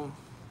going on.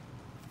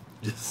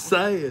 Just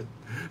saying.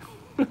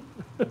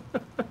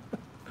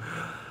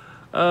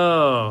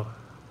 Oh.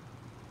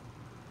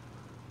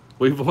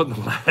 We've won the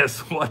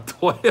last,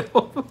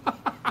 12?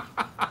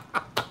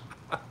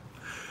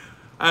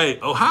 Hey,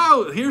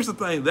 Ohio, here's the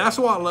thing. That's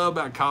what I love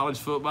about college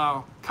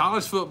football.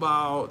 College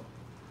football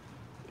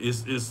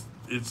is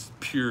it's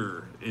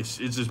pure. It's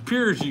as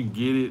pure as you can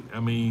get it. I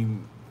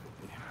mean,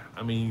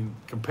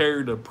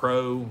 compared to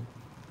pro,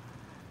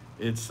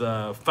 it's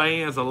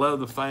fans. I love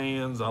the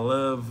fans. I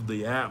love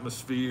the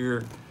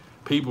atmosphere.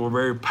 People are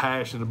very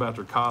passionate about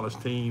their college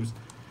teams.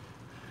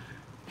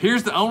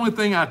 Here's the only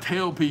thing I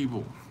tell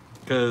people,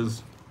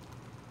 and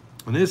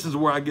this is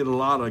where I get a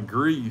lot of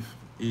grief,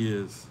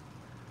 is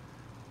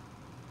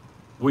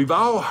we've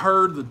all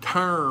heard the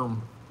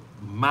term,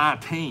 my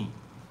team,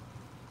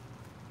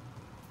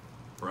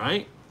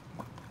 right?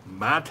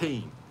 My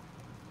team.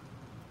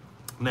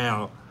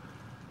 Now,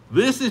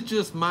 this is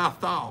just my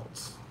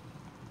thoughts.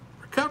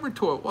 Recovery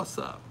Toilet, what's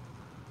up?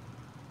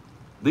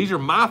 These are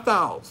my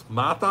thoughts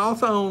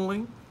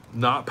only,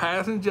 not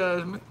passing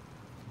judgment,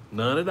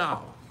 none at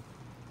all.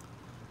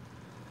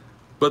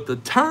 But the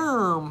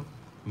term,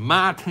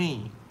 my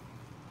team,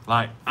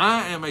 like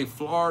I am a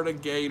Florida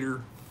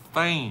Gator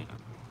fan.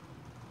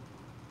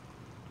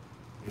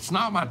 It's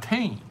not my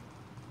team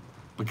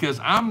because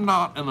I'm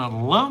not an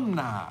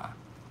alumni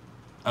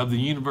of the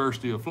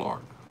University of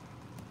Florida.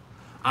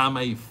 I'm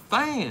a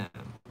fan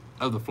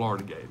of the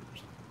Florida Gators.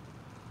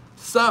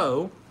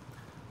 So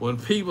when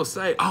people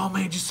say, oh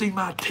man, did you see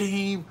my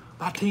team?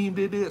 My team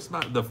did this.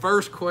 The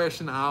first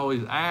question I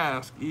always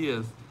ask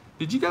is,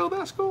 did you go to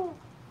that school?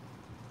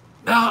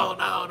 No.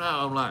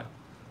 I'm like,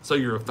 so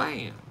you're a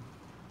fan?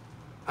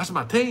 That's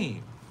my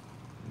team.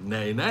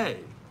 Nay.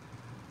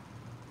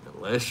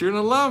 Unless you're an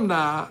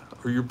alumni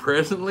or you're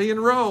presently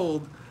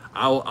enrolled,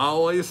 I'll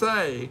always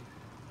say,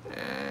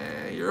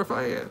 you're a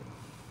fan.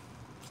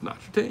 It's not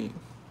your team.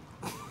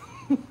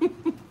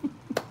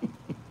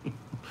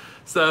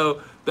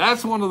 So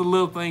that's one of the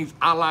little things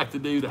I like to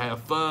do to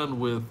have fun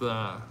with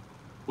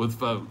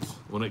folks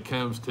when it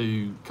comes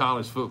to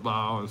college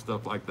football and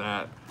stuff like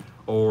that,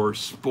 or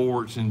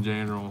sports in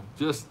general.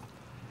 Just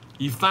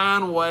you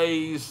find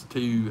ways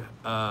to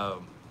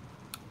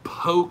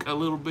poke a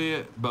little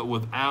bit, but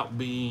without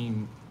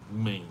being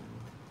mean.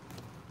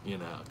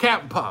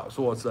 Captain Pops,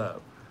 what's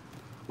up?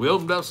 We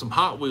opened up some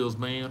Hot Wheels,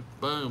 man.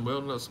 Boom, we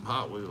opened up some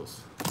Hot Wheels,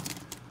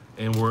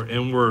 and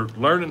we're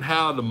learning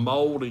how to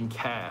mold and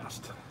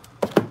cast.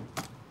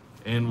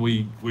 And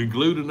we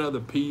glued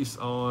another piece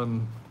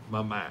on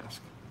my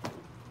mask,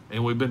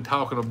 and we've been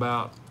talking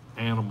about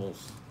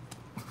animals.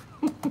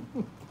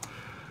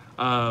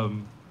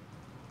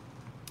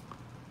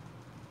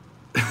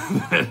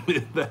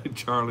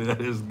 Charlie,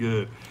 that is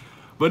good.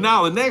 But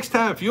now the next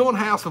time, if you want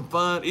to have some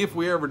fun, if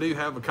we ever do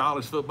have a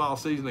college football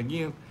season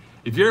again,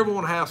 if you ever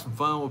want to have some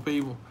fun with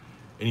people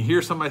and you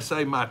hear somebody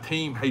say my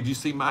team, hey, did you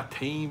see my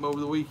team over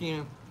the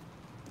weekend?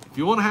 If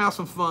you want to have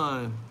some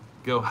fun,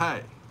 go,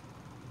 hey,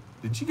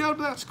 did you go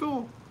to that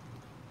school?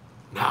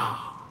 No.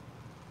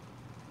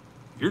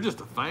 You're just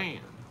a fan.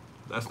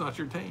 That's not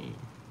your team.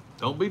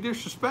 Don't be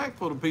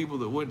disrespectful to people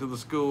that went to the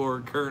school or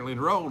are currently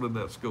enrolled in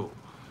that school.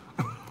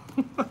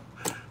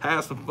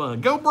 Have some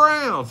fun. Go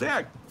Browns.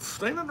 Yeah,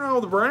 ain't nothing wrong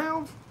with the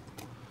Browns.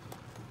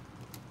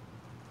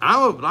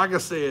 Like I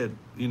said,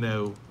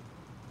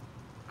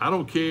 I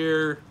don't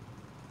care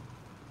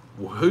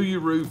who you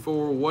root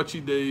for, what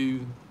you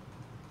do,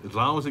 as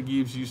long as it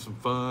gives you some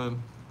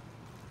fun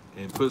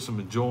and put some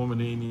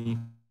enjoyment in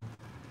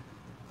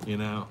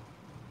you,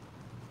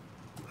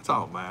 that's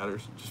all that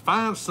matters. Just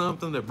find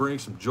something that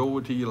brings some joy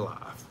to your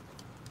life,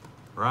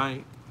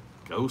 right?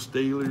 Go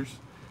Steelers.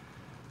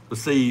 But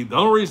see, the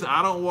only reason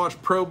I don't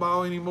watch pro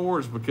ball anymore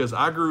is because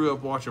I grew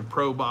up watching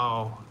pro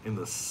ball in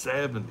the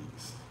 70s.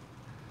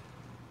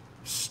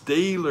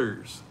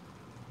 Steelers,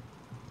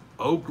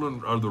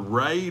 Oakland, or the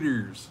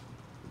Raiders,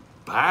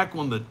 back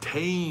when the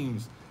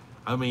teams,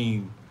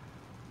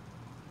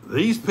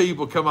 these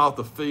people come off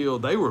the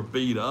field, they were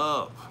beat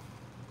up.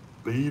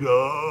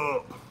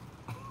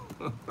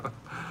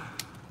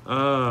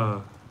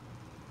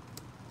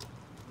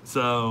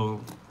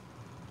 So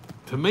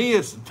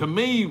to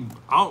me,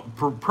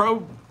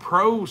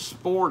 pro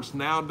sports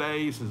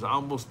nowadays has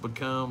almost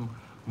become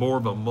more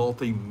of a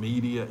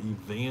multimedia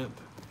event.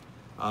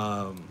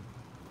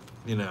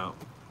 You know,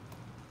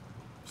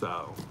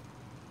 so,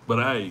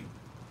 but hey,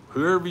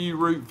 whoever you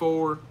root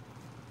for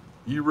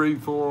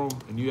them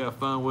and you have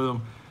fun with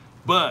them.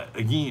 But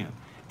again,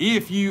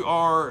 if you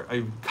are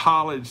a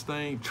college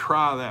thing,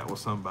 try that with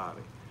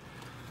somebody.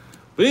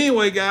 But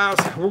anyway, guys,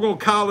 we're going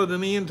to call it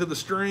an end to the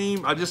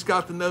stream. I just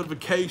got the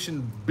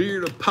notification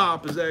Beard of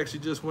Pop has actually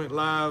just went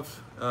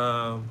live.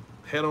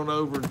 Head on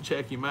over and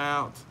check him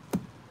out.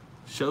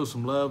 Show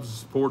some love and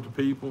support to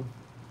people.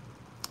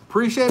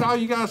 Appreciate all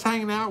you guys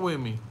hanging out with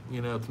me,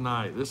 you know,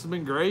 tonight. This has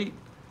been great.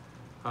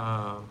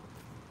 I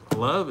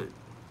love it.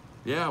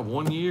 Yeah,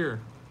 1 year.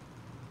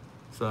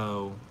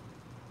 So,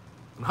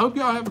 I hope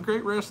y'all have a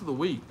great rest of the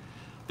week.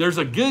 There's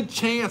a good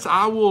chance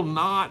I will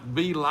not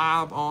be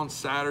live on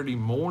Saturday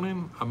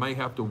morning. I may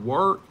have to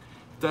work.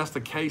 If that's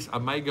the case, I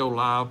may go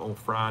live on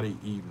Friday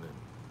evening.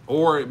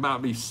 Or it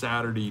might be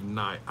Saturday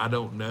night. I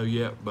don't know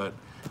yet, but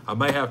I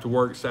may have to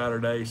work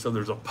Saturday. So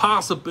there's a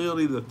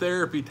possibility the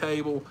therapy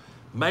table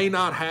may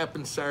not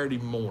happen Saturday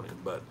morning.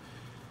 But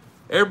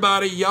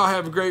everybody, y'all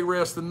have a great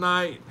rest of the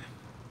night.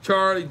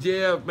 Charlie,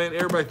 Jeff, man,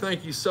 everybody,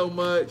 thank you so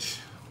much.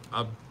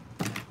 I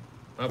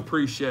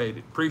appreciate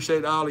it.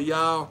 Appreciate all of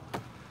y'all.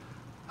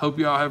 Hope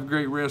y'all have a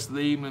great rest of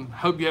the evening.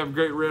 Hope you have a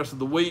great rest of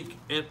the week.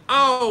 And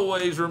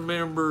always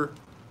remember,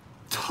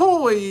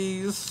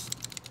 toys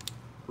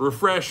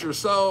refresh your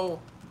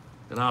soul.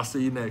 And I'll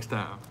see you next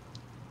time.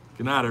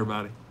 Good night,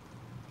 everybody.